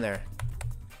 What happened there?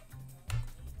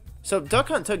 So Duck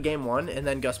Hunt took game 1, and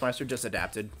then Gusmeister just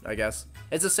adapted, I guess.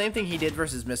 It's the same thing he did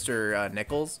versus Mr.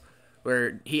 Nichols,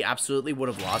 where he absolutely would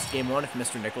have lost game 1 if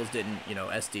Mr. Nichols didn't, you know,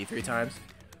 SD 3 times.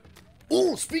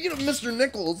 Ooh, speaking of Mr.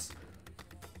 Nichols,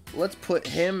 let's put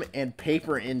him and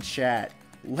Paper in chat.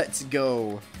 Let's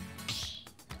go.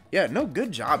 Yeah, no,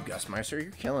 good job, Gusmeister.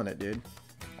 You're killing it, dude.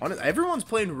 Honestly, everyone's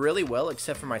playing really well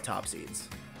except for my top seeds.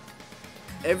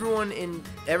 Everyone in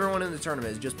the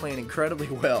tournament is just playing incredibly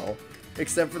well,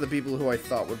 except for the people who I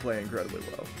thought would play incredibly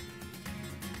well.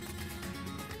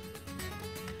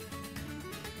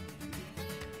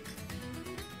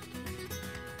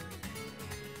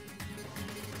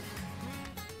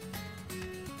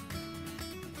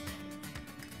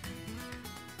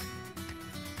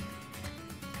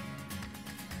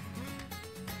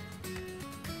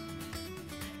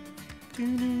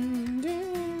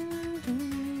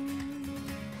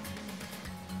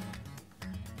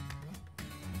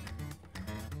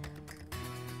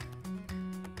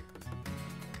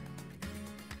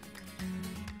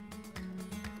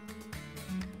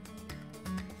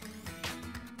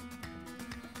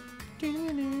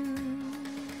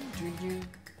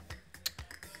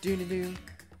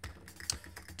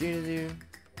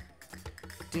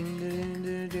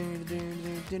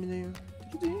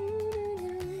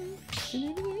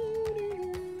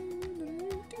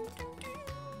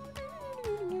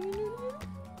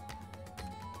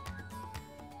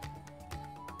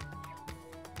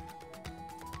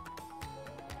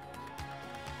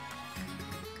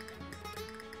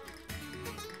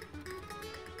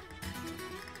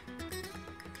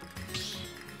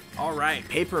 All right,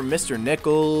 Paper Mr.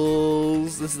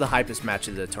 Nichols. This is the hypest match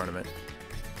of the tournament.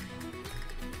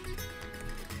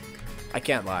 I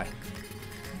can't lie.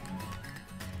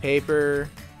 Paper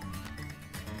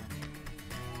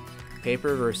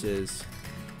versus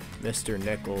Mr.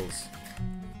 Nichols.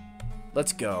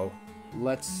 Let's go.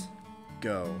 Let's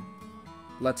go.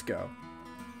 Let's go.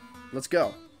 Let's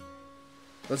go.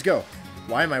 Let's go.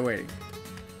 Why am I waiting?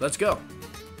 Let's go.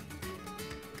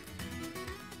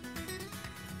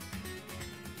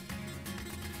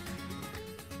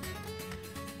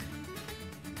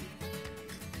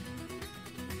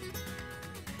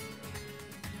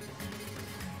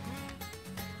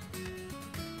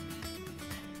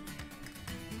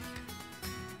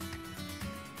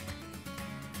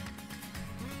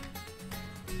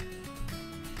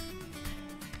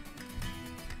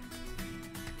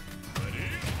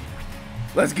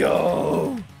 Let's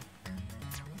go!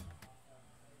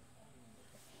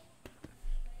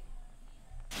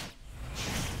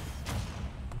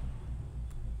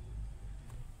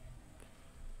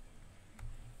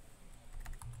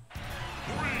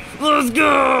 Let's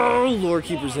go! Lore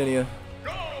Keeper Zinnia.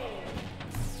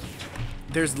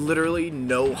 There's literally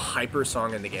no hyper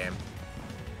song in the game.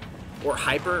 Or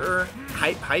hyper,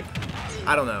 hype?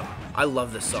 I don't know. I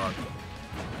love this song.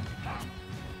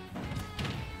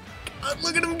 God,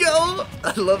 look at him go!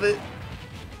 I love it.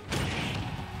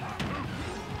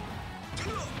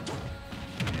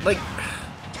 Like,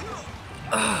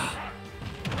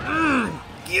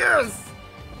 yes!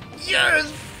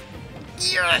 Yes!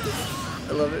 Yes!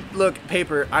 I love it. Look,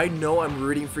 Paper, I know I'm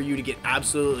rooting for you to get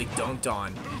absolutely dunked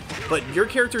on, but your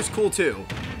character's cool too,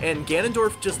 and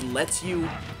Ganondorf just lets you,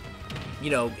 you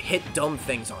know, hit dumb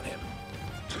things on him.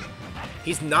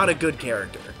 He's not a good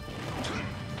character.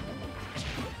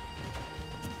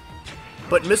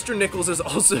 But Mr. Nichols is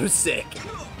also sick.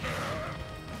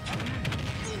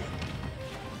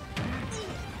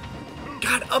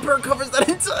 God, upper covers that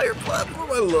entire platform.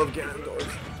 I love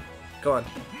Ganondorf. Come on.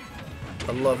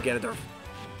 I love Ganondorf.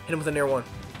 Hit him with a Nair 1.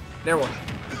 Nair 1.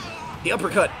 The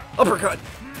uppercut. Uppercut.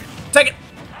 Take it.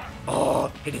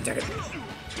 Oh, he didn't take it.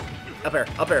 Up air.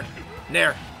 Up air.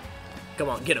 Nair. Come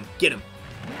on, get him. Get him.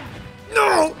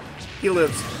 No! He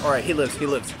lives. Alright, he lives. He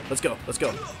lives. Let's go. Let's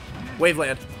go.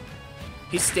 Waveland.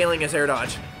 He's stealing his air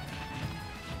dodge.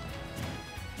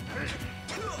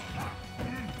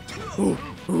 Ooh.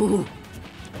 Ooh.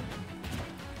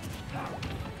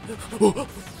 Ooh.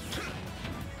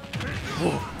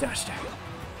 Oh, dash tag.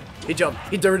 He jumped.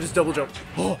 He dared his double jump.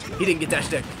 Oh, he didn't get dash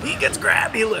tag. He gets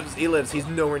grabbed. He lives. He lives. He's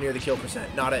nowhere near the kill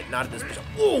percent. Not at this percent.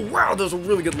 Oh, wow. That was a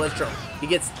really good ledge jump. He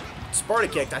gets Sparta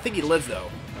kicked. I think he lives,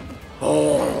 though.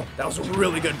 Oh, that was a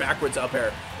really good backwards up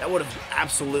air. That would have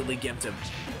absolutely gimped him.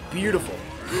 Beautiful.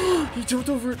 He jumped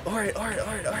over it. All right, all right, all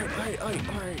right, all right, all right, all right,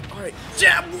 all right, all right.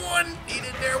 Jab 1. He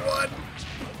did Nair 1.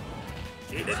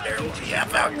 He did Nair 1. Yeah,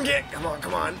 Falcon kick. Come on,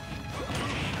 come on.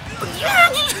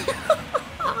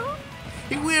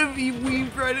 He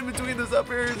weaved right in between those up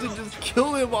airs and just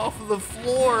killed him off of the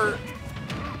floor.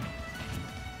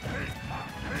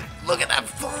 Look at that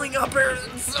falling up air.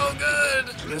 It's so good.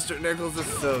 Mr. Nichols is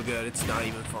so good. It's not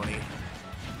even funny.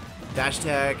 Dash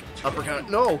tag, uppercut.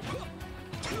 No.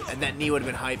 And that knee would have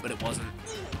been hype, but it wasn't.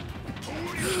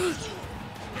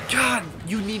 God,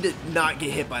 you need to not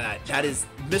get hit by that. That is,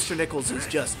 Mr. Nichols is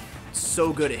just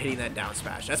so good at hitting that down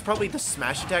smash. That's probably the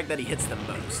smash attack that he hits the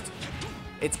most.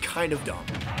 It's kind of dumb.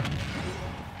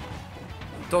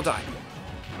 Don't die.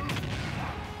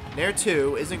 Nair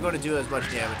 2 isn't going to do as much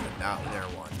damage without Nair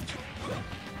 1.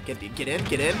 Get in, get in,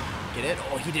 get in.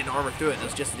 Oh, he didn't armor through it. That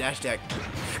was just a dash attack.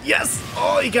 Yes!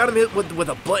 Oh, he got him hit with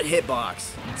a butt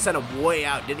hitbox. Sent him way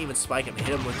out. Didn't even spike him. Hit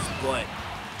him with his butt.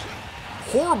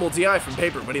 Horrible DI from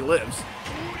Paper, but he lives.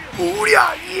 Ooh,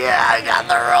 yeah, I got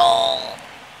the roll.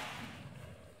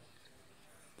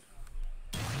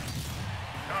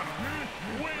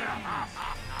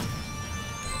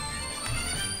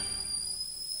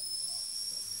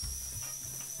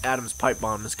 Adam's pipe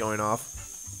bomb is going off.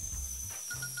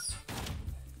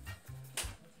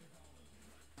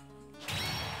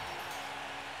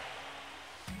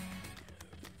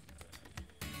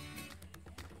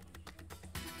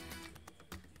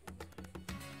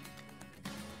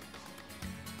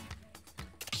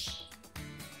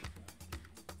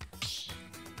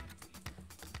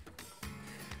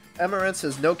 Amaranth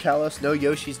says no Kalos, no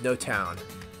Yoshi's, no town.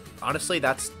 Honestly,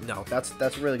 that's a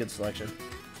really good selection.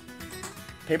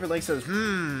 Paper Lake says,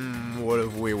 what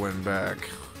if we went back?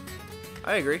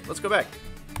 I agree. Let's go back.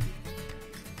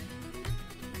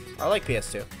 I like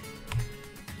PS2.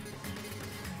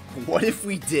 What if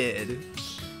we did?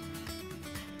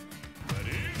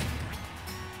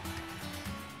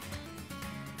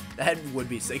 That would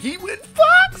be sick. He went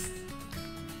Fox!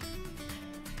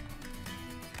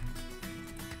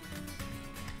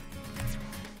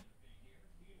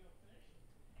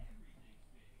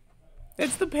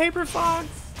 It's the Paper Fox.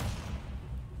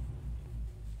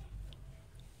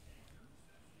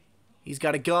 He's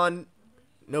got a gun.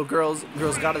 No girls.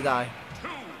 Girls gotta die. 2,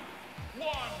 1,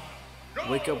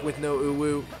 go. Wake up with no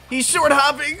uwu. He's short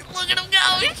hopping. Look at him go.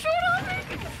 He's short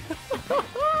hopping.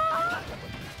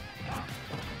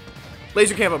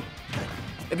 Laser camp him.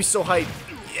 It'd be so hype.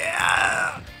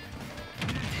 Yeah.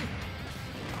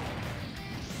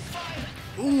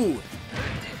 Ooh.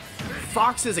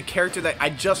 Fox is a character that I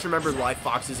just remembered why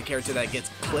Fox is a character that gets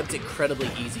clipped incredibly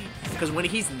easy. Because when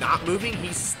he's not moving,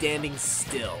 he's standing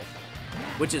still,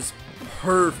 which is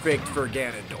perfect for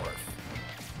Ganondorf.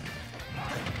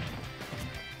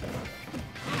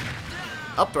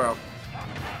 Up throw.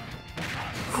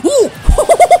 Ooh!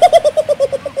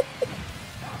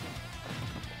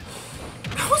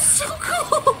 That was so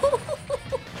cool!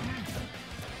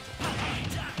 That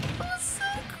was so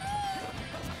cool!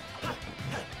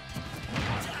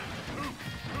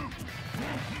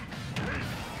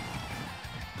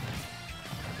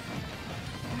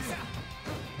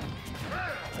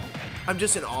 I'm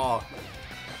just in awe.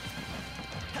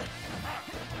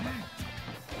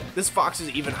 This Fox is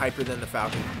even hyper than the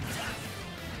Falcon.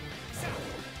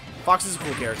 Fox is a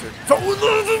cool character.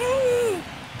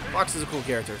 Fox is a cool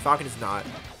character. Falcon is not.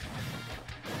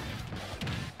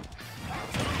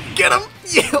 Get him!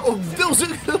 Yeah, oh, that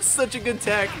was such a good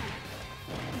tech.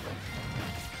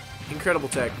 Incredible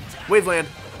tech. Waveland.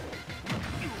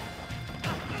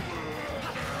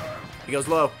 He goes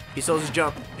low. He slows his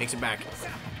jump. Makes it back.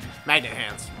 Magnet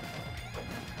hands.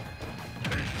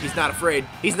 He's not afraid.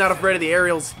 He's not afraid of the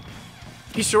aerials.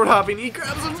 He's short hopping. He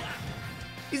grabs him.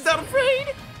 He's not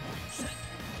afraid.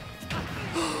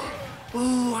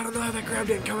 Oh, I don't know how that grab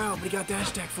didn't come out, but he got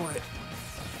dash attack for it.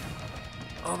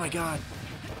 Oh my god.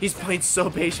 He's playing so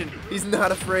patient. He's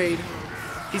not afraid.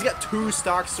 He's got 2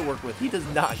 stocks to work with. He does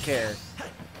not care.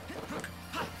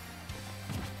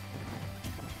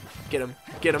 Get him.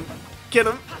 Get him. Get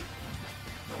him.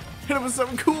 Hit him with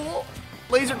something cool.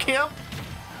 Laser camp.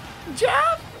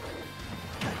 Jab.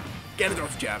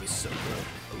 Ganondorf's jab is so cool.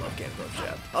 I love Ganondorf's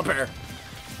jab. Up air.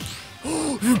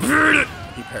 Oh, he parried it.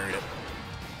 He parried it.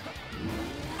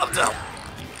 Up top.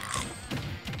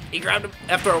 He grabbed him.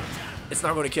 F throw. It's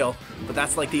not going to kill, but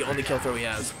that's like the only kill throw he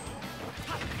has.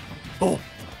 Oh.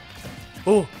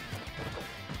 Oh.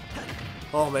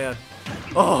 Oh man.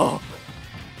 Oh.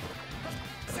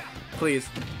 Please.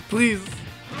 Please.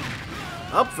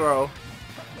 Up throw.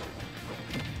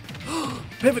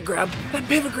 Pivot grab. That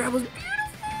pivot grab was beautiful.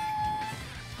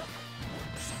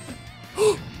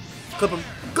 Clip him.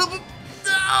 Clip him.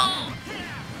 No.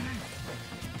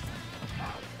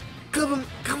 Clip him.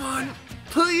 Come on.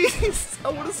 Please. I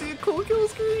want to see a cool kill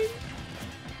screen.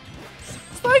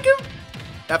 Spike him.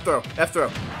 F throw. F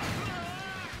throw.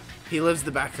 He lives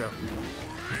the back throw.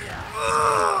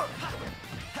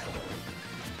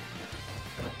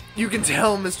 You can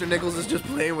tell Mr. Nichols is just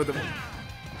playing with him.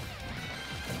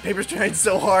 Paper's trying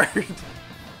so hard.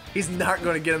 He's not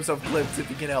going to get himself clipped if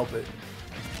he can help it.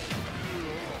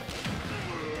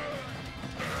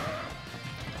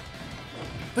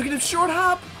 Look at him short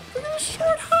hop. Look at him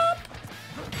short hop.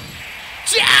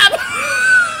 Jab!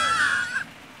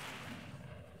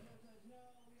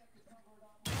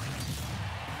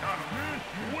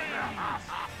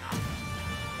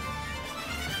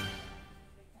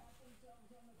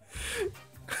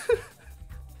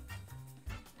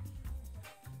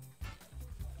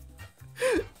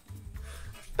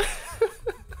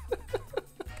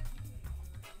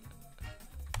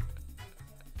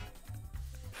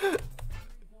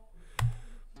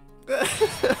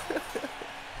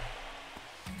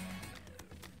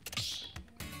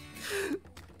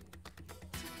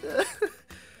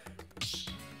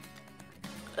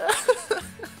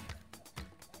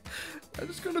 I'm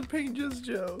just gonna paint just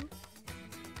Joe.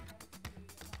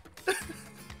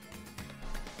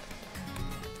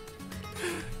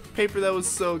 Paper, that was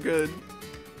so good.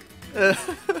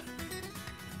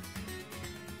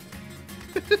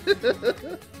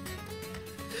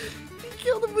 He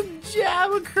killed him with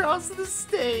jab across the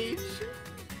stage.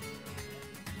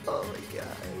 Oh my god.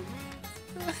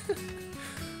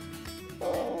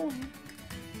 Oh.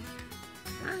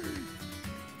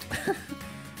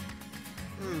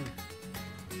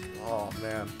 Oh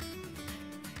man.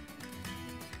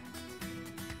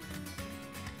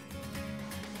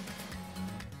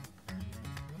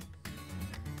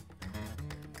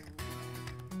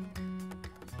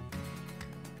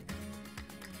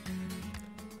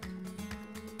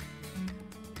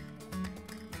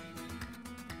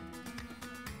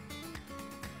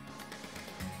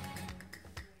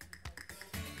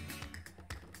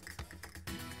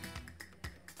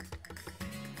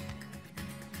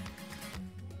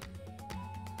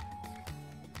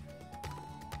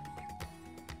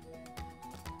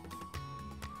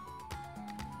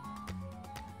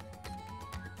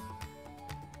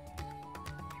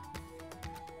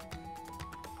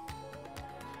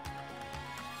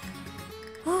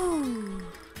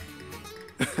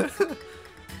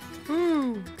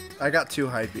 I got too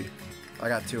hypey. I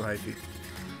got too hypey.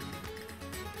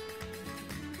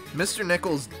 Mr.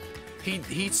 Nichols, he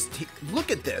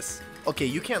look at this. Okay,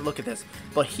 you can't look at this,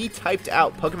 but he typed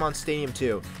out Pokemon Stadium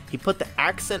 2. He put the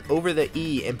accent over the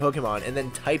E in Pokemon and then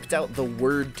typed out the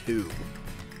word 2.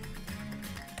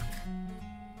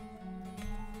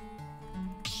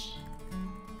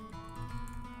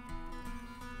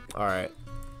 Alright.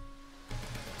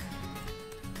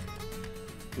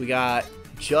 We got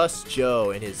Just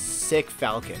Joe and his sick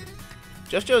Falcon.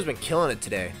 Just Joe's been killing it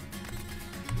today.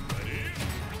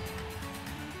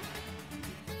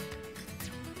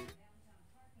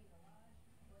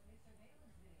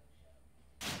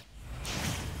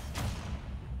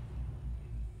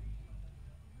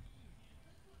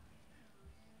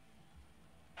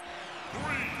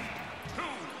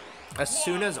 As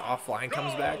soon as Offline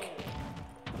comes back,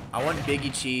 I want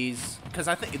Biggie Cheese, because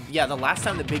I think, yeah, the last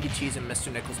time that Biggie Cheese and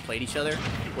Mr. Nichols played each other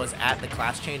was at the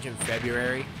class change in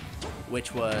February,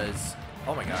 which was,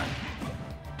 oh my god,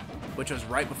 which was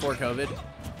right before COVID,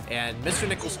 and Mr.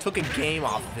 Nichols took a game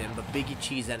off of him, but Biggie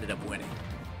Cheese ended up winning.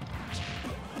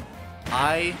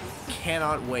 I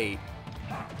cannot wait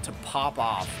to pop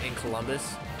off in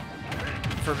Columbus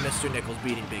for Mr. Nichols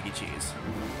beating Biggie Cheese.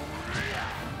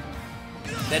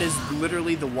 That is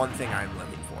literally the one thing I'm living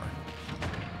for.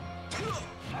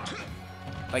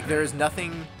 Like, there is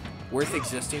nothing worth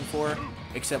existing for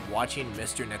except watching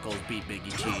Mr. Nichols beat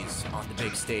Biggie Cheese on the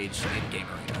big stage in Game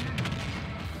Arena.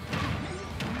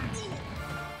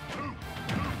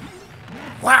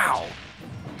 Wow!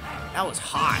 That was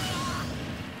hot.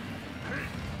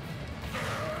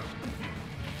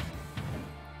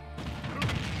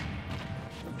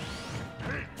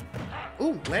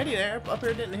 Ooh, landing there, up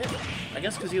air didn't hit. I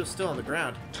guess because he was still on the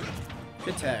ground.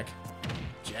 Good tech.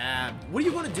 Jab. What are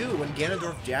you going to do when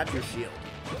Ganondorf jabs your shield?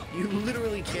 You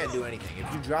literally can't do anything.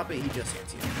 If you drop it, he just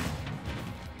hits you.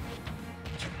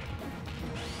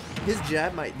 His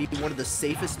jab might be one of the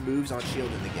safest moves on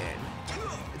shield in the game.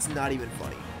 It's not even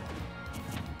funny.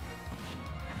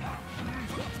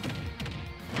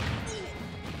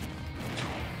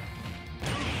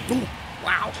 Ooh,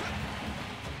 wow.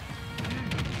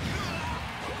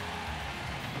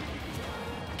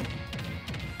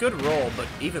 Good roll, but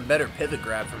even better pivot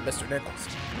grab from Mr. Nichols.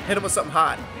 Hit him with something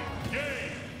hot.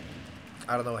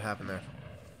 I don't know what happened there.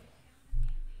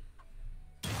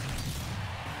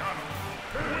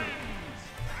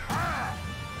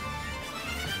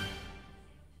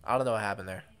 I don't know what happened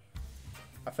there.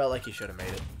 I felt like he should have made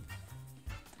it.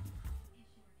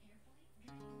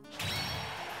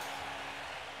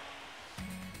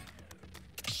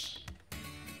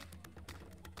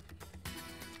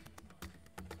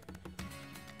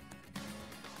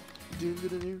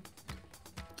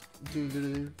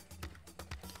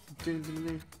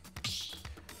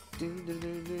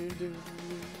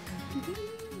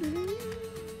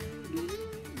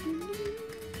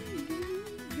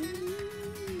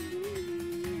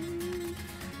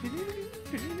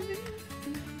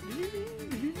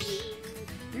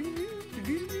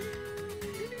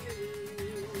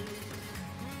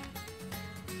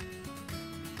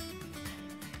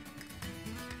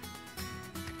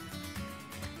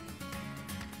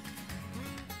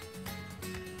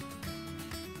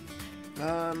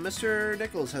 Mr.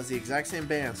 Nichols has the exact same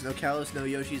bands. No Kalos, no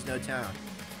Yoshi's, no Town.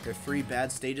 There are 3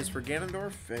 bad stages for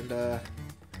Ganondorf, and there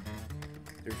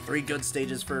are 3 good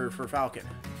stages for Falcon.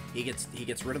 He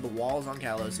gets rid of the walls on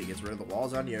Kalos, he gets rid of the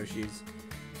walls on Yoshi's,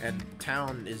 and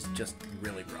Town is just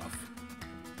really rough.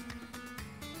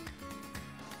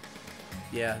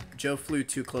 Yeah, Joe flew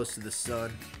too close to the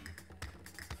sun.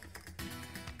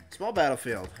 Small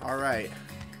battlefield, alright.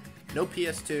 No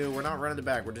PS2, we're not running it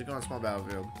back, we're just going small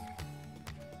battlefield.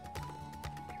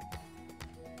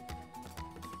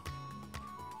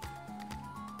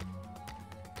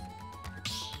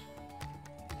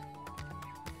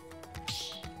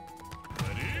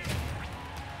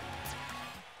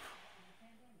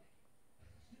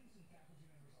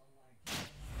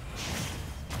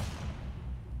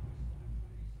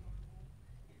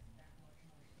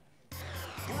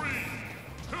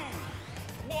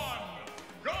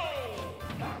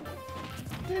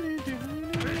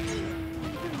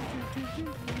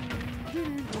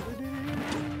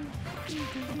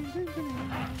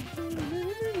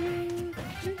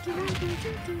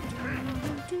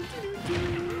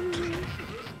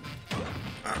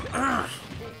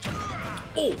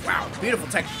 Oh, wow. Beautiful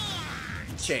tech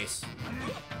chase.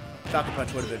 Falcon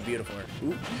Punch would have been beautiful.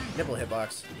 Ooh, nipple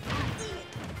hitbox.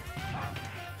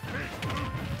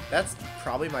 That's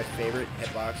probably my favorite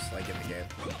hitbox, like, in the game.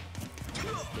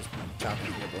 Just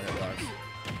Falcon's nipple hitbox.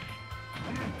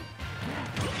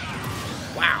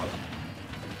 Wow.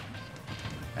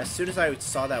 As soon as I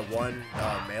saw that one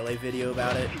Melee video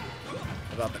about it,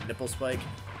 about the nipple spike,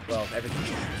 well, everything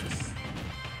changed.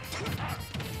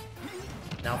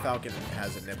 Now Falcon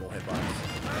has a nipple hitbox.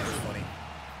 That was funny.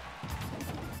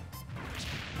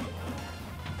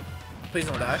 Please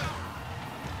don't die.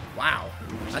 Wow.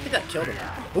 I think that killed him.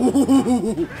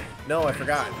 Ooh. No, I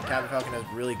forgot. Captain Falcon has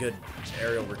really good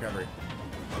aerial recovery.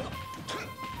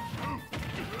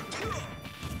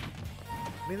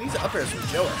 I mean, these up airs from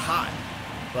Joe are hot,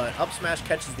 but up smash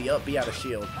catches the up B out of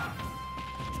shield.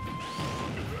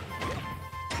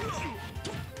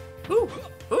 Ooh.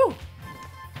 Ooh.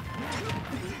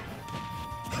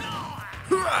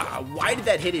 Why did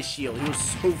that hit his shield? He was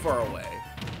so far away.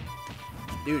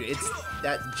 Dude,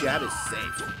 that jab is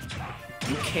safe.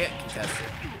 You can't contest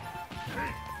it.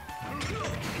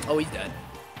 Oh, he's dead.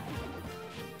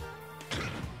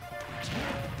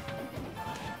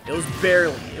 It was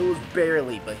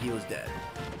barely, but he was dead.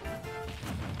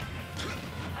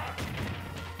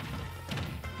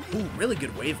 Ooh, really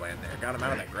good wave land there. Got him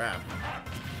out of that grab.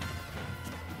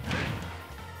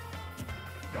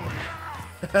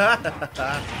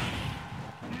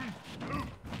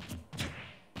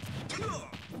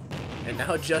 And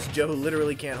now Just Joe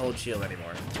literally can't hold shield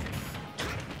anymore.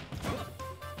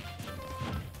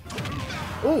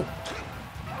 Ooh!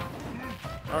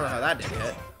 I don't know how that didn't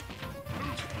hit.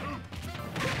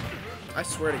 I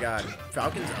swear to God,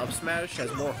 Falcon's up smash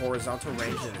has more horizontal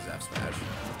range than his F smash.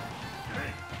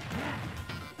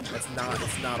 It's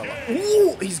not a lot.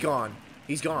 Ooh! He's gone.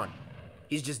 He's gone.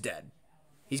 He's just dead.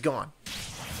 He's gone.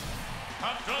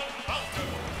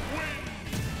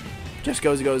 Just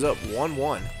goes up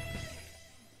 1-1.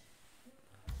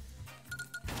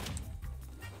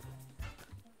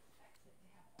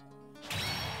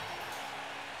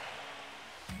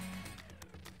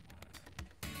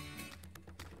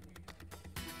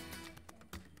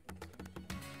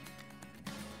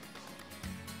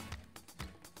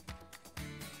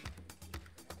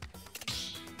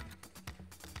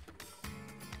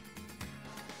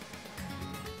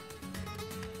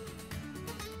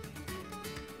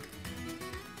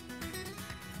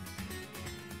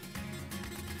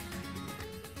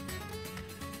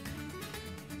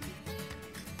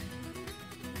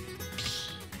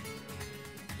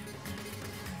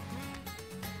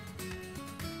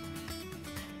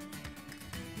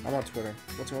 I'm on Twitter.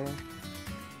 What's going on?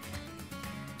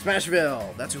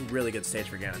 Smashville! That's a really good stage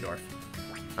for Ganondorf.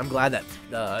 I'm glad that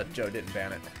Joe didn't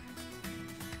ban it.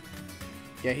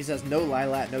 Yeah, he says no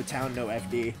Lilat, no town, no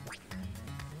FD.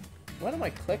 What am I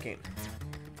clicking?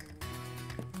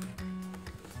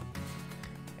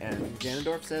 And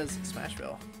Ganondorf says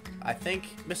Smashville. I think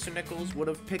Mr. Nichols would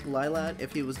have picked Lilat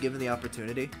if he was given the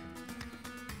opportunity.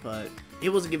 But he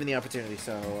wasn't given the opportunity,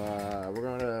 so we're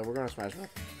going to Smashville.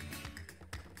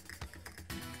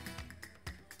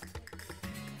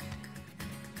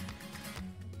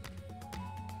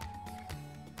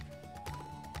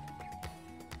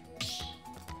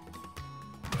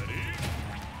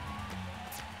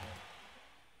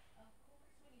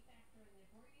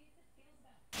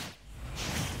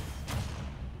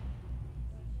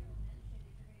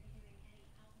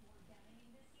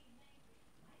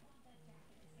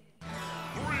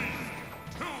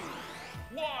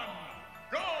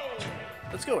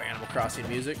 Let's go Animal Crossing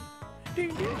music.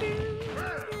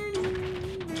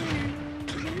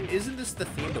 Isn't this the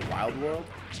theme to Wild World?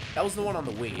 That was the one on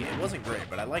the Wii. It wasn't great,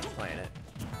 but I liked playing it.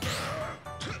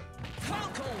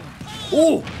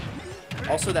 Ooh!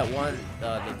 Also that one,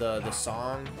 the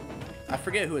song, I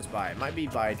forget who it's by. It might be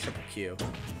by Triple Q.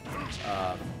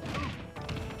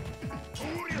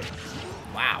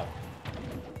 Wow.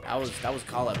 That was a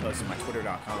call-out post on my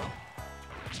Twitter.com.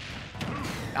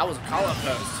 That was a call-out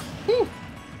post. Woo!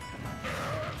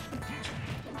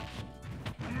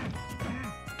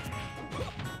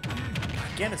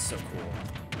 Again, it's so cool.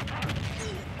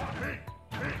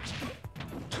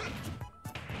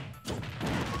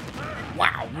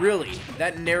 Wow, really?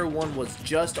 That Nair one was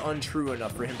just untrue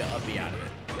enough for him to up B out of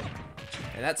it.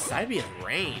 And that side B is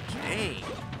range. Dang.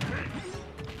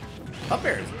 Up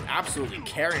air is absolutely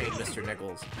carrying Mr.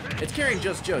 Nichols. It's carrying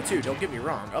Just Joe, too. Don't get me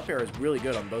wrong. Up air is really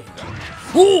good on both of them.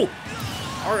 Ooh!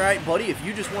 Alright, buddy. If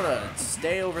you just want to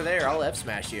stay over there, I'll F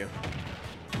smash you.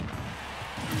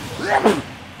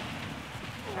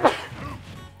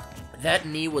 That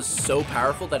knee was so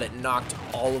powerful that it knocked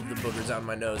all of the boogers out of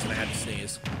my nose and I had to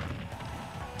sneeze.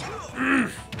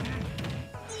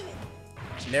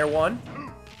 Nair one.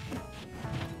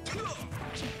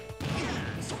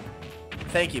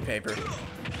 Thank you, Paper.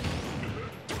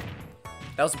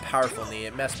 That was a powerful knee.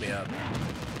 It messed me up.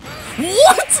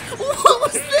 What? What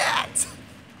was that?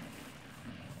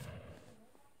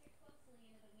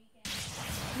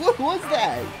 What was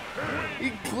that? He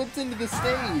clipped into the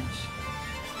stage.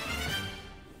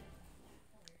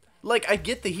 Like, I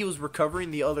get that he was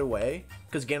recovering the other way,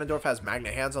 because Ganondorf has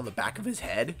magnet hands on the back of his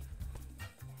head.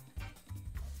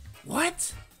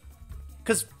 What?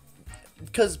 Because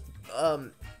because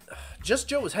Just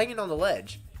Joe was hanging on the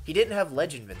ledge. He didn't have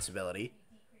ledge invincibility.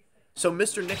 So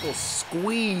Mr. Nichols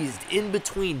squeezed in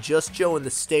between Just Joe and the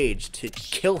stage to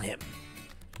kill him.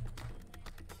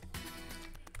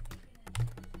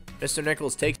 Mr.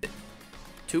 Nichols takes it.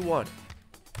 2-1.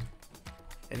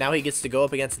 And now he gets to go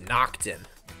up against Nocton.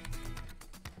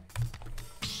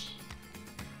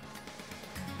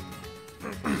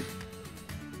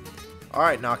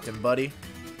 Alright, Nocton, buddy.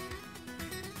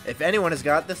 If anyone has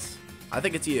got this, I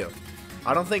think it's you.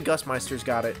 I don't think Gus Meister's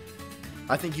got it.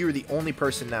 I think you're the only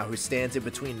person now who stands in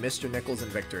between Mr. Nichols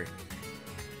and victory.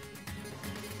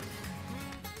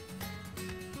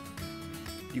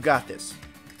 You got this.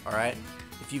 Alright?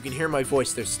 If you can hear my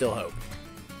voice, there's still hope.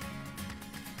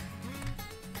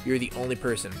 You're the only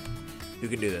person who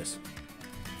can do this.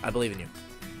 I believe in you.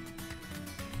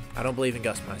 I don't believe in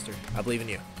Gus Meister. I believe in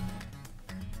you.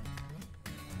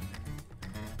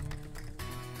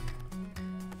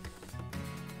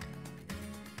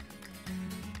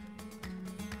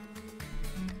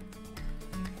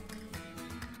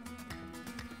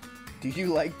 Do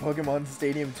you like Pokemon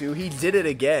Stadium 2? He did it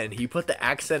again. He put the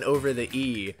accent over the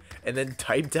E and then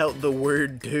typed out the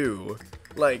word 2.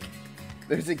 Like,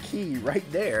 there's a key right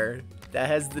there that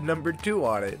has the number 2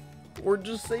 on it. Or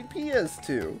just say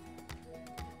PS2.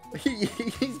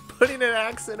 He's putting an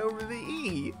accent over the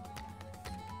E.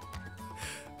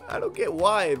 I don't get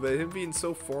why, but him being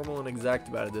so formal and exact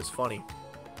about it is funny.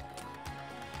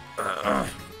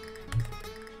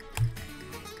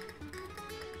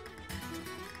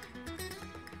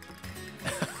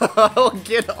 I'll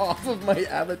get off of my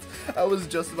abbots. I was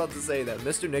just about to say that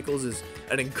Mr. Nichols is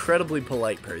an incredibly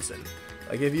polite person.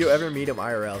 Like, if you ever meet him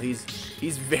IRL,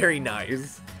 he's very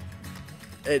nice.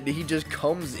 And he just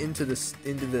comes into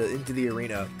the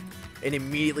arena and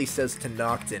immediately says to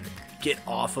Nocton, "Get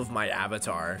off of my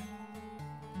avatar."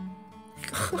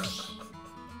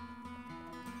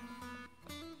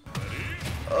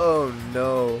 Oh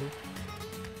no.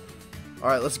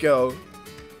 Alright, let's go.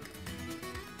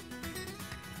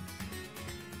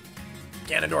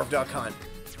 Ganondorf.con.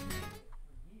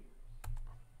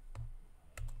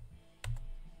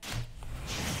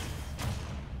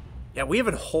 Yeah, we have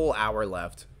a whole hour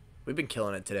left. We've been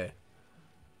killing it today.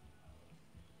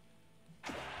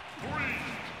 3,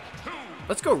 2,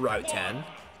 Let's go Route 10.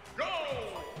 go!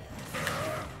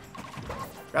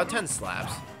 Route 10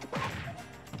 slaps.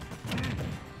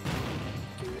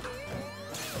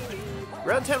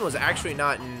 Route 10 was actually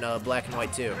not in Black and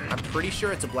White 2. I'm pretty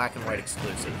sure it's a Black and White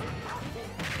exclusive.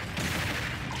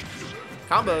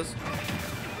 Combos.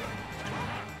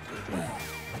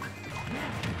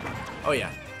 Oh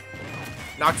yeah.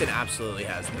 Nocton absolutely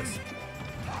has this.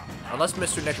 Unless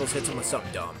Mr. Nichols hits him with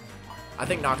something dumb. I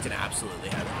think Nocton absolutely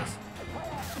has this.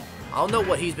 I don't know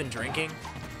what he's been drinking,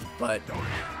 but...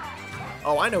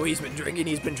 Oh, I know what he's been drinking.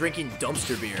 He's been drinking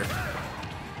dumpster beer.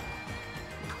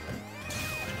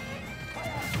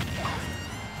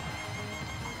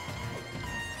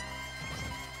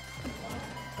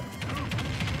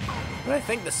 But I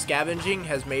think the scavenging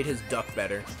has made his duck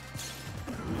better.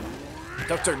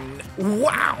 Ducks are...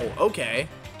 Wow! Okay.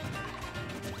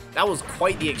 That was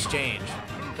quite the exchange.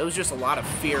 There was just a lot of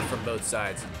fear from both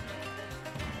sides.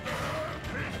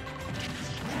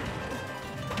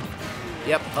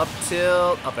 Yep, up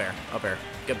till... Up air. Up air.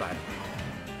 Goodbye.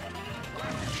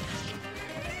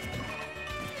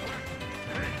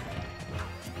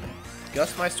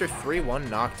 Gusmeister 3-1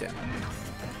 Nocton.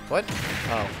 What?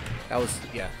 Oh. That was...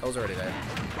 Yeah, that was already there.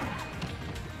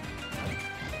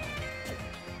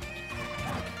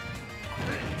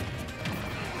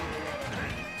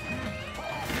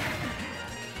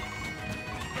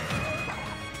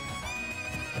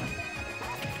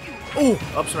 Ooh,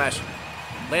 up smash.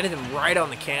 Landed him right on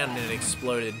the cannon and it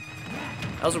exploded.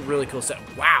 That was a really cool set.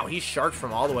 Wow, he's sharked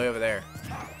from all the way over there.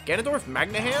 Ganondorf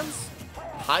Magna Hands?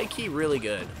 High key really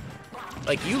good.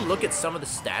 Like, you look at some of the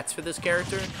stats for this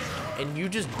character, and you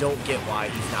just don't get why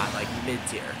he's not, like,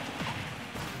 mid-tier.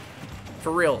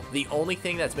 For real, the only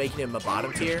thing that's making him a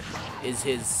bottom tier is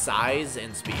his size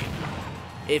and speed.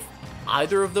 If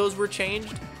either of those were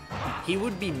changed, he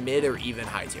would be mid or even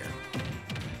high tier.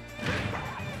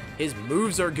 His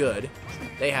moves are good.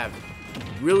 They have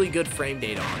really good frame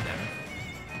data on them.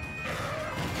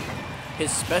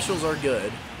 His specials are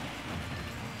good.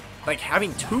 Like,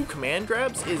 having 2 command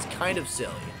grabs is kind of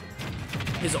silly.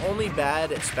 His only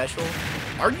bad special,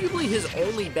 arguably his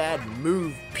only bad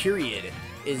move, period,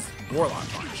 is Warlock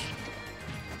Punch.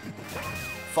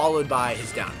 Followed by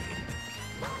his down B.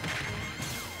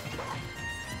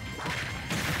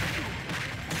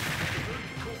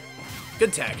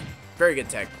 Good tech. Very good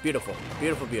tech. Beautiful.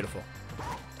 Beautiful, beautiful.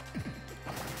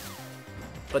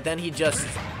 but then he just,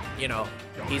 you know,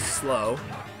 he's slow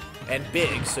and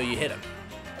big, so you hit him.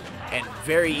 And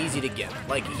very easy to get.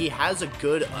 Like, he has a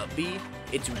good up B.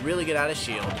 It's really good out of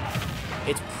shield.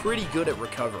 It's pretty good at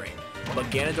recovering. But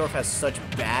Ganondorf has such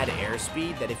bad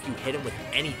airspeed that if you hit him with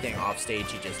anything off stage,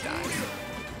 he just dies.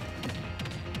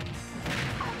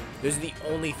 Those are the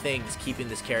only things keeping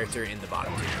this character in the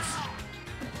bottom tiers.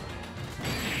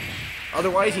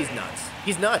 Otherwise, he's nuts.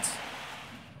 He's nuts.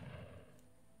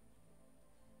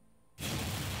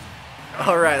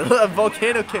 Alright,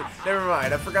 Volcano Kick. Never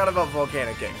mind, I forgot about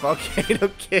Volcano Kick. Volcano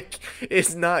Kick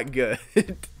is not good.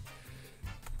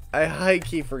 I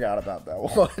high-key forgot about that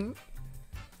one.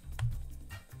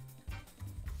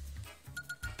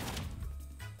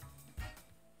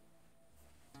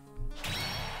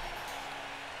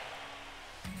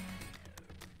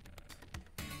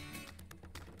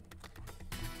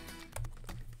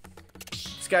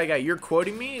 Guy, you're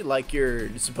quoting me like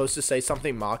you're supposed to say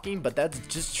something mocking, but that's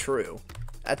just true.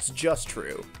 That's just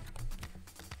true.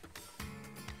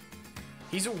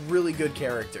 He's a really good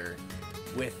character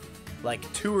with like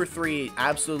 2 or 3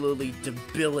 absolutely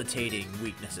debilitating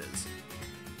weaknesses.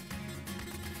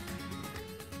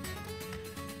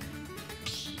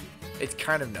 It's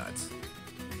kind of nuts.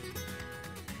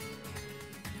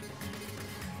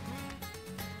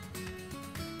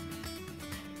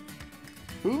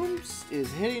 Booms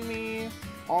is hitting me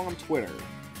on Twitter.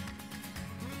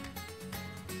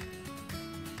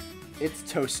 It's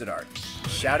Toasted Art.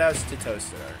 Shoutouts to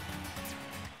Toasted Art.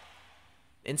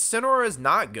 Incineroar is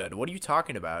not good. What are you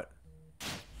talking about?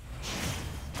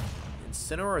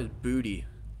 Incineroar is booty.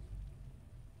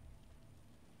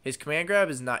 His command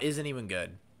grab isn't even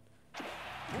good. 3,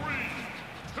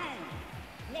 2,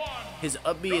 1. His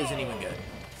up B isn't even good.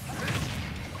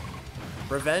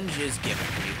 Revenge is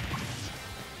gimmicky.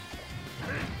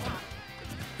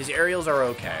 His aerials are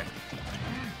okay.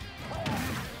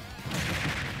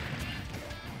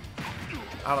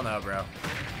 I don't know, bro.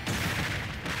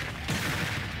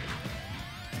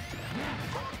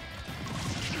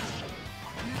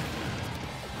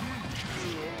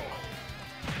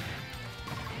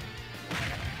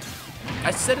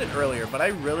 I said it earlier, but I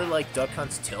really like Duck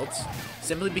Hunt's tilts,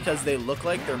 simply because they look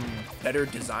like they're better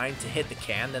designed to hit the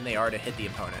can than they are to hit the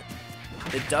opponent.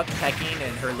 The duck pecking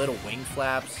and her little wing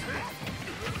flaps.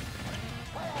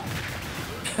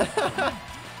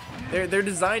 they're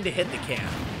designed to hit the can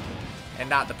and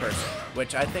not the person,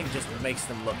 which I think just makes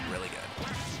them look really good.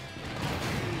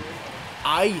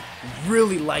 I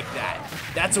really like that.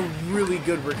 That's a really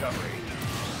good recovery.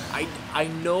 I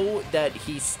know that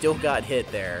he still got hit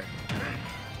there,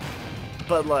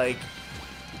 but like,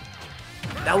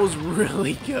 that was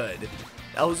really good.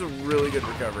 That was a really good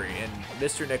recovery, and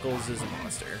Mr. Nichols is a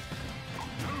monster.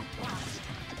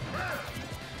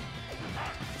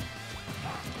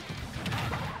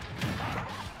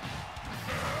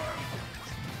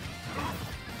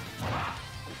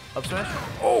 Up smash?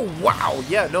 Oh, wow!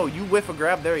 Yeah, no, you whiff a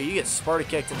grab there, you get Sparta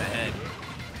kicked in the head.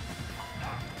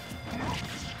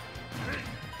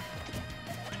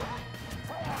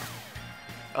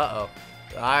 Uh-oh.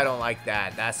 I don't like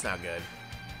that. That's not good.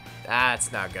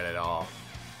 That's not good at all.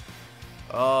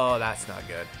 Oh, that's not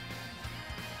good.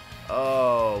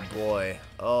 Oh, boy.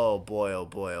 Oh, boy, oh,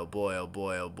 boy, oh, boy, oh,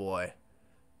 boy, oh, boy.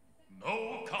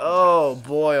 No contest. Oh,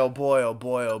 boy, oh, boy, oh,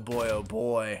 boy, oh, boy, oh,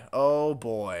 boy. Oh,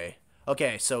 boy.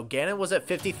 Okay, so Ganon was at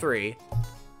 53.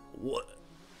 What?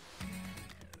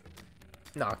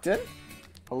 Nocton?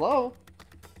 Hello?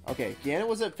 Okay, Ganon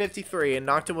was at 53 and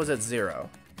Nocton was at 0.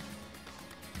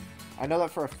 I know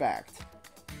that for a fact.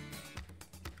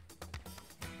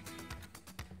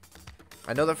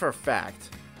 I know that for a fact.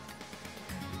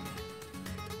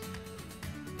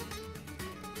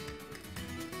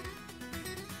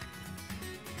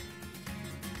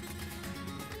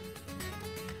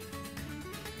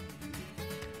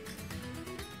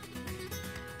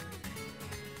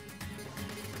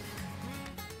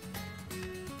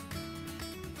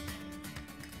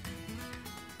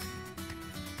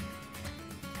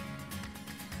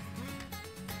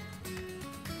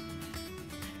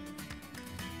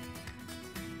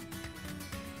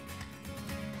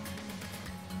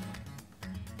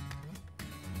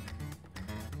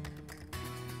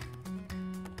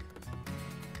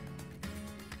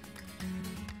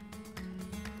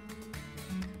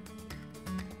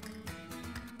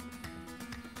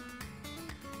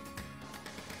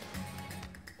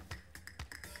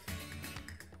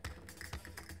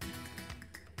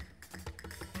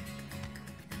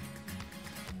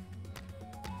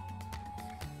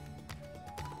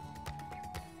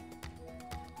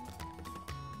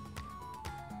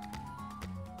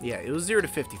 Yeah, it was 0 to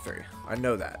 53. I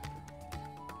know that.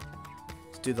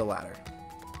 do the ladder.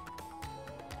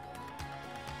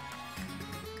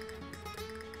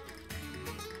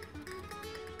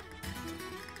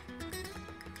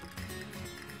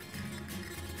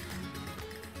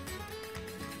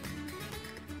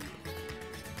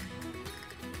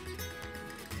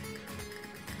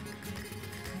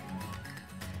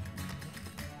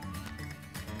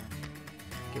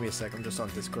 Give me a sec, I'm just on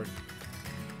Discord.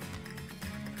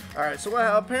 Alright, so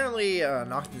apparently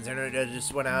Nocton's internet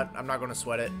just went out. I'm not going to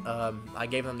sweat it. I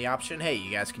gave them the option, hey,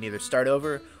 you guys can either start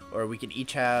over, or we can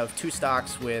each have 2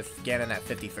 stocks with Ganon at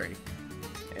 53.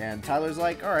 And Tyler's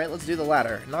like, alright, let's do the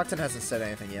latter. Nocton hasn't said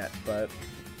anything yet, but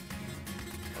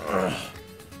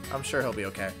I'm sure he'll be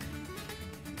okay.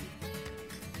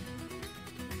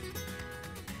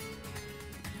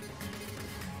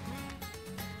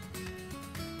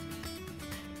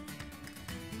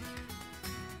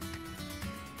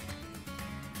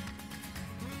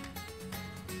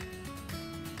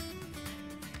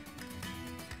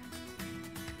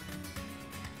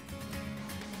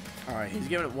 Alright, he's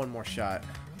giving it one more shot.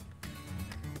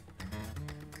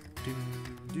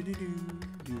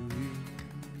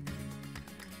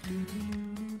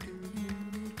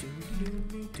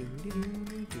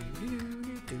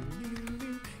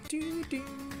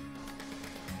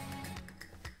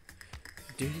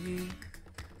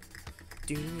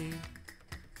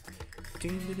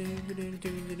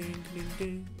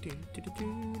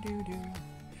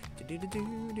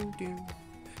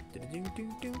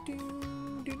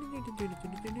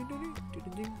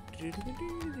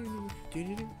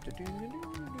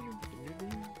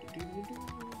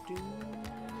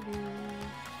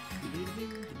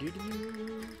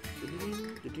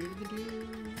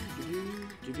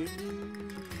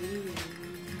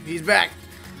 He's back.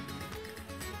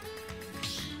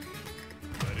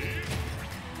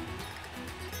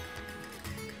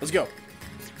 Let's go.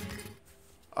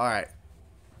 All right.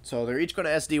 So they're each going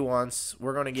to SD once.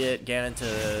 We're going to get Ganon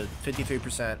to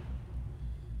 53%.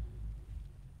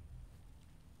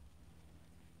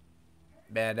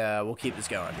 And we'll keep this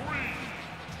going. 3,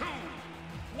 2,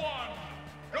 1,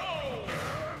 go!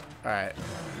 Alright.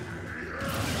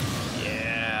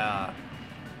 Yeah.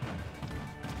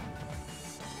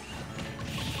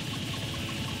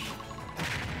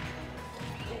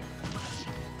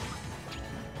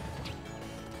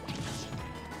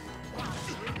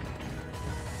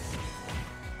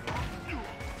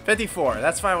 $54.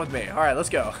 That's fine with me. Alright, let's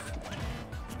go.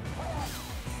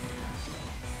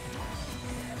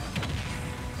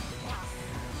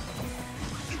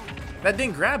 That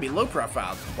didn't grab. He low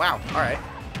profiled. Wow. All right.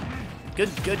 Good.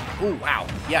 Ooh, wow.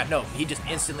 Yeah, no. He just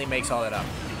instantly makes all that up.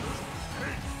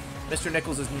 Mr.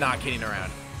 Nichols is not kidding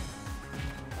around.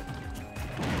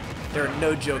 There are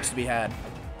no jokes to be had.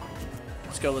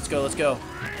 Let's go. Let's go. Let's go.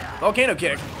 Volcano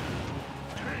kick.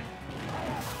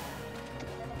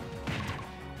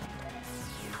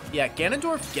 Yeah,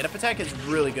 Ganondorf's get-up attack is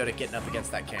really good at getting up against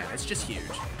that can. It's just huge.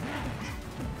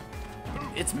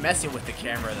 It's messing with the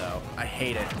camera, though. I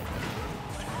hate it.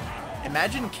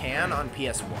 Imagine Can on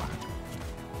PS1.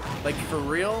 Like, for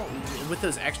real, with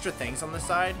those extra things on the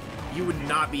side, you would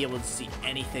not be able to see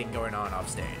anything going on off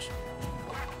stage.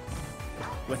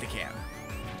 With the Can.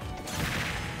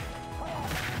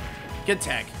 Good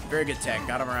tech. Very good tech.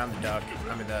 Got him around the duck.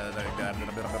 I mean, the gunman.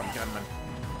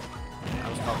 I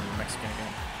was calling him Mexican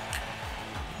again.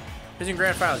 He's in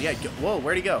grand finals. Yeah, whoa,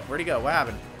 where'd he go? Where'd he go? What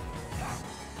happened?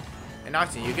 Hey,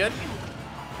 Noxy, you good?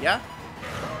 Yeah?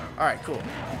 Alright, cool.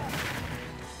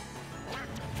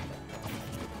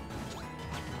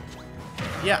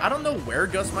 Yeah, I don't know where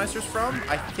Gustmeister's from.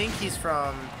 I think he's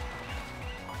from...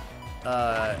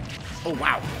 Oh,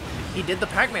 wow. He did the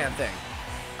Pac-Man thing.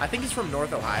 I think he's from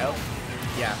North Ohio.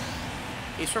 Yeah.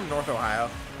 He's from North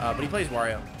Ohio. But he plays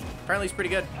Wario. Apparently he's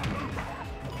pretty good.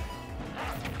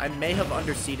 I may have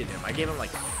underseeded him. I gave him, like,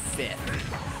 5th.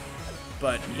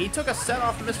 But he took a set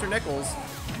off of Mr. Nichols,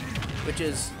 which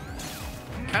is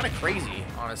kind of crazy,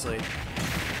 honestly.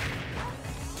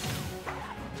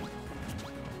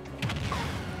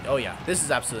 Oh, yeah. This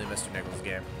is absolutely Mr. Nichols'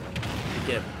 game.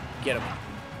 Get him. Get him.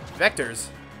 Vectors.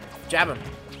 Jab him.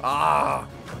 Ah.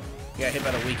 He got hit by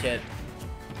the weak hit.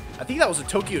 I think that was a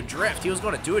Tokyo Drift. He was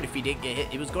going to do it if he didn't get hit.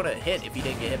 He was going to hit if he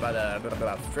didn't get hit by the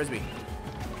Frisbee.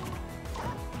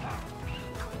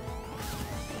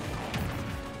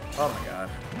 Oh my god.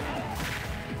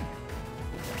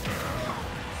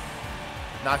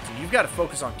 Nocturne, you've got to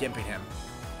focus on gimping him.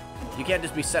 You can't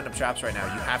just be setting up traps right now.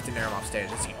 You have to narrow him off stage.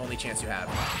 That's the only chance you have.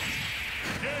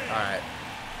 Alright.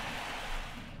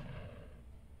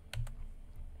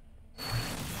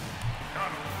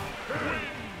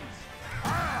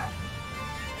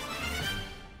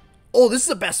 Oh, this is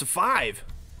a best of 5.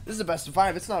 This is a best of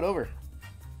 5. It's not over.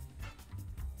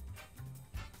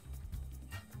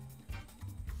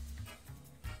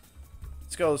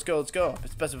 Let's go, let's go, let's go.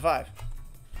 It's best of 5.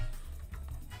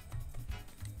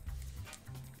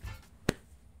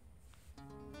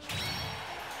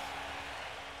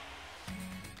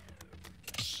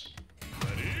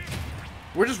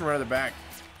 We're just running it back.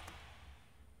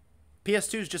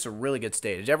 PS2 is just a really good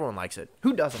stage. Everyone likes it.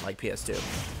 Who doesn't like PS2?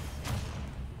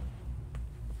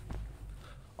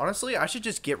 Honestly, I should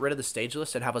just get rid of the stage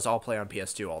list and have us all play on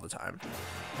PS2 all the time.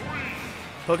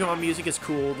 Pokemon music is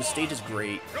cool. The stage is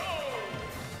great.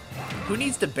 Who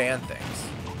needs to ban things?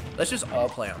 Let's just all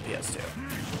play on PS2.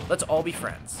 Let's all be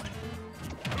friends.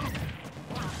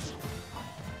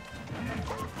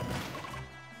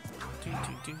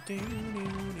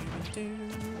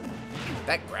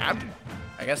 That grab?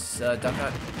 I guess Duck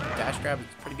Hunt dash grab is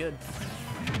pretty good.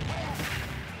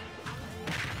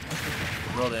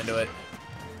 Rolled into it.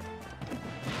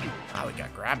 Oh, we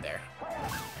got grabbed there.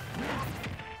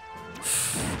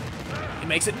 He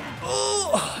makes it.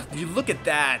 Oh, you look at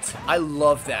that. I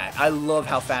love that. I love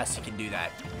how fast he can do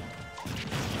that.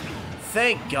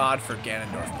 Thank God for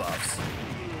Ganondorf buffs.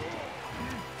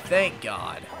 Thank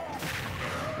God.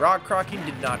 Rock Crocking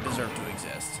did not deserve to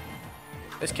exist.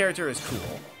 This character is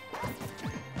cool.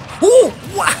 Oh,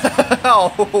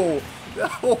 wow!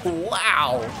 Oh,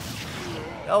 wow!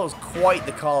 That was quite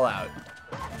the call out.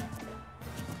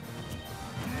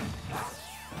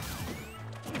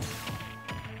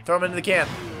 Throw him into the can.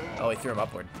 Oh, he threw him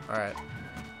upward. All right.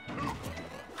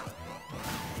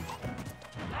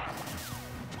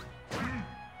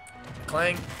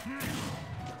 Clang.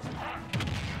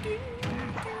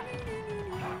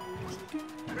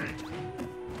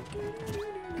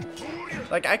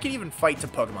 Like, I could even fight to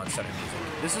Pokemon Center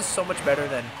music. This is so much better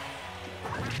than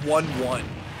 1-1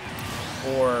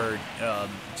 or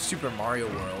Super Mario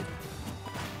World.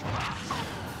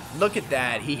 Look at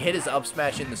that. He hit his up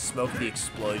smash in the smoke of the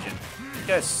explosion. This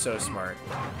guy's so smart.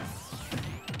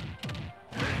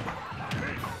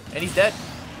 And he's dead.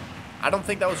 I don't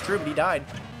think that was true, but he died.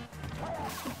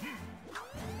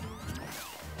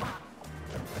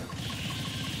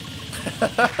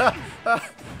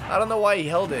 I don't know why he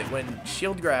held it when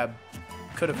shield grab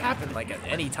could have happened like at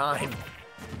any time.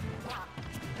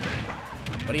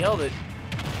 But he held it.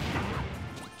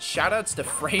 Shoutouts to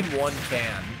Frame 1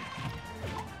 Can.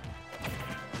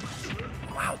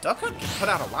 Wow, Duck Hunt can put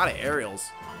out a lot of aerials.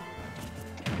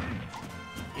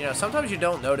 You know, sometimes you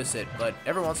don't notice it, but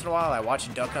every once in a while I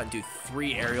watch Duck Hunt do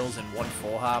 3 aerials in 1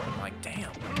 full hop, and I'm like,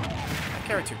 damn, that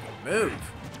character can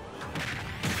move.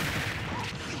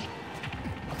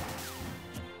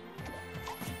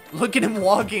 Look at him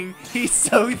walking. He's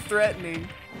so threatening.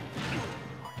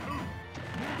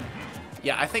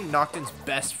 Yeah, I think Nocton's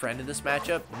best friend in this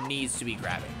matchup needs to be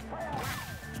grabbing.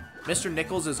 Mr.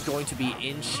 Nichols is going to be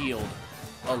in shield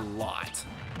a lot.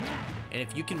 And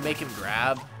if you can make him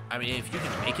grab, I mean, if you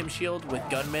can make him shield with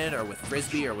Gunman or with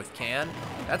Frisbee or with Can,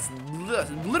 that's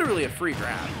literally a free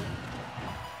grab.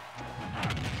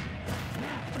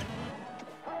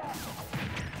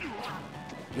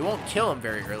 You won't kill him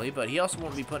very early, but he also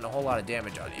won't be putting a whole lot of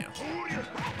damage on you.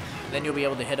 And then you'll be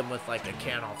able to hit him with like a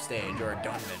Can off stage or a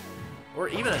Gunman. Or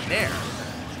even a Nair.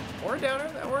 Or a Downer,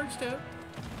 that works too.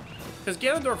 Because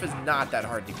Ganondorf is not that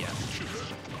hard to get.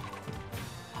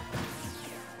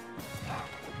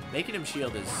 Making him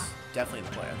shield is definitely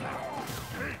the play, I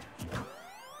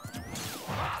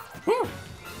think. Woo!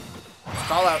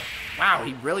 Call out. Wow,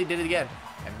 he really did it again.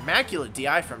 Immaculate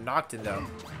DI from Nocton, though.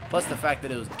 Plus the fact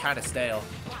that it was kind of stale.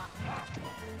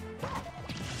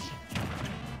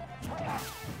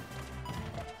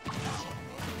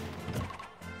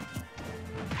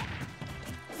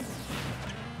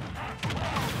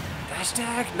 Dash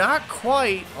tag, not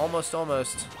quite. Almost,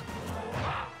 almost.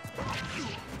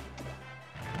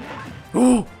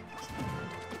 Ooh!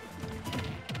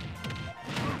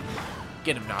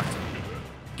 Get him, Nocton.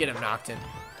 Get him, Nocton.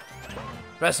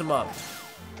 Mess him up.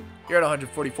 You're at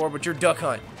 144, but you're Duck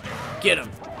Hunt. Get him.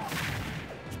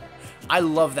 I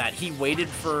love that. He waited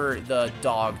for the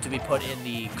dog to be put in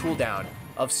the cooldown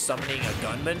of summoning a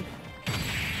gunman,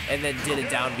 and then did a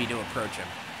down B to approach him.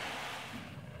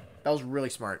 That was really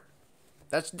smart.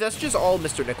 That's just all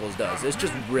Mr. Nichols does. It's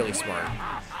just really smart.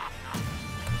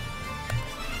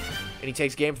 And he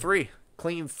takes game 3.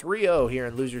 Clean 3-0 here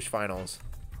in Losers Finals.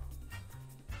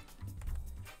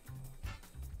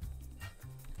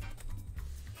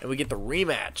 And we get the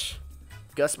rematch.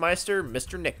 Gus Meister,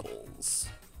 Mr. Nichols.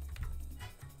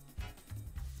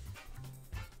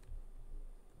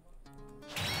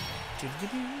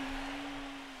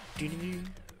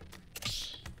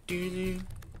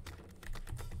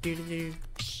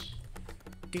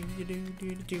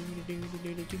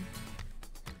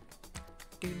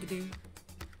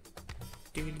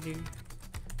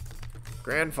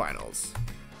 Grand finals.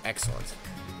 Excellent.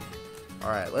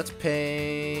 Alright, let's ping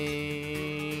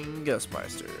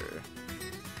Ghostmeister.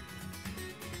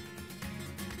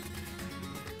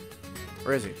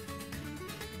 Where is he?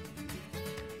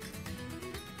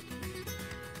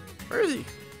 Where is he?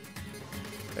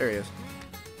 There he is.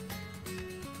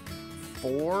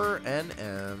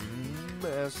 4NMS2.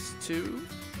 1,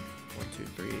 2,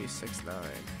 3, 6, 9.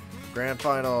 Grand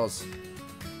finals.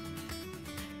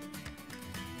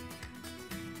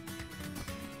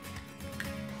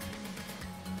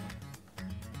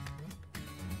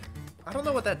 I don't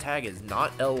know what that tag is.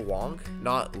 Not L Wong?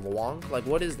 Not Luong? Like,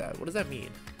 what is that? What does that mean?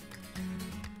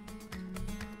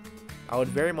 I would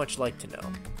very much like to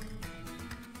know.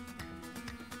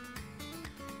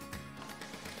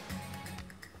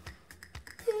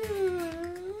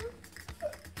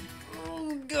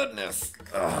 Oh, goodness.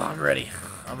 Oh, I'm ready.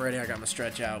 I'm ready. I got my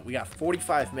stretch out. We got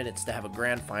 45 minutes to have a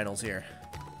grand finals here.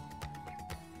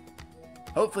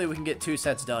 Hopefully we can get 2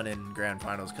 sets done in grand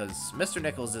finals because Mr.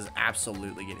 Nichols is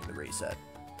absolutely getting the reset.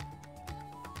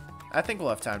 I think we'll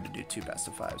have time to do 2 best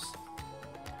of 5s.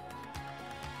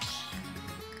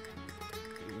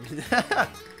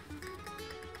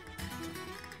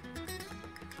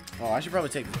 Oh, I should probably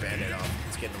take this band-aid off.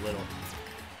 It's getting a little.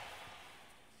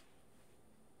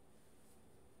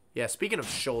 Yeah, speaking of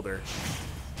shoulder,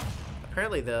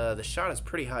 apparently the shot is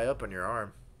pretty high up on your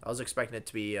arm. I was expecting it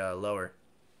to be lower.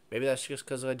 Maybe that's just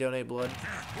because I donate blood.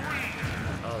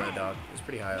 Oh, that dog. It's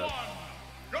pretty high up.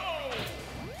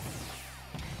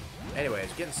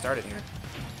 Anyways, getting started here.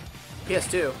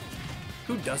 PS2.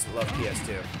 Who doesn't love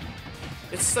PS2?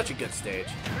 It's such a good stage.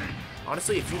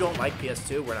 Honestly, if you don't like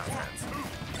PS2, we're not friends.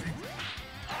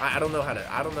 I don't know how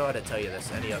to tell you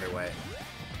this any other way.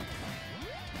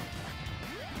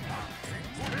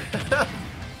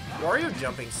 Wario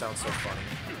jumping sounds so funny.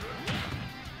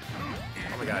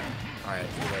 Oh my god. Alright,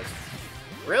 do this.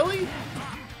 Really?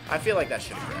 I feel like that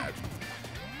should have grabbed.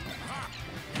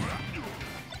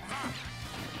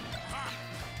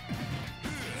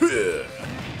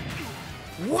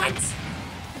 What?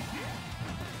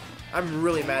 I'm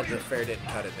really mad that the fair didn't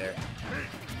cut it there.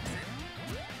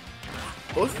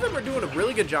 Both of them are doing a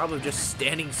really good job of just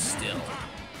standing still.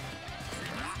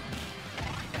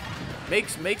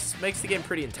 Makes the game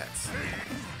pretty intense.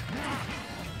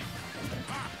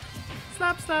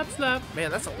 Slap, slap, slap.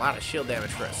 Man, that's a lot of shield damage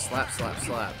for a slap, slap,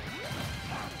 slap.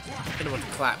 Hit him with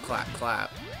the clap, clap,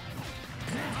 clap.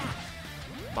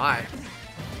 Bye.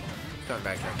 He's coming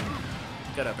back here.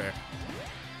 Get up here.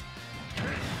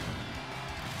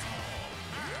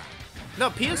 No,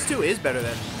 PS2 is better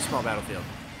than Small Battlefield.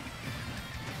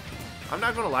 I'm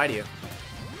not gonna lie to you.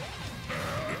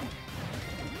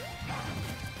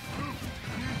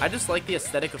 I just like the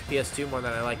aesthetic of PS2 more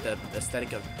than I like the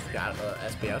aesthetic of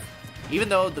SBF. Even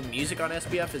though the music on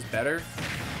SBF is better,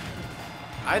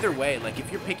 either way, like if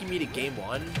you're picking me to game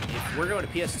 1, if we're going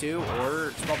to PS2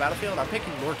 or Small Battlefield, I'm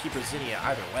picking Lord Keeper Zinnia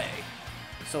either way.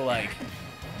 So like,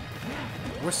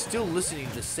 we're still listening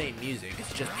to the same music,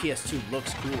 it's just PS2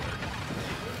 looks cooler.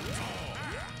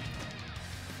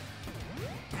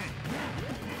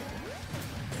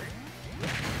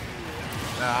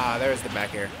 Ah, there's the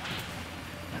back air.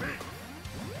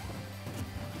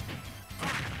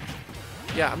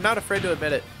 Yeah, I'm not afraid to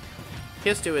admit it.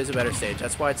 PS2 is a better stage.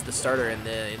 That's why it's the starter in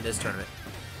this tournament.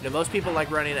 You know, most people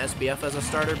like running SBF as a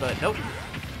starter, but nope.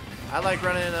 I like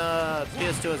running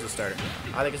PS2 as a starter.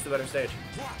 I think it's the better stage.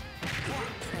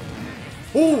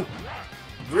 Ooh!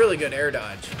 Really good air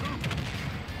dodge.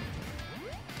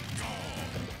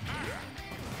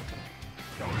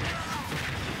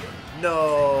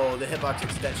 No, the hitbox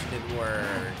extension didn't work.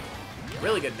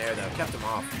 Really good nair though, kept him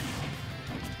off.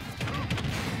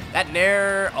 That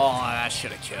nair, oh, that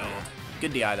should have killed.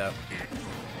 Good DI though.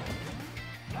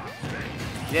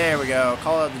 There we go.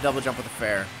 Call out the double jump with the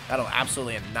fair. That'll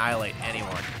absolutely annihilate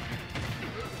anyone.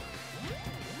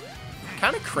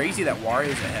 Kind of crazy that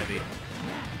Wario's a heavy.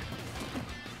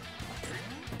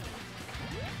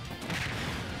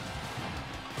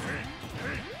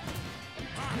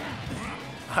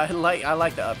 I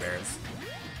like the up airs.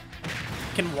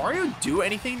 Can Wario do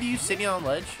anything to you sitting on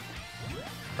ledge?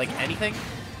 Like anything?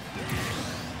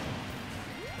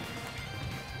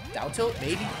 Down tilt,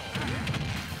 maybe?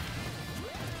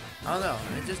 I don't know.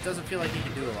 It just doesn't feel like he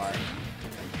can do a lot.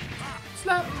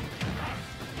 Slap.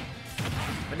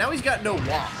 But now he's got no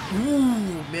waft.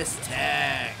 Ooh, missed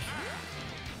tech.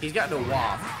 He's got no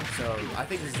waft, so I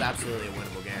think this is absolutely a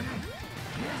winnable game.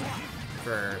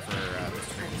 for Mr.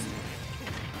 Freeze.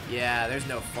 Yeah, there's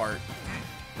no fart.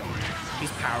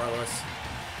 He's powerless.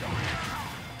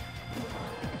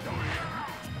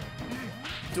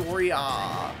 Doria.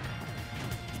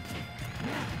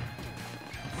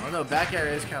 Oh no, back air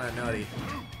is kind of nutty.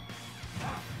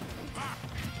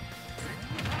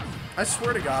 I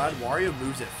swear to God, Wario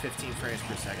moves at 15 frames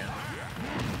per second.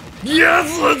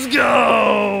 Yes, let's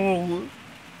go!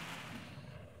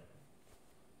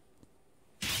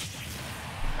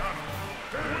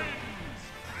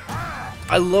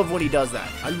 I love when he does that.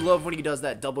 I love when he does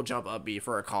that double jump up B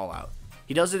for a call out.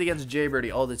 He does it against Jay Birdie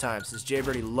all the time since Jay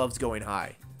Birdie loves going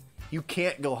high. You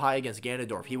can't go high against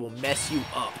Ganondorf. He will mess you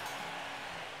up.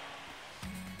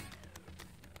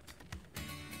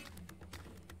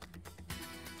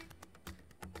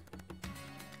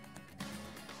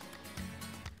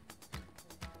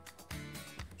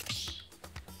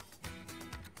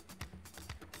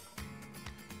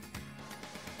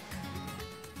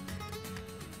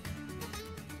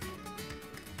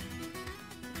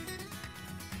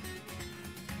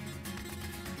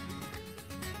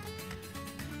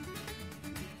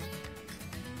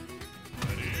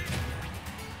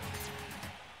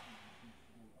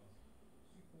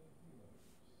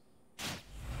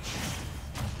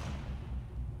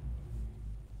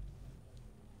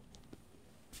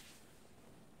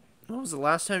 When was the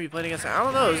last time you played against him? I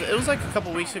don't know. It was like a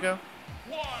couple weeks ago.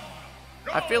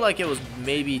 I feel like it was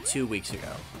maybe 2 weeks ago.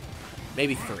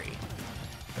 Maybe 3.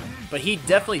 But he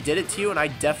definitely did it to you, and I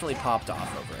definitely popped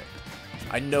off over it.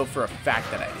 I know for a fact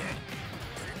that I did.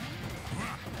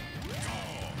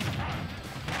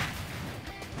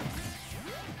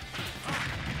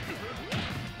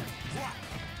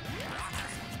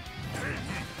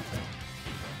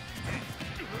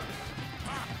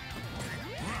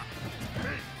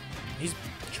 He's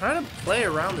trying to play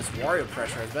around this Wario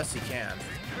pressure as best he can.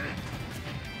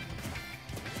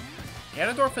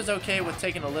 Ganondorf is okay with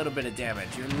taking a little bit of damage.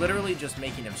 You're literally just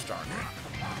making him stronger.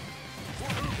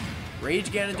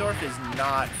 Rage Ganondorf is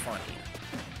not funny.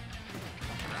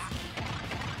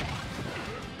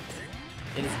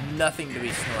 It is nothing to be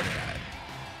snorted at.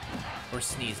 Or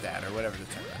sneezed at, or whatever the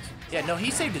term is. Yeah, no, he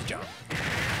saved his jump.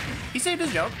 He saved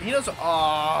his jump. He knows.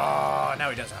 Oh, now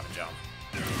he doesn't have a jump.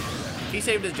 He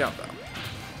saved his jump, though.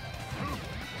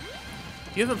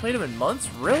 You haven't played him in months?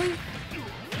 Really?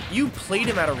 You played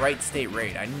him at a Wright State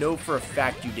raid. I know for a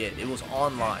fact you did. It was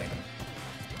online.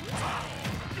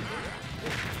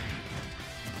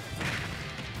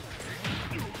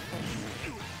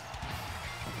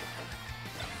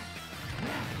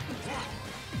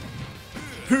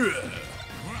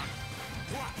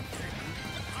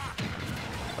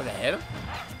 What, I hit him?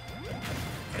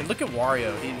 And look at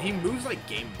Wario. He moves like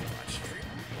Game Watch.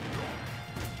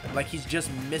 Like he's just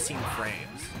missing frames.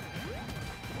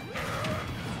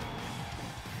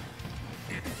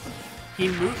 He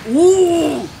moves.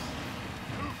 Ooh!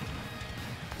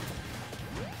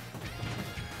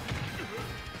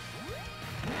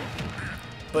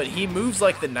 But he moves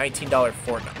like the $19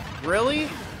 Fortnite. Really?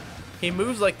 He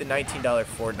moves like the $19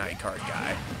 Fortnite card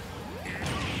guy.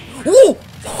 Ooh!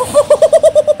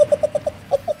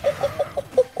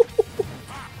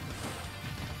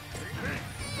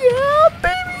 Yeah,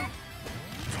 baby!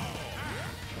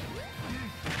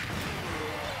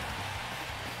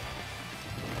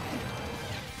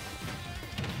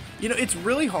 You know, it's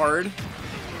really hard.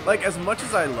 Like, as much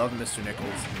as I love Mr.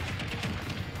 Nichols,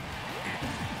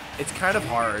 it's kind of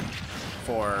hard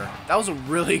for... That was a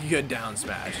really good down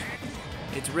smash.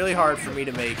 It's really hard for me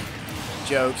to make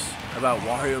jokes about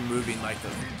Wario moving like the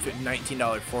 $19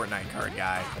 Fortnite card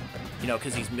guy. You know,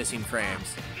 because he's missing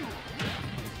frames.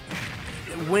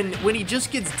 When he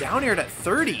just gets down aired at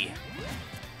 30.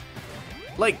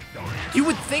 Like, you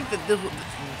would think that this...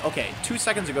 Okay, 2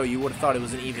 seconds ago you would have thought it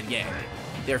was an even game.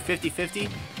 They're 50-50?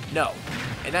 No.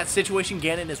 In that situation,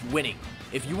 Ganon is winning.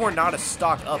 If you are not a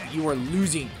stock up, you are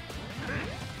losing.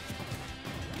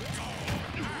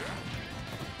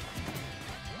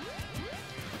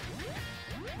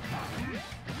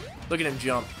 Look at him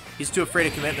jump. He's too afraid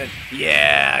of commitment.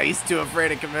 Yeah, he's too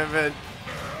afraid of commitment.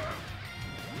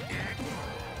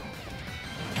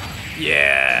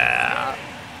 Yeah.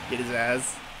 Get his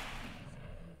ass.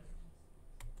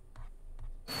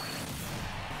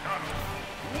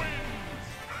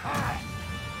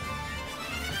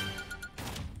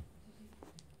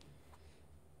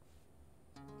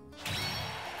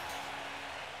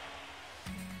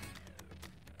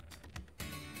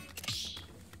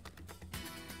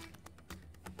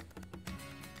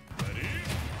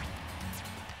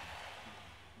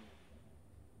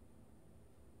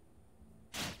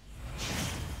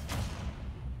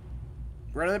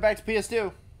 Running it back to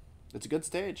PS2. It's a good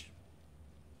stage.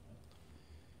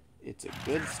 It's a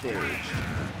good stage.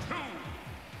 2,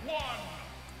 1,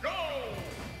 go!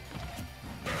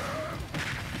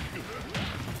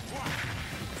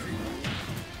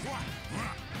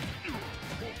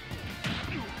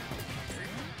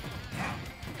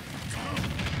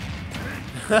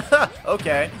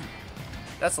 Okay.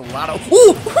 That's a lot of...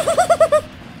 Ooh!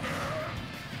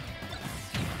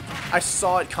 I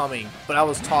saw it coming, but I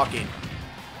was talking.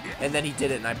 And then he did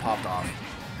it and I popped off.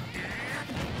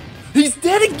 He's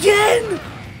dead again!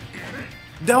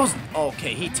 That was...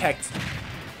 Okay, he teched...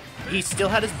 He still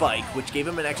had his bike, which gave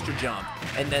him an extra jump.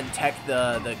 And then teched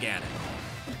the Ganon.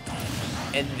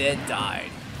 And then died.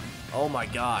 Oh my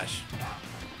gosh.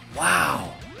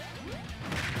 Wow.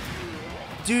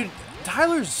 Dude,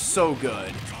 Tyler's so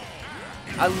good.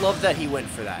 I love that he went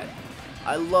for that.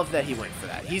 I love that he went for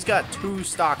that. He's got 2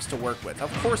 stocks to work with.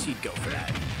 Of course he'd go for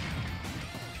that.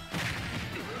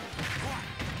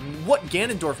 What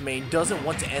Ganondorf main doesn't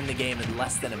want to end the game in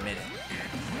less than a minute?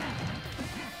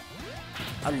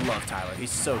 I love Tyler. He's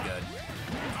so good.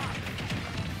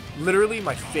 Literally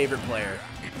my favorite player.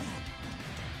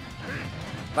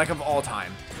 Like, of all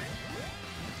time.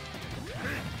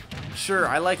 Sure,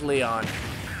 I like Leon.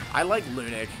 I like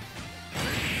Lunic.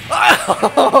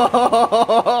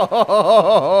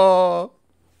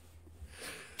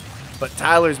 But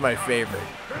Tyler's my favorite.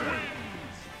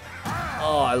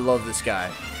 Oh, I love this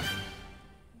guy.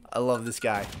 I love this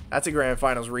guy. That's a Grand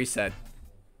Finals reset.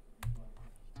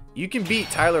 You can beat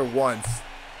Tyler once.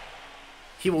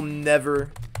 He will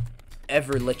never,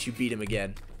 ever let you beat him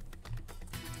again.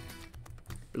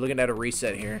 We're looking at a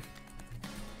reset here.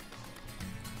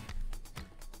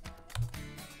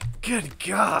 Good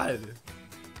God.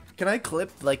 Can I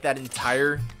clip like that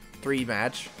entire 3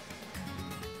 match?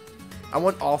 I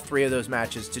want all 3 of those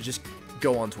matches to just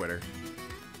go on Twitter.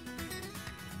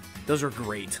 Those are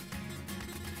great.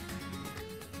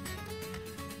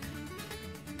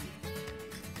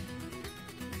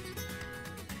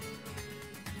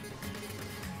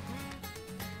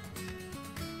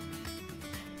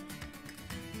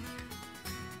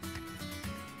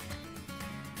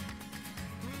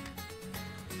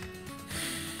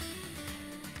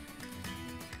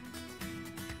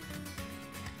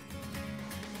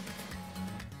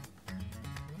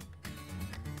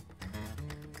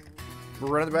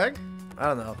 We're running the bag? I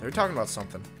don't know. They're talking about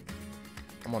something.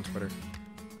 I'm on Twitter.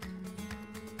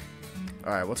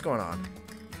 Alright, what's going on?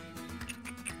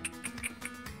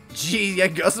 Gee, yeah,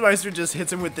 Ghostmeister just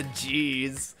hits him with the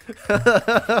G's.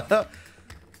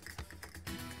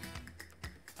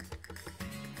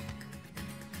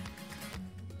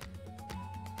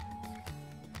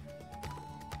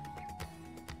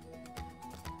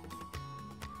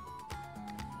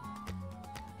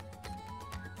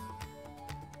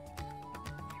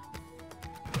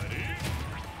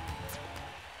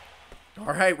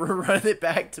 Alright, we're running it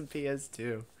back to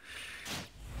PS2.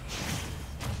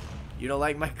 You don't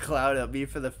like my cloud up me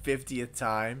for the 50th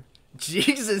time?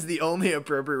 Jeez is the only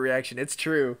appropriate reaction. It's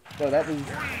true. No,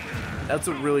 that's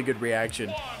a really good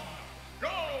reaction.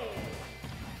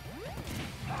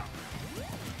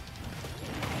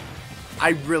 I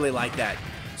really like that.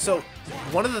 So,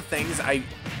 one of the things I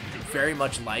very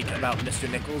much like about Mr.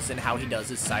 Nichols and how he does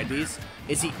his side Bs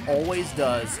is he always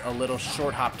does a little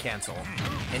short hop cancel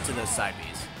into those side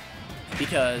Bs.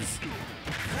 Because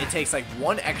it takes like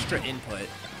 1 extra input,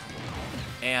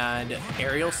 and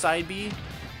aerial side B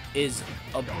is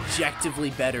objectively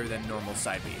better than normal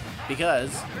side B.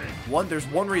 Because there's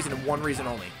one reason and one reason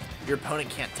only. Your opponent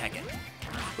can't tech it.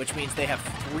 Which means they have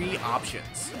 3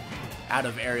 options out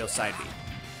of aerial side B.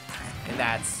 And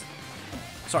that's...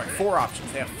 Sorry, 4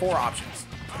 options. They have 4 options.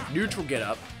 Neutral get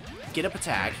up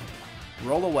attack,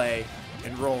 roll away,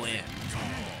 and roll in.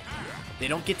 They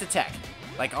don't get to tech.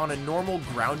 Like on a normal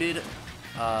grounded,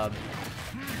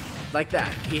 like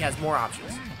that, he has more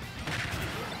options.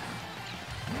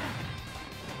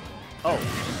 Oh,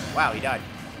 wow, he died.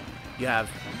 You have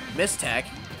miss tech,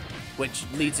 which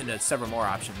leads into several more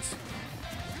options.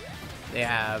 They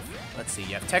have, let's see,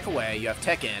 you have tech away, you have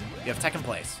tech in, you have tech in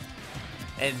place.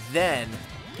 And then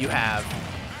you have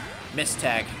miss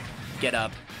tech, get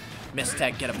up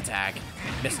attack,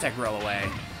 miss tech roll away,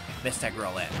 miss tech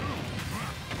roll in.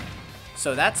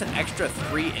 So that's an extra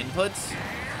 3 inputs.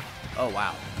 Oh,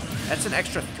 wow. That's an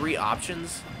extra 3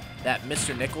 options that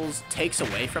Mr. Nichols takes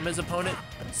away from his opponent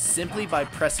simply by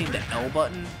pressing the L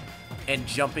button and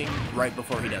jumping right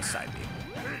before he does side B.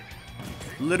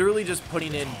 Literally just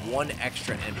putting in 1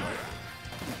 extra input.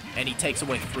 And he takes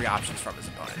away 3 options from his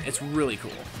opponent. It's really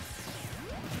cool.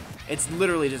 It's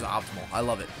literally just optimal. I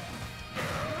love it.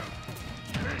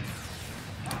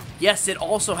 Yes, it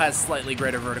also has slightly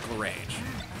greater vertical range.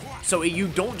 So you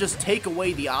don't just take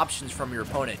away the options from your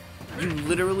opponent. You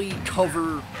literally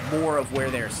cover more of where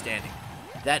they're standing.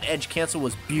 That edge cancel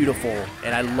was beautiful,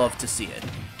 and I love to see it.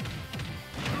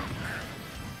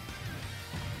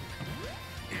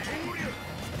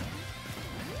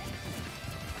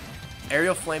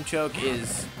 Aerial Flame Choke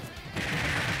is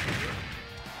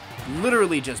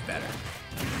literally just better.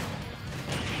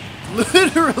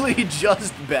 Literally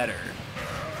just better.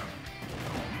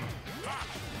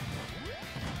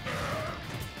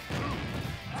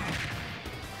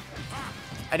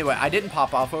 Anyway, I didn't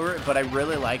pop off over it, but I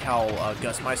really like how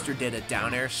Gustmeister did a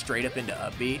down air straight up into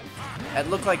up B. It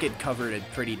looked like it covered a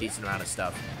pretty decent amount of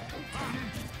stuff.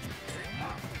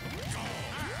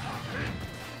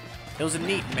 It was a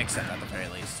neat mix-up at the very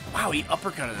least. Wow, he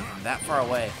uppercutted him from that far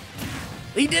away.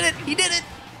 He did it! He did it!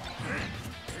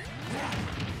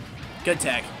 Good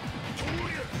tech.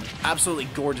 Absolutely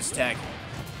gorgeous tech.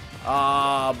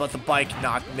 But the bike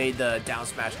made the down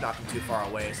smash knock him too far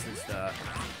away since the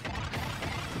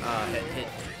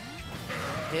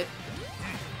hit.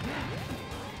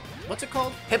 What's it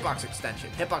called? Hitbox extension.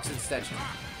 Hitbox extension.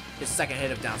 His second hit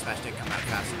of down smash didn't come out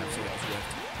fast enough, so it was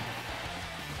whiffed.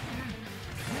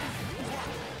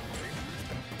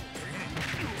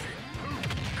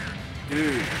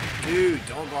 Dude,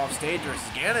 don't go off stage versus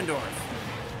Ganondorf.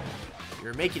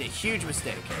 You're making a huge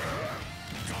mistake.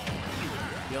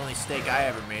 The only steak I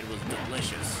ever made was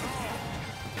delicious.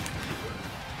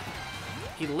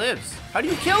 He lives. How do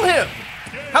you kill him?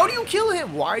 How do you kill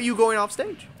him? Why are you going off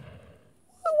stage?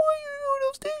 Why are you going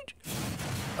off stage?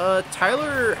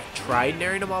 Tyler tried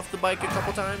naring him off the bike a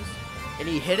couple times, and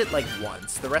he hit it like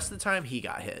once. The rest of the time, he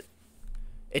got hit.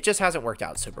 It just hasn't worked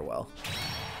out super well.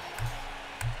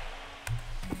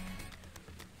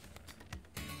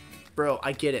 Bro,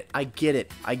 I get it. I get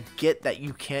it. I get that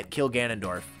you can't kill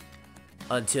Ganondorf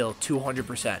until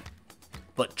 200%.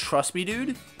 But trust me,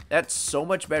 dude, that's so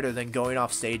much better than going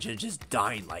off stage and just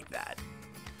dying like that.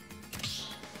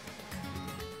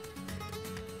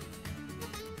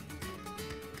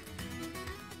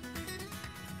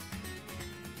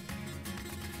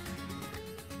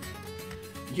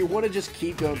 You want to just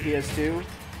keep going PS2?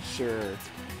 Sure.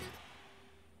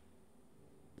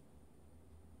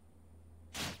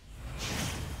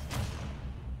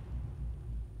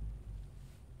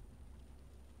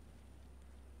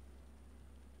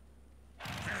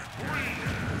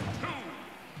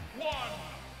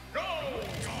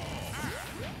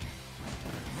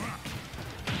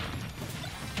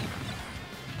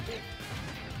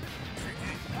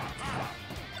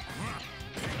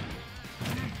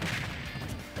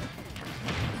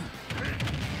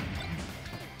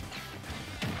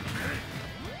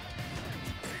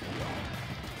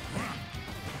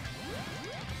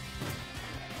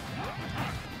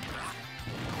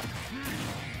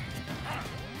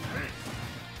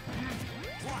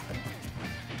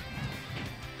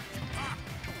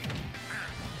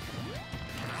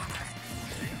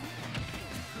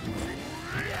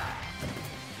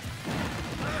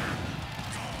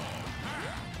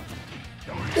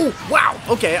 Oh, wow.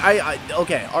 Okay,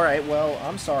 okay, all right. Well,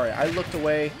 I'm sorry. I looked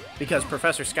away because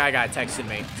Professor Sky Guy texted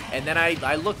me, and then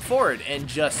I looked forward and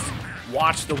just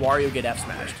watched the Wario get F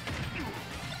smashed.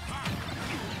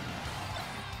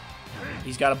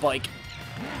 He's got a bike.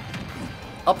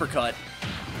 Uppercut.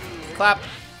 Clap.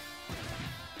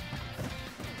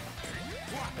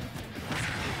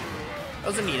 That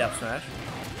was a neat up smash.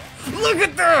 Look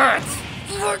at that!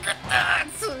 Look at that!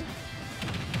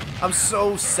 I'm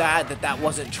so sad that that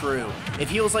wasn't true. If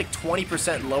he was like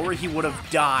 20% lower, he would have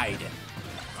died.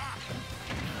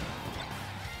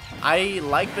 I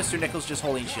like Mr. Nichols just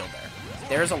holding shield there.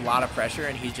 There's a lot of pressure,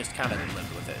 and he just kind of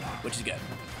lived with it, which is good.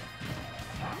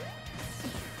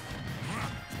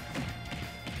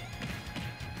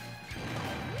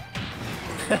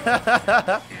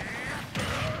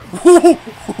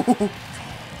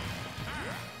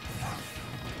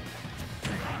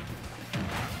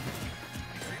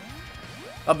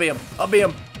 I'll be him. I'll be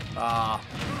him. Ah.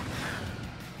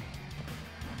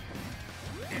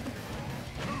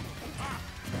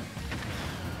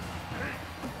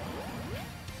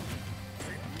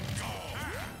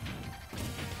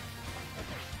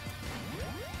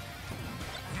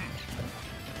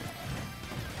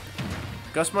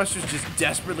 Gustmaster's just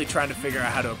desperately trying to figure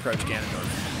out how to approach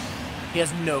Ganondorf. He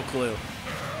has no clue.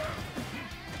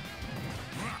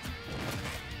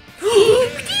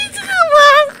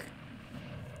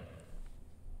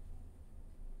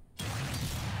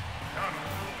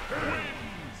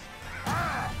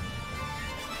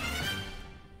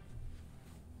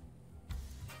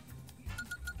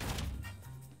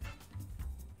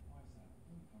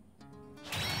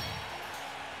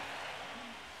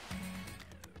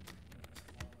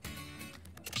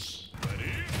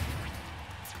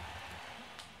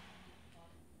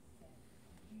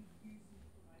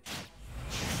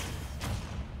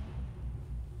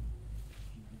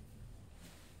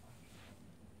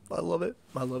 love it.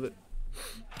 I love it.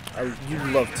 You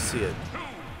love to see it.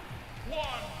 2, 1,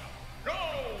 go!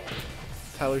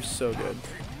 Tyler's so good.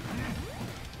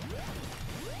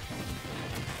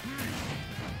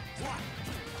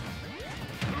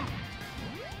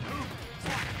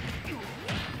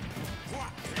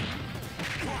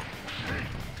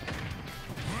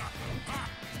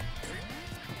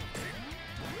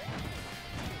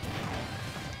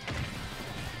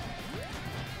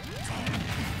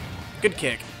 Good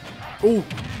kick. Ooh.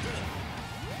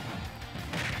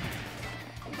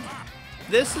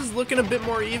 This is looking a bit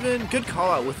more even. Good call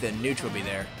out with the neutral B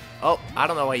there. Oh, I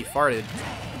don't know why he farted.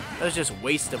 That was just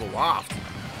waste of a waft.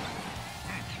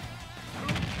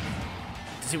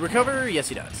 Does he recover? Yes,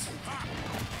 he does.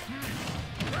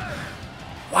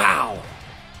 Wow.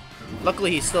 Luckily,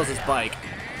 he still has his bike.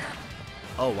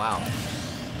 Oh, wow.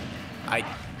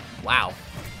 Wow.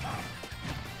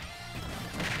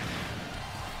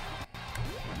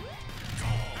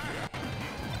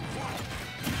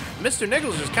 Mr.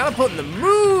 Nichols is kind of putting the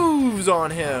moves on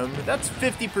him. That's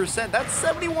 50%. That's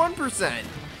 71%.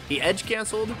 He edge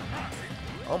canceled.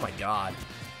 Oh my god.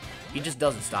 He just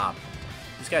doesn't stop.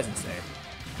 This guy's insane.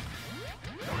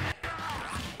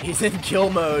 He's in kill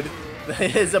mode.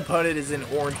 His opponent is in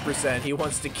orange percent. He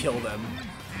wants to kill them.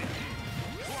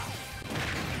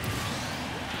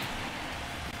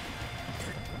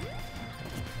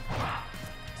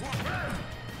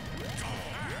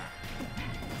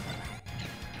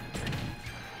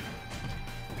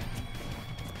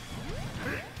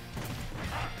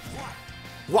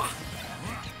 Wah!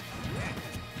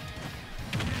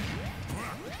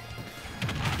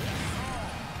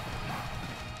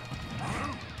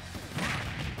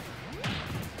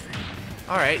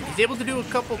 Alright, he's able to do a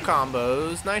couple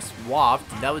combos. Nice waft.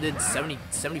 That did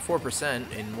 74%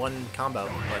 in one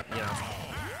combo, but, you know.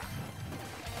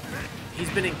 He's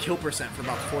been in kill percent for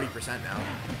about 40% now.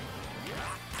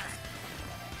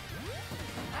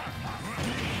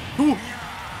 Ooh.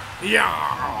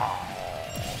 Yeah!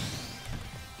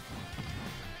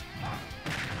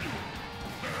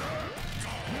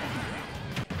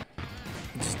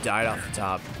 Just died off the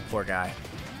top. Poor guy.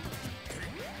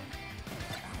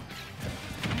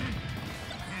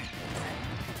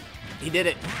 He did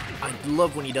it. I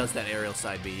love when he does that aerial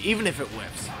side B, even if it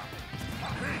whiffs.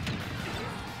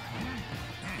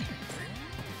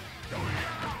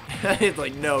 It's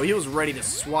like, no, he was ready to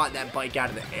swat that bike out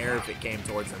of the air if it came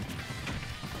towards him.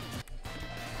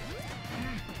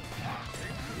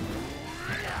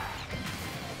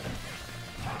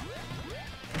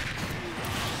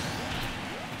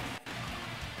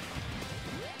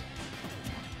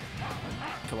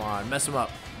 Come on, mess him up.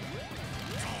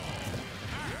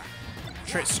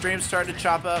 Stream started to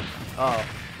chop up. Oh, well,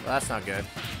 that's not good.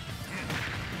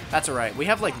 That's alright. We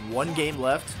have like 1 game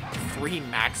left, 3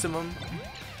 maximum,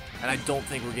 and I don't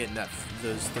think we're getting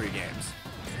those 3 games.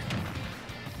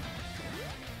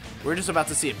 We're just about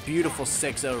to see a beautiful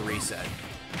 6-0 reset.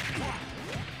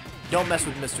 Don't mess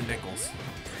with Mr. Nichols.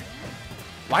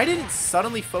 Why did it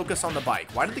suddenly focus on the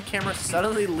bike? Why did the camera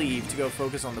suddenly leave to go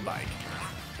focus on the bike?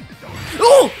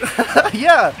 Oh!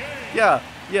 Yeah,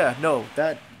 no,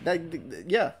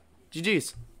 yeah.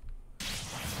 GG's.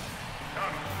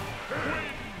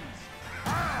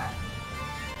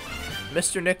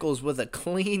 Mr. Nichols with a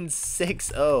clean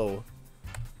 6-0.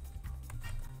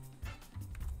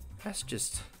 That's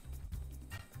just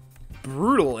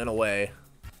brutal in a way.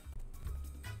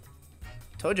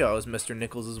 Told you I was Mr.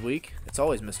 Nichols' week. It's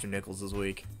always Mr. Nichols'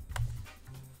 week.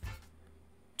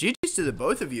 GG's to the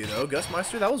both of you, though,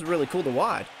 Gusmeister. That was really cool to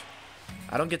watch.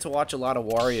 I don't get to watch a lot of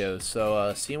Wario's,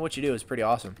 so seeing what you do is pretty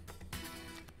awesome.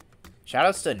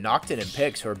 Shoutouts to Noctin and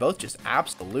Pix, who are both just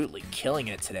absolutely killing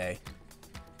it today.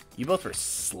 You both were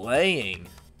slaying.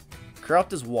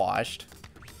 Corrupt is washed,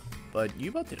 but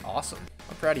you both did awesome.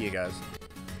 I'm proud of you guys.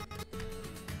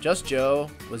 Just Joe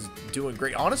was doing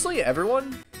great. Honestly,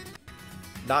 everyone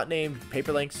not named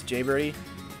Paperlinks, Jaybirdie,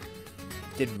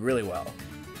 did really well.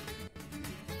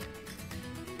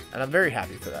 And I'm very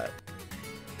happy for that.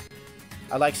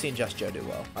 I like seeing Just Joe do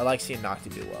well. I like seeing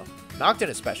Noctin do well. Noctin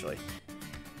especially.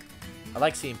 I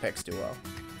like seeing Pix do well.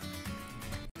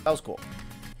 That was cool.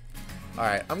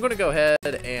 Alright, I'm going to go ahead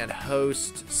and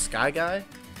host Sky Guy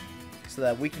so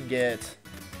that we can get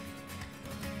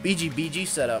BGBG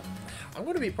set up. I'm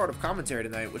going to be part of commentary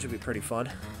tonight, which would be pretty fun.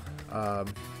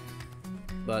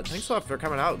 But thanks a lot for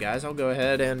coming out, guys. I'll go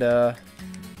ahead and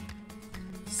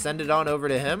send it on over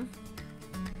to him.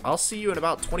 I'll see you in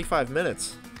about 25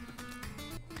 minutes.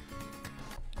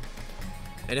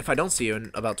 And if I don't see you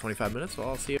in about 25 minutes, well,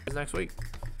 I'll see you guys next week.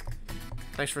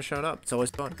 Thanks for showing up. It's always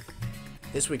fun.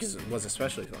 This week was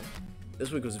especially fun.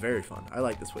 This week was very fun. I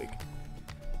like this week.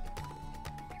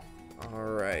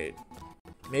 Alright.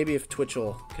 Maybe if Twitch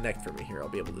will connect for me here, I'll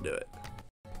be able to do it.